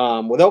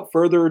 without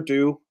further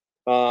ado,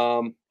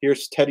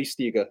 here's Teddy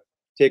Stiga.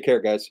 Take care,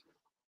 guys.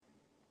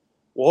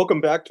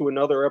 Welcome back to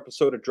another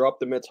episode of Drop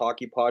the Mitts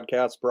Hockey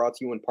Podcast, brought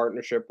to you in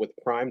partnership with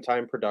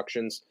Primetime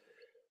Productions.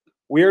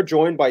 We are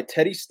joined by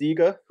Teddy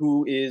Stiga,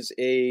 who is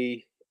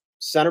a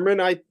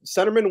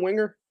centerman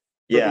winger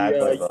for Yeah, I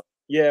play the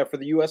both. for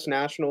the U.S.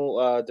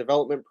 National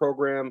Development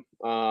Program.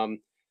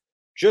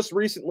 Just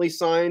recently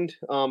signed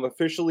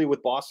officially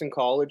with Boston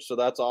College, so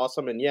that's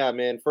awesome. And yeah,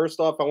 man, first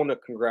off, I want to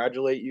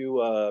congratulate you,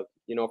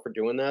 for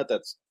doing that.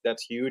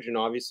 That's huge, and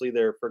obviously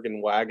they're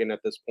friggin' wagon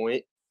at this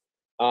point.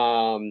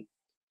 Um,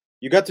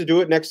 you got to do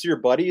it next to your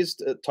buddies.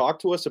 Talk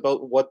to us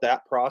about what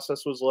that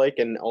process was like,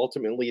 and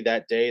ultimately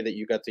that day that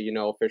you got to,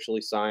 officially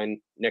sign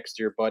next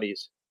to your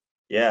buddies.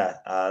 Yeah,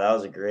 that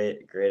was a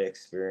great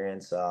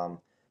experience.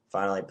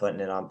 Finally putting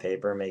it on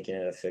paper, making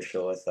it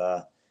official with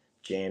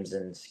James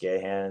and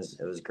Skahan,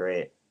 it was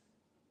great.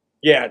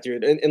 Yeah,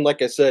 dude, and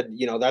like I said,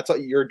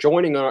 you're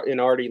joining an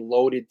already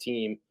loaded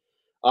team.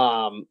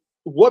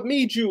 What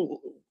made you?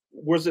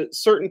 Was it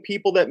certain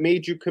people that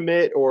made you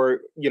commit,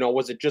 or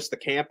was it just the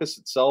campus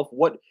itself?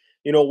 What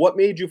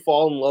made you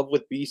fall in love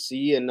with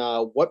BC, and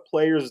what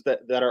players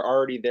that are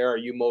already there are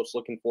you most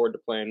looking forward to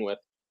playing with?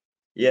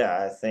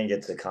 Yeah, I think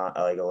it's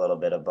like a little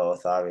bit of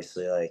both.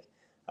 Obviously, like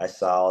I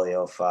saw all the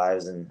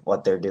O5s and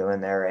what they're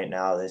doing there right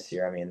now this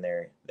year. I mean,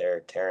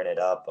 they're tearing it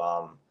up.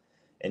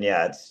 And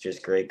yeah, it's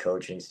just great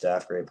coaching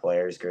staff, great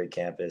players, great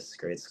campus,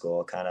 great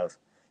school, kind of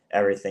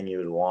everything you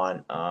would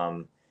want.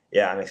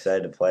 Yeah, I'm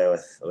excited to play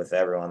with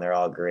everyone. They're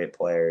all great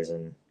players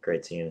and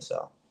great teams,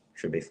 so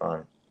should be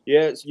fun.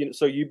 Yeah,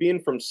 so you being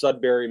from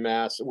Sudbury,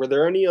 Mass, were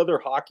there any other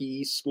Hockey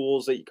East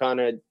schools that you kind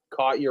of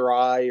caught your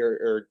eye,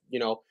 or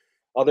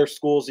other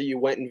schools that you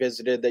went and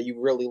visited that you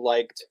really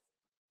liked?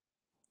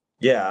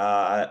 Yeah,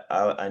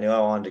 I knew I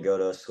wanted to go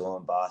to a school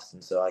in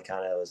Boston, so I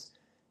kind of was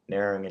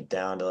narrowing it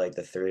down to like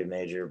the three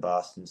major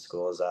Boston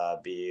schools,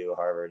 BU,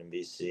 Harvard, and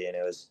BC, and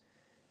it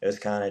was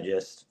kind of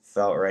just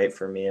felt right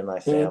for me and my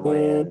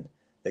family, and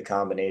the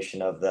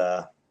combination of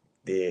the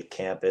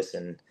campus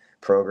and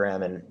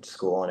program and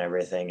school and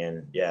everything,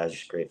 and yeah, it was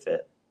just a great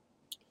fit.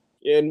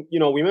 And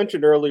we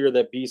mentioned earlier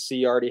that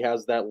BC already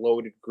has that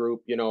loaded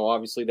group.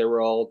 Obviously they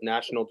were all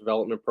National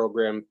Development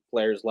Program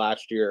players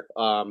last year.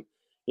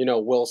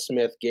 Will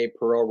Smith, Gabe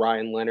Perreault,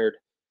 Ryan Leonard.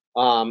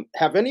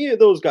 Have any of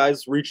those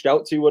guys reached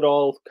out to you at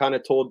all? Kind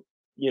of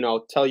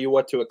tell you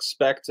what to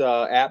expect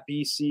at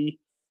BC.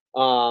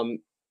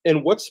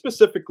 And what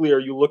specifically are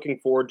you looking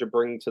forward to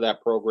bringing to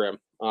that program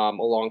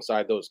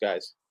alongside those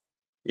guys?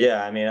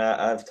 Yeah, I mean,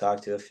 I've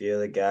talked to a few of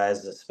the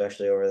guys,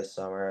 especially over the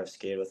summer. I've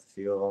skated with a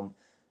few of them.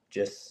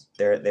 Just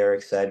they're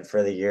excited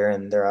for the year,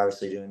 and they're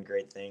obviously doing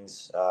great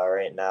things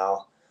right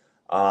now.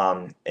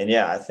 And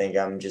yeah, I think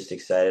I'm just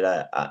excited.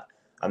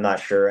 I'm not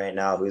sure right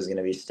now who's going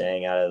to be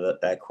staying out of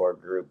that core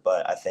group,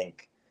 but I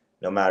think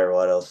no matter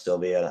what, it'll still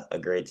be a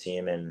great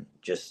team, and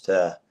just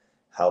to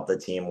help the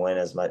team win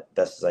as much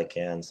best as I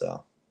can.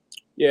 So.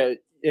 Yeah,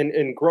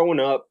 and growing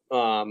up,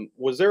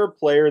 was there a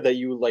player that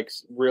you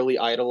really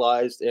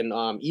idolized,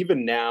 and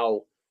even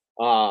now,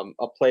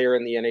 a player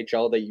in the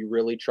NHL that you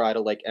really try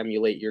to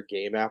emulate your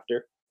game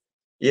after?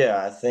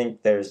 Yeah, I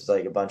think there's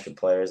like a bunch of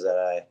players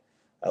that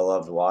I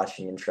loved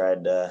watching and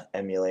tried to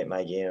emulate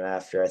my game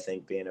after. I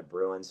think being a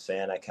Bruins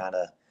fan,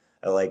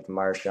 I liked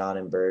Marchand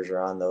and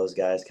Bergeron, those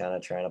guys, kind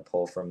of trying to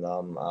pull from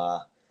them.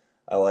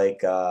 I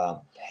like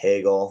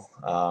Hagel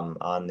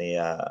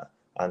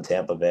on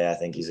Tampa Bay. I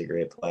think he's a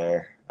great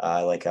player.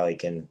 I like how he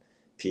can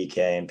PK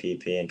and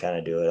PP and kind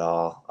of do it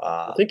all.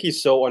 I think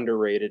he's so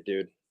underrated,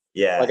 dude.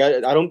 Like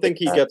Yeah, I don't think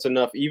he gets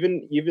enough.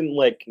 Even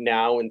like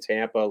now in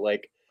Tampa,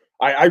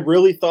 I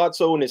really thought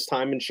so in his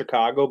time in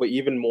Chicago, but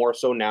even more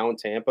so now in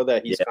Tampa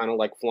that he's yeah. kind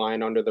of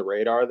flying under the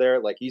radar there.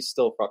 Like he's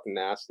still fucking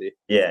nasty.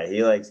 Yeah,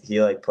 he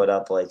put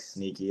up like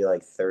sneaky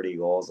like 30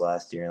 goals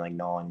last year, and like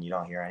no one, you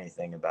don't hear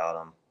anything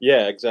about him.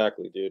 Yeah,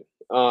 exactly, dude.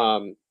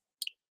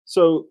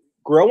 So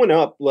growing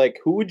up,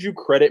 who would you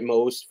credit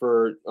most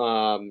for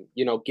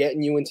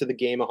getting you into the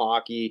game of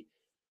hockey,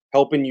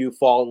 helping you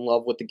fall in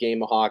love with the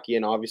game of hockey,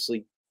 and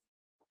obviously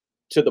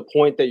to the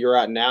point that you're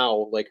at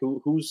now? Like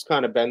who's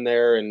kind of been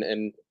there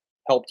and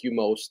helped you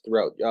most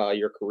throughout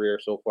your career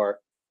so far?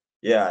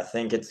 Yeah, I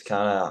think it's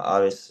kind of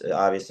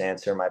obvious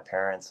answer. My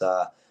parents,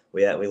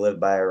 we lived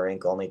by a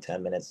rink only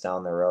 10 minutes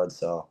down the road,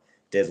 so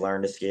did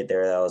learn to skate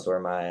there. That was where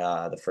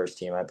my the first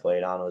team I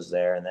played on was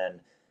there, and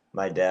then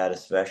my dad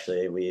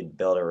especially, we'd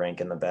build a rink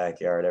in the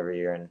backyard every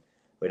year, and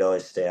we'd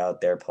always stay out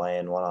there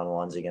playing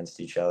one-on-ones against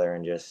each other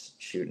and just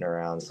shooting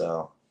around.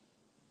 So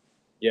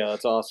Yeah,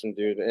 that's awesome,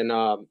 dude. And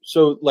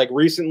so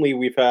recently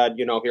we've had,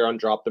 here on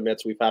Drop the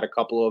Mitts, we've had a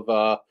couple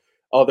of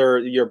other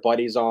your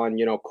buddies on,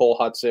 Cole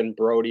Hudson,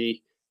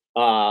 Brody.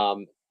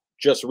 Um,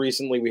 just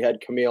recently we had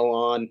Camille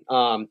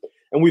on.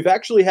 and we've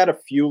actually had a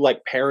few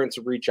like parents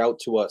reach out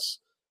to us,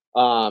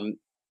 um,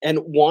 and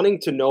wanting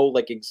to know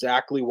like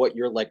exactly what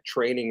your like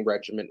training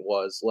regimen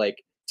was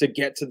like to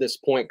get to this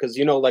point. Because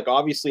like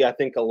obviously, I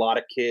think a lot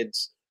of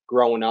kids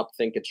growing up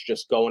think it's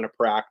just going to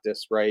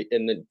practice, right,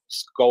 and then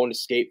going to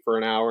skate for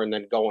an hour and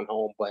then going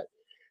home. But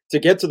to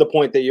get to the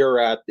point that you're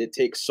at, it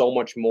takes so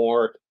much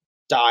more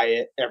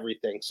diet,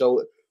 everything.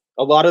 So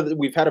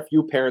we've had a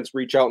few parents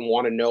reach out and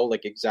want to know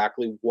like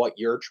exactly what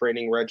your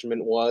training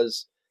regimen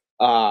was,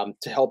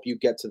 to help you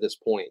get to this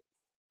point.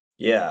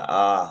 Yeah,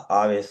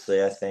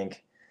 obviously, I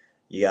think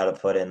you got to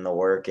put in the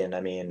work, and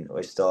I mean,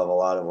 we still have a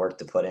lot of work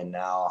to put in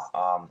now.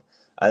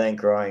 I think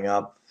growing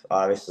up,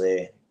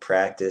 obviously,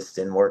 practiced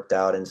and worked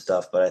out and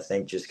stuff, but I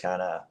think just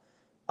kind of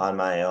on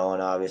my own.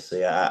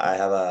 Obviously, I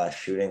have a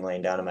shooting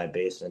lane down in my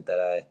basement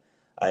that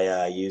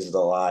I used a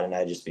lot, and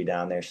I'd just be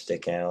down there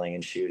stick handling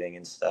and shooting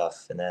and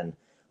stuff. And then,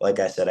 like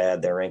I said, I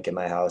had the rink in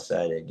my house.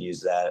 I'd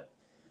use that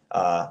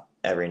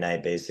every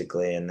night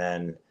basically, and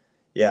then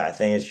yeah, I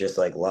think it's just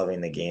like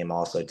loving the game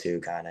also too,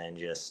 kind of, and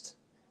just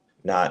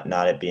not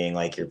it being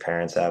like your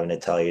parents having to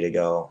tell you to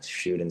go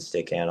shoot and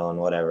stick handle and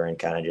whatever, and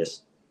kind of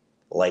just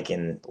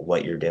liking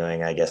what you're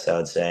doing, I guess I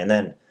would say. And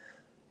then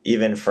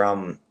even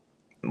from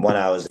when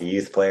I was a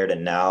youth player to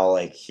now,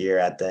 like here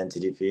at the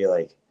NTDP,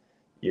 like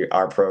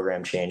our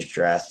program changed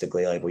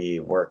drastically. Like we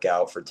work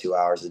out for 2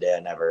 hours a day. I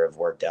never have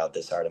worked out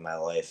this hard in my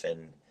life,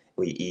 and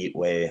we eat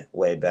way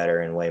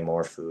better and way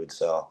more food.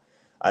 So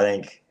I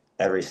think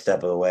every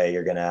step of the way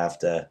you're gonna have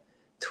to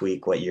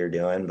tweak what you're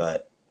doing,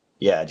 but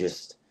yeah,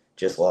 just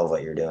love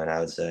what you're doing, I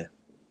would say.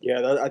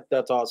 Yeah,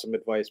 that's awesome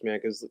advice, man.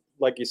 Because,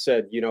 like you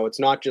said, it's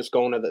not just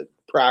going to the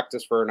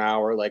practice for an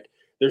hour. Like,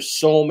 there's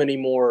so many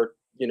more,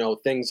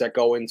 things that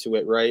go into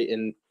it, right?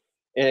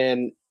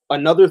 And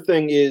another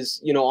thing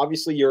is,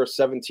 obviously you're a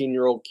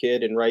 17-year-old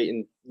kid, and right,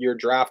 and you're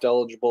draft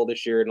eligible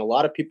this year. And a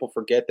lot of people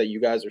forget that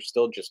you guys are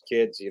still just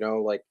kids,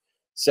 like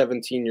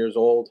 17 years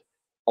old,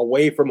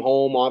 away from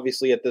home,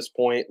 obviously at this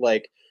point.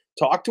 Like,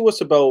 talk to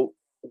us about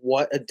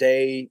what a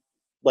day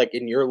like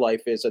in your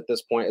life is at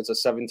this point as a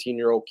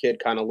 17-year-old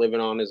kid kind of living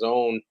on his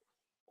own,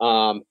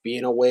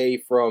 being away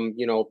from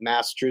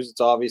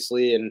Massachusetts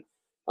obviously, and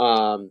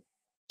um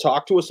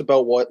talk to us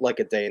about what like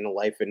a day in the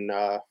life in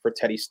for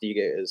Teddy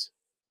Stiga is.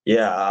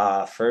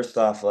 Yeah, first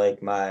off,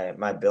 like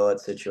my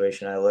billet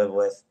situation, I live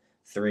with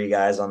three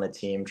guys on the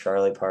team.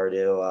 Charlie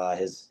Pardue,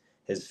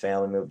 his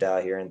family moved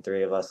out here, and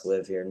three of us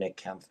live here. Nick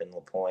Kempf and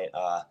Lapointe.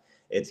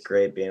 It's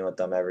great being with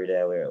them every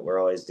day. We're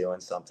always doing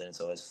something.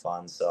 It's always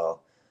fun.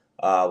 So,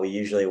 we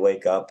usually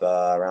wake up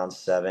around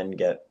 7,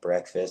 get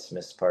breakfast.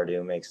 Miss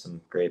Pardue makes some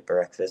great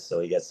breakfast, so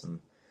we get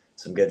some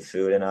good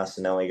food in us,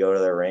 and then we go to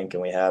the rink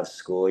and we have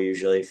school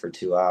usually for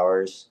 2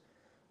 hours,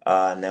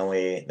 and then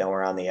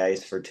we're on the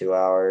ice for 2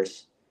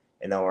 hours,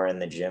 and then we're in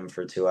the gym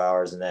for 2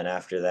 hours, and then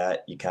after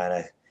that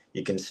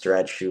you can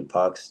stretch, shoot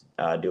pucks,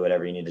 do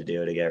whatever you need to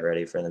do to get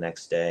ready for the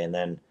next day, and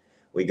then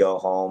we go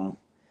home,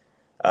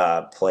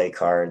 play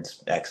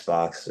cards,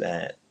 Xbox,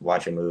 and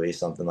watch a movie,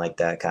 something like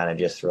that, kind of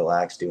just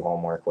relax, do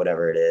homework,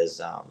 whatever it is,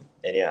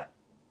 and yeah.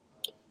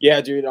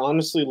 Yeah, dude,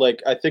 honestly,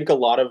 like I think a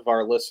lot of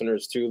our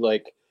listeners too,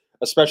 like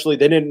especially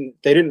they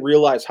didn't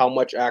realize how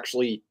much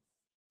actually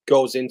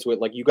goes into it.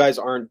 Like you guys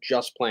aren't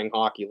just playing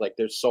hockey. Like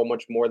there's so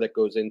much more that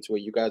goes into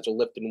it. You guys are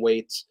lifting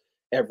weights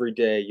every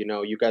day.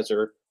 You guys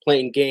are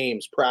playing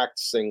games,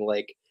 practicing.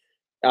 Like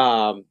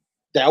um,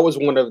 that's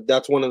one of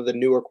the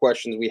newer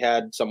questions we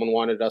had. Someone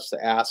wanted us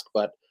to ask,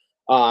 but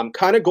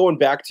kind of going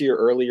back to your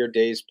earlier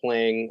days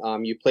playing.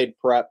 You played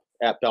prep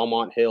at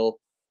Belmont Hill.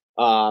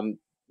 Um,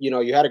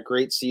 you had a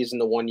great season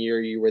the one year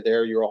you were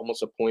there. You were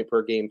almost a point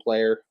per game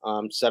player.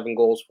 7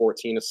 goals,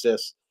 14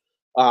 assists.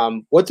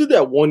 What did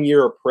that one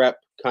year of prep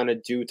kind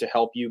of do to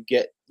help you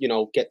get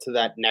to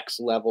that next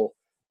level?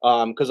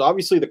 Because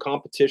obviously the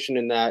competition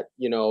in that,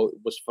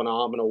 was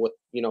phenomenal with,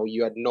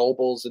 you had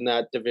Nobles in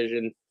that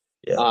division,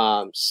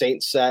 Yeah.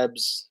 St.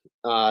 Seb's,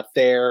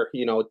 Thayer,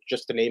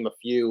 just to name a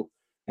few.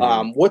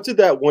 Mhm. What did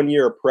that one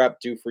year of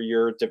prep do for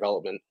your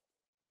development?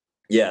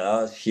 Yeah,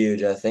 that was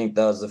huge. I think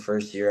that was the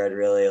first year I'd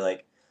really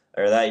like,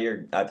 or that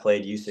year I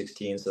played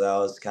U16, so that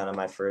was kind of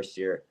my first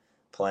year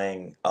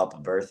playing up a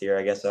birth year,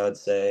 I guess I would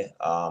say.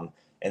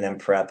 And then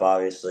prep,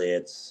 obviously,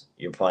 it's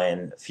you're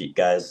playing a few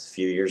guys a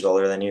few years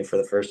older than you for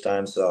the first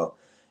time, so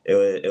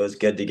it was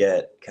good to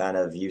get kind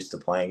of used to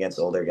playing against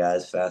older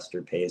guys,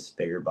 faster pace,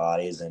 bigger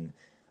bodies, and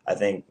I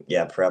think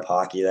yeah, prep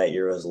hockey that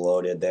year was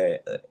loaded. There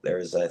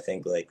was I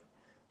think like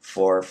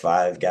 4 or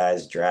 5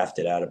 guys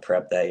drafted out of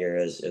prep that year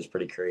is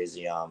pretty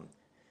crazy.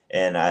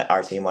 And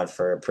our team went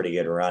for a pretty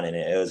good run, and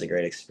it was a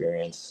great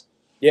experience.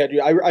 Yeah,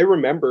 dude, I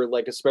remember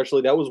like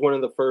especially that was one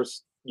of the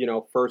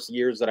first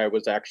years that I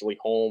was actually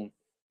home,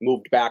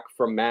 moved back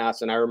from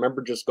Mass, and I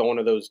remember just going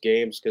to those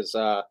games because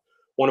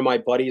one of my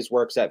buddies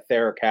works at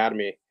Thayer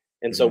Academy,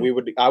 and so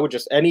Hmm. I would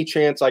just any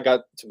chance I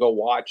got to go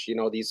watch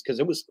these because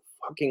it was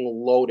fucking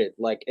loaded.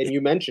 Like, and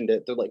you mentioned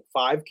it, they're like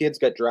 5 kids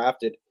got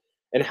drafted,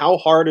 and how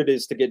hard it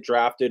is to get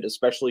drafted,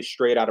 especially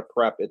straight out of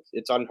prep,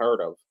 it's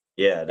unheard of.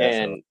 Yeah, And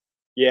definitely.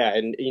 Yeah,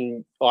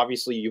 and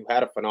obviously you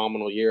had a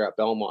phenomenal year at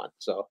Belmont.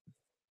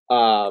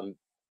 Um,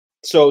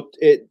 so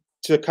it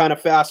to kind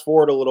of fast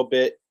forward a little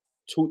bit,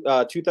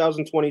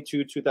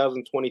 2022,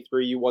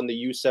 2023, you won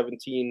the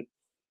U17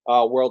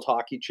 World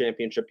Hockey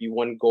Championship. You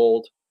won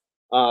gold.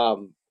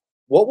 Um,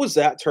 what was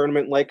that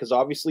tournament like? Because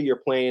obviously you're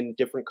playing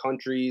different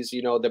countries,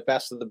 the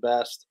best of the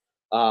best.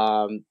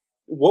 Um,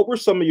 what were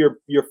some of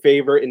your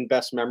favorite and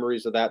best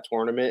memories of that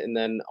tournament? And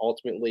then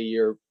ultimately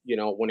you're,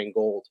 winning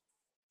gold.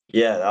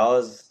 Yeah,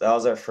 that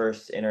was our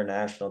first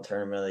international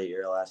tournament of the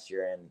year last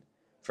year, and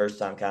first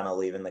time kind of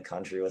leaving the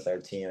country with our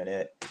team, and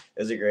it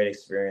was a great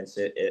experience.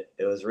 It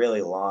was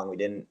really long. We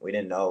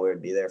didn't know we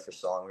would be there for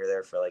so long. We were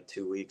there for like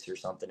 2 weeks or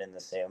something in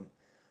the same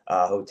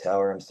hotel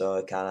room, so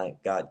it kind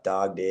of got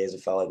dog days.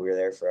 It felt like we were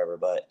there forever,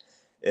 but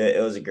it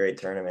was a great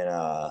tournament.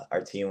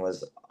 Our team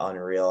was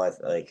unreal.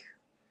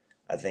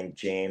 I think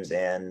James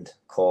and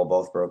Cole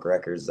both broke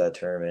records that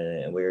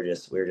tournament, and we were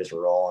just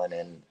rolling.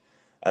 And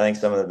I think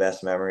some of the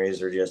best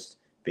memories were just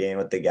being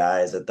with the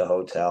guys at the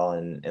hotel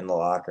and in the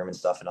locker room and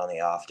stuff, and on the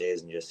off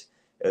days, and just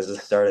it was the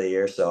start of the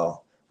year,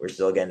 so we're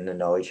still getting to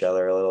know each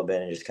other a little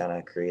bit and just kind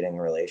of creating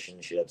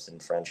relationships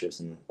and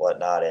friendships and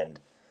whatnot. And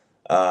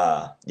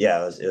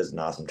yeah, it was an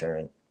awesome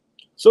tournament.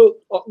 So,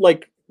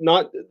 like,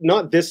 not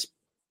this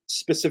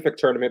specific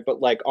tournament,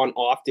 but like on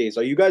off days,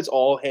 are you guys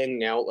all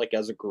hanging out like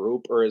as a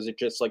group, or is it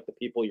just like the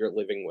people you're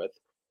living with?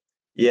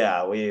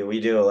 Yeah, we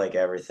do like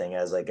everything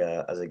as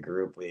a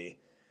group. We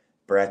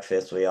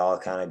breakfast, we all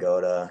kind of go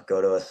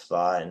to a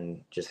spot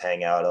and just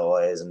hang out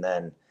always, and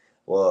then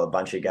a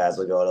bunch of guys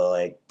will go to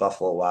like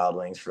Buffalo Wild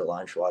Wings for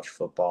lunch, watch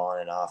football on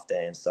an off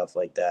day and stuff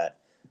like that.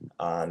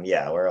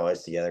 Yeah, we're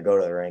always together. Go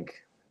to the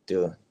rink,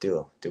 do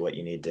what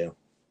you need to.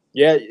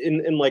 Yeah,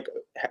 and like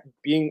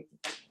being,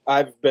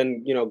 I've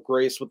been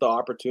graced with the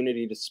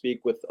opportunity to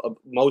speak with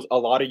a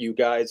lot of you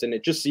guys, and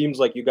it just seems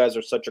like you guys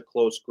are such a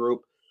close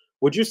group.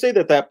 Would you say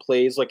that that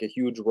plays like a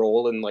huge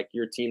role in like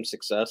your team's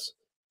success?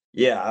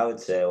 Yeah, I would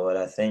say what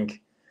I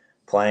think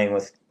playing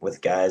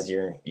with guys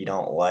you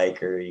don't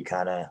like, or you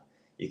kind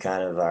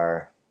of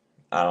are,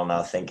 I don't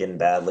know, thinking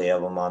badly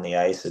of them on the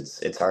ice.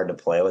 It's hard to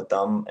play with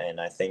them,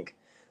 and I think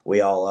we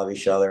all love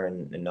each other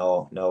and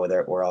know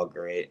that we're all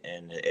great,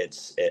 and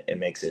it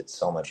makes it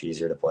so much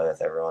easier to play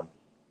with everyone.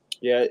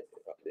 Yeah,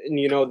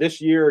 and this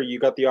year you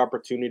got the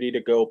opportunity to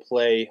go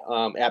play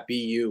at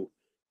BU,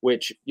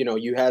 which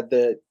you had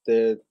the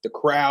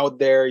crowd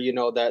there,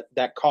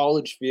 that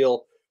college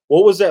feel.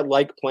 What was that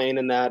like playing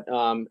in that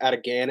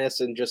at Aganis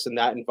and just in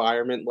that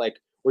environment? Like,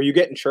 were you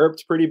getting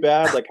chirped pretty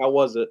bad? Like, how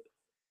was it?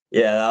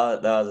 Yeah,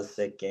 that was a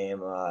sick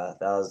game.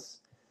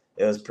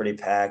 It was pretty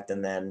packed,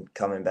 and then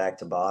coming back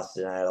to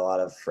Boston, I had a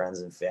lot of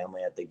friends and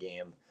family at the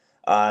game.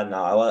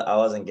 No, I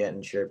wasn't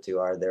getting chirped too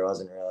hard. There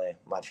wasn't really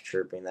much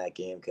chirping that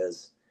game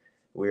because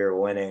we were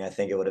winning. I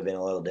think it would have been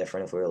a little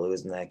different if we were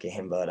losing that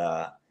game, but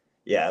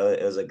yeah,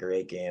 it was a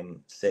great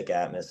game, sick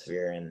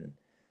atmosphere,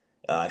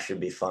 and should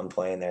be fun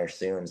playing there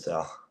soon.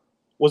 So.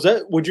 Was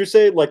that? Would you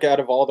say like out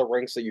of all the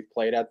rinks that you've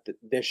played at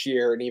this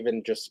year, and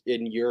even just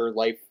in your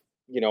life,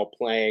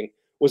 playing,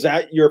 was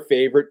that your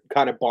favorite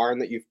kind of barn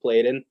that you've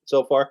played in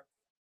so far?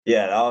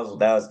 Yeah,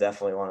 that was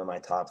definitely one of my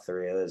top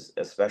three. It was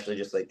especially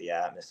just like the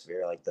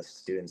atmosphere, like the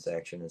student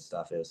section and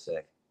stuff. It was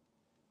sick.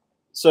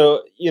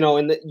 So,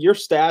 and your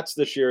stats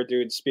this year,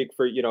 dude, speak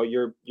for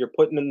you're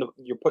putting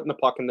the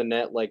puck in the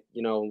net like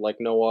like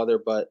no other.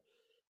 But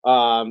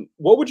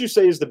what would you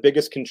say is the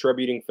biggest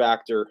contributing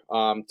factor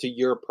to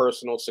your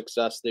personal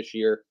success this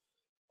year?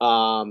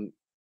 Um,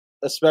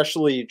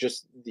 Especially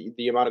just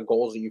the amount of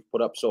goals that you've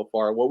put up so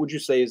far. What would you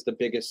say is the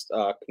biggest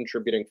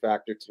contributing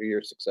factor to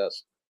your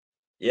success?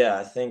 Yeah,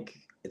 I think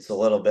it's a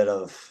little bit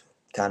of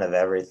kind of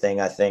everything.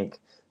 I think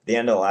the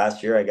end of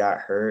last year I got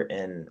hurt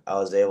and I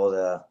was able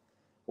to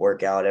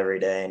work out every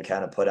day and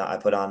kind of I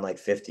put on like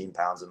 15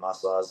 pounds of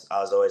muscle. I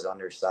was always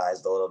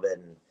undersized a little bit,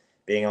 and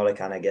being able to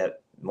kind of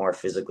get more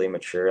physically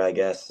mature, I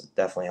guess,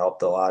 definitely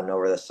helped a lot. And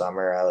over the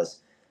summer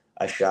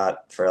I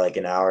shot for like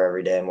an hour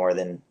every day, more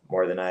than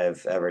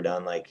I've ever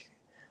done. Like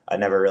I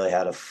never really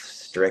had a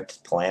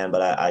strict plan,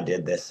 but I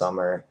did this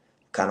summer,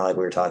 kind of like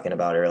we were talking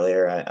about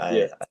earlier.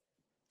 Yeah. I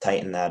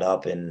tighten that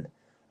up, and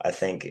I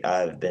think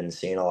I've been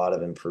seeing a lot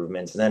of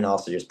improvements. And then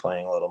also just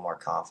playing a little more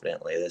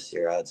confidently this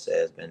year, I'd say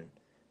has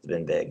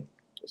been big.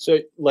 So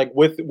like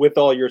with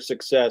all your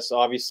success,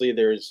 obviously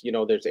there's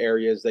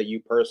areas that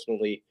you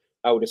personally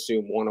I would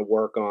assume want to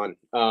work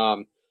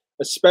on.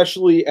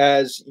 Especially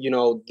as,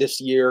 this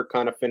year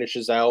kind of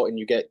finishes out and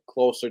you get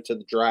closer to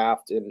the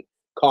draft and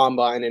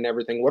combine and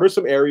everything. What are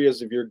some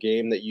areas of your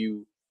game that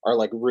you are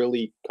like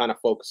really kind of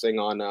focusing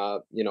on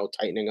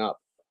tightening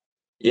up?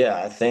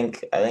 Yeah, I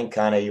think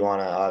kind of you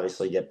want to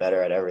obviously get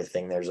better at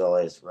everything. There's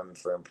always room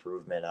for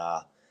improvement.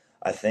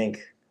 I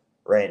think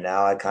right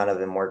now I kind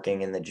of am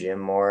working in the gym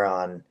more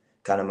on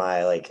kind of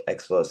my like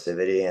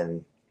explosivity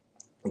and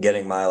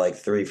getting my like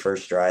three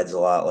first strides a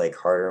lot like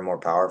harder and more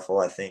powerful.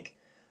 I think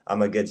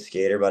I'm a good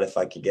skater, but if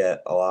I could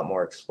get a lot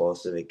more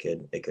explosive, it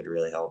could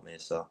really help me.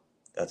 So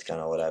that's kind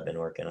of what I've been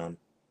working on.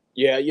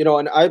 Yeah,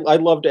 and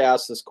I'd love to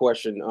ask this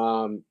question.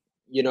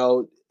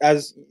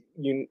 as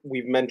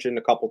we've mentioned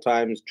a couple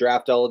times,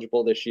 draft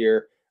eligible this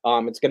year.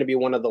 It's going to be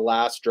one of the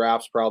last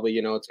drafts, probably.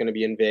 It's going to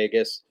be in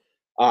Vegas.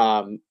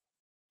 Um,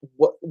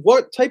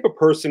 what type of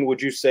person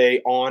would you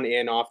say on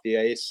and off the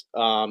ice?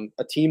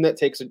 A team that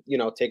takes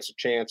a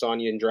chance on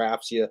you and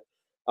drafts you.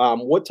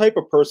 What type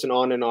of person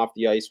on and off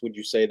the ice would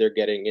you say they're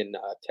getting in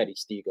Teddy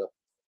Stiga?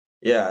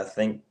 Yeah, I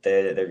think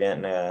they're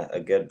getting a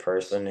good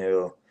person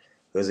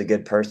who's a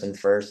good person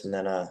first, and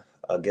then a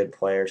good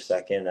player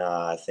second.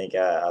 I think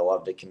I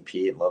love to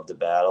compete, love to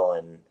battle,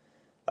 and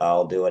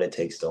I'll do what it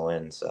takes to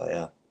win. So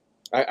yeah.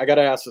 I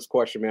gotta ask this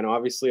question, man.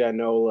 Obviously, I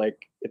know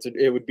like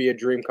it would be a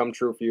dream come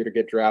true for you to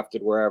get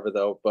drafted wherever,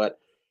 though. But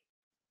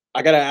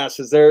I gotta ask: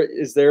 is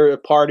there a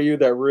part of you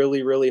that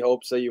really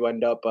hopes that you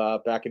end up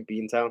back in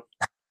Beantown?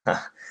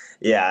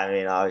 Yeah, I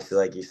mean, obviously,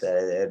 like you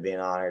said, it'd be an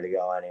honor to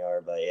go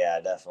anywhere. But yeah,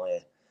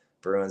 definitely,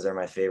 Bruins are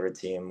my favorite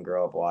team.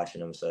 Grew up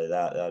watching them, so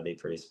that would be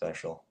pretty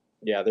special.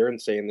 Yeah, they're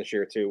insane this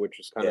year too, which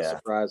is kind of Yeah,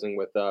 surprising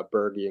with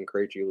Bergie and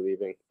Krejci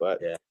leaving. But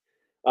yeah,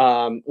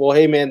 well,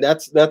 hey man,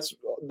 that's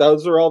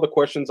those are all the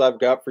questions I've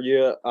got for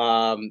you.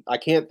 I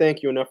can't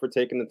thank you enough for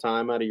taking the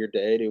time out of your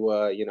day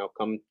to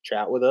come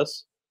chat with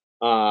us.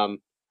 Um,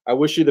 I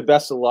wish you the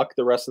best of luck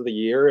the rest of the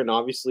year, and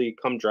obviously,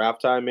 come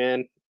draft time,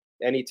 man,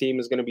 any team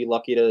is going to be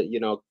lucky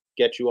to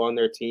get you on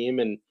their team,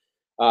 and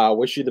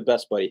wish you the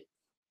best, buddy.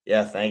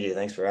 yeah. Thank you.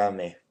 Thanks for having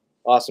me.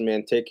 Awesome,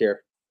 man. Take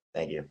care.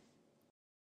 Thank you.